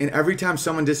every time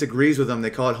someone disagrees with them,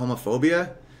 they call it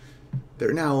homophobia.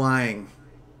 They're now lying.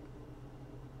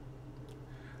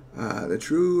 The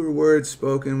truer words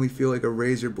spoken, we feel like a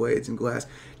razor blades and glass.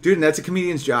 Dude, and that's a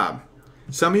comedian's job.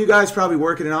 Some of you guys probably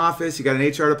work in an office. You got an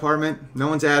HR department. No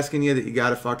one's asking you that you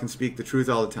got to fucking speak the truth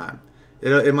all the time.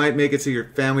 It might make it so your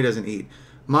family doesn't eat.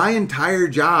 My entire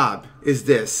job is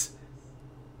this.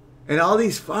 And all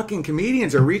these fucking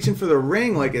comedians are reaching for the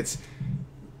ring like it's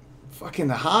fucking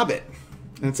The Hobbit.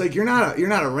 And it's like, you're not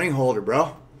a ring holder,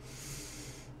 bro.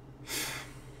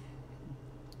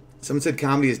 Someone said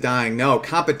comedy is dying. No,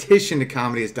 competition to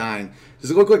comedy is dying.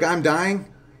 Does it look like I'm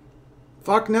dying?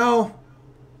 Fuck no.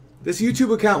 This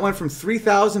YouTube account went from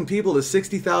 3,000 people to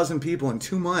 60,000 people in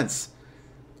 2 months.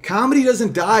 Comedy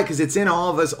doesn't die because it's in all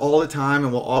of us all the time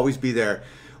and will always be there.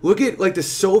 Look at, like, the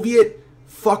Soviet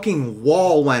fucking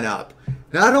wall went up.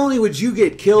 Not only would you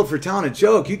get killed for telling a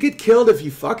joke, you get killed if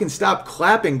you fucking stop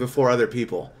clapping before other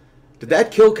people. Did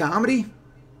that kill comedy?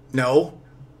 No.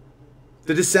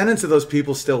 The descendants of those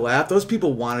people still laugh. Those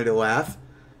people wanted to laugh.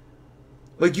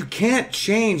 Like, you can't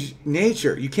change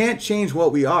nature. You can't change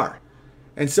what we are.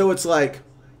 And so it's like,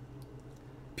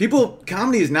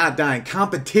 comedy is not dying.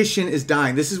 Competition is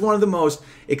dying. This is one of the most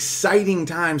exciting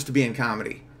times to be in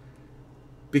comedy.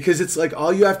 Because it's like,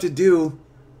 all you have to do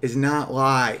is not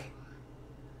lie.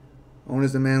 Owen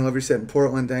is the man Lover said in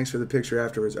Portland. Thanks for the picture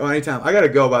afterwards. Oh, anytime. I got to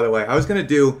go, by the way. I was going to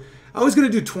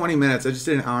do 20 minutes. I just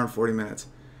did an hour and 40 minutes.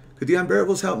 Could the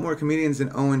Unbearables help more comedians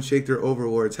than Owen shake their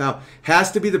overlords? How?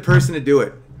 Has to be the person to do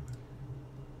it.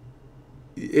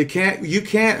 You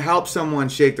can't help someone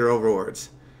shake their overlords.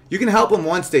 You can help them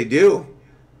once they do.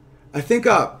 I think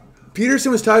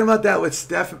Peterson was talking about that with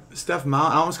Steph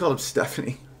I almost called him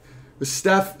Stephanie. With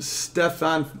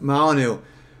Stefan Molyneux,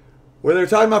 where they're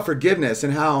talking about forgiveness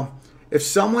and how if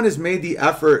someone has made the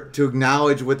effort to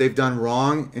acknowledge what they've done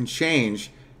wrong and change,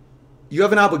 you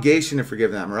have an obligation to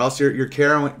forgive them, or else you're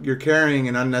carrying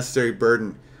an unnecessary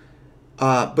burden.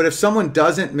 But if someone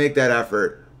doesn't make that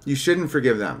effort, you shouldn't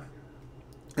forgive them.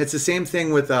 It's the same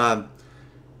thing with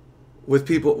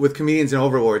people, with comedians and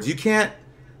overlords. You can't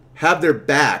have their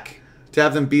back to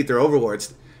have them beat their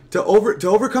overlords. To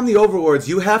overcome the overlords,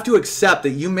 you have to accept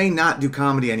that you may not do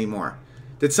comedy anymore.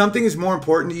 That something is more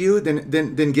important to you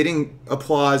than getting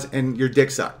applause and your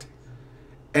dick sucked.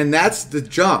 And that's the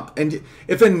jump. And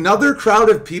if another crowd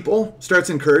of people starts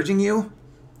encouraging you,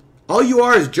 all you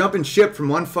are is jumping ship from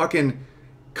one fucking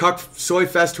cuck soy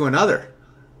fest to another.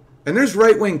 And there's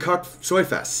right-wing cuck soy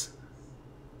fests,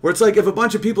 where it's like if a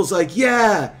bunch of people's like,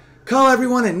 yeah, call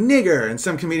everyone a nigger, and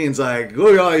some comedian's like,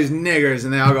 look at all these niggers,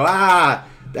 and they all go,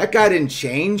 that guy didn't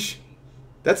change.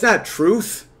 That's not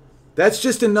truth. That's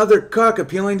just another cuck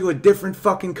appealing to a different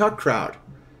fucking cuck crowd.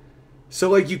 So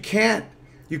like you can't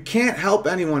help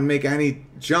anyone make any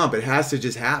jump. It has to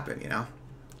just happen, you know?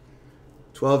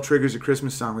 12 Triggers a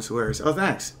Christmas Song was hilarious. Oh,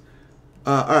 thanks.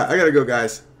 All right, I gotta go,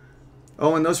 guys.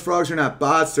 Oh, and those frogs are not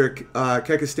bots. They're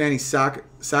Kekistani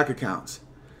sock accounts.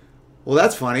 Well,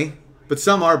 that's funny. But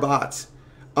some are bots.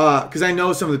 Because I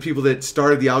know some of the people that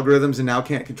started the algorithms and now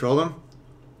can't control them.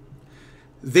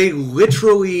 They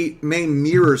literally may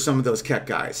mirror some of those Kek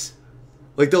guys.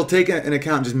 Like, they'll take an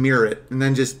account and just mirror it. And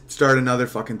then just start another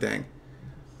fucking thing.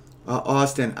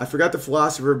 Austin, I forgot the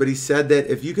philosopher, but he said that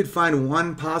if you could find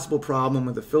one possible problem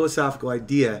with a philosophical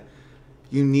idea,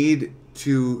 you need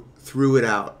to through it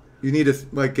out. You need to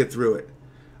like get through it.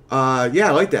 Yeah,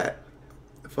 I like that.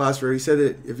 The philosopher, he said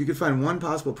that if you could find one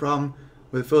possible problem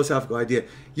with a philosophical idea,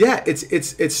 yeah,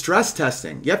 it's stress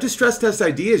testing. You have to stress test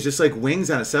ideas just like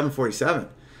wings on a 747.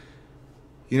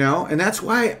 You know, and that's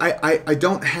why I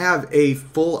don't have a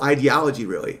full ideology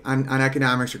really on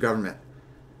economics or government.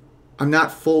 I'm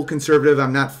not full conservative.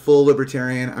 I'm not full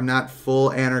libertarian. I'm not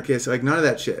full anarchist. Like none of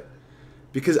that shit.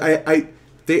 Because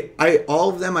all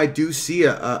of them I do see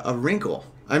a wrinkle.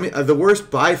 I mean, the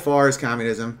worst by far is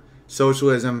communism,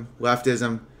 socialism,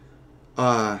 leftism.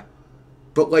 But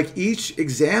like each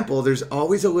example, there's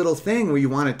always a little thing where you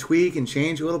want to tweak and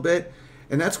change a little bit.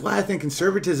 And that's why I think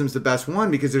conservatism is the best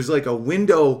one, because there's like a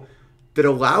window that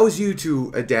allows you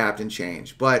to adapt and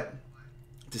change. But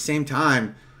at the same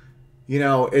time, you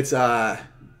know, it's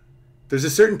there's a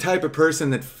certain type of person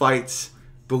that fights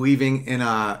believing in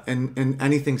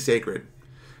anything sacred.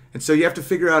 And so you have to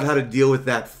figure out how to deal with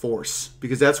that force,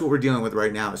 because that's what we're dealing with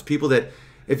right now is people that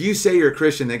if you say you're a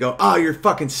Christian, they go, oh, you're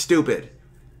fucking stupid.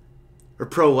 Or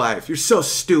pro-life. You're so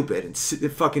stupid and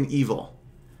fucking evil.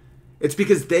 It's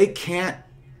because they can't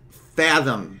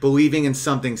fathom believing in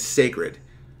something sacred.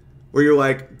 Where you're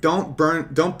like, don't burn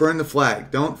the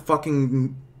flag. Don't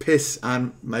fucking piss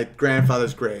on my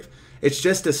grandfather's grave. It's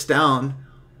just a stone.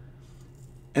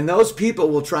 And those people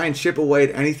will try and chip away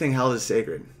at anything held as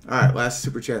sacred. All right, last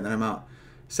super chat, and then I'm out.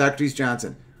 Socrates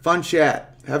Johnson. Fun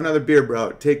chat. Have another beer,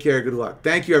 bro. Take care. Good luck.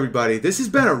 Thank you, everybody. This has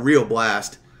been a real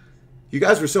blast. You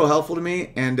guys were so helpful to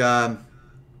me, and I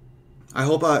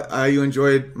hope you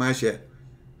enjoyed my shit.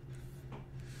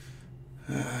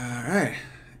 All right.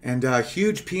 And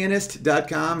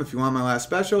hugepianist.com if you want my last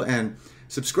special, and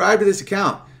subscribe to this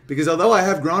account, because although I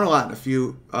have grown a lot in a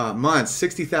few months,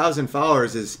 60,000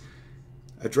 followers is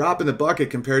a drop in the bucket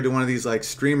compared to one of these like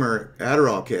streamer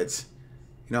Adderall kids.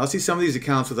 You know, I'll see some of these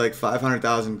accounts with like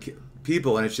 500,000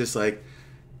 people, and it's just like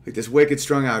this wicked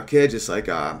strung out kid just like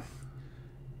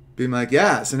being like,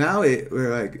 yeah, so now we're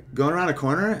like going around a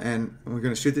corner and we're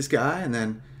going to shoot this guy, and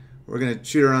then we're going to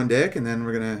shoot our own dick, and then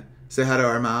we're going to say hi to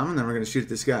our mom, and then we're going to shoot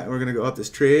this guy. We're going to go up this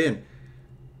tree. And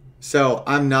so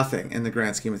I'm nothing in the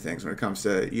grand scheme of things when it comes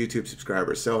to YouTube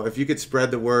subscribers. So if you could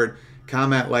spread the word,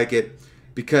 comment, like it,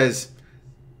 because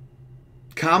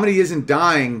comedy isn't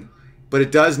dying, but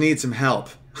it does need some help.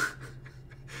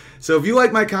 So if you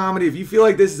like my comedy, if you feel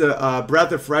like this is a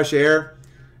breath of fresh air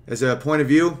as a point of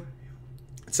view,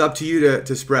 it's up to you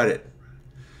to spread it.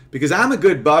 Because I'm a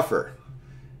good buffer.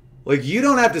 Like, you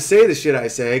don't have to say the shit I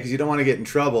say because you don't want to get in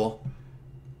trouble.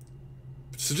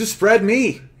 So just spread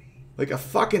me. Like a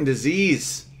fucking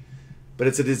disease. But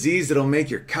it's a disease that'll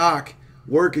make your cock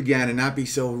work again and not be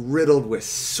so riddled with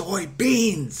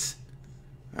soybeans.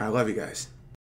 I love you guys.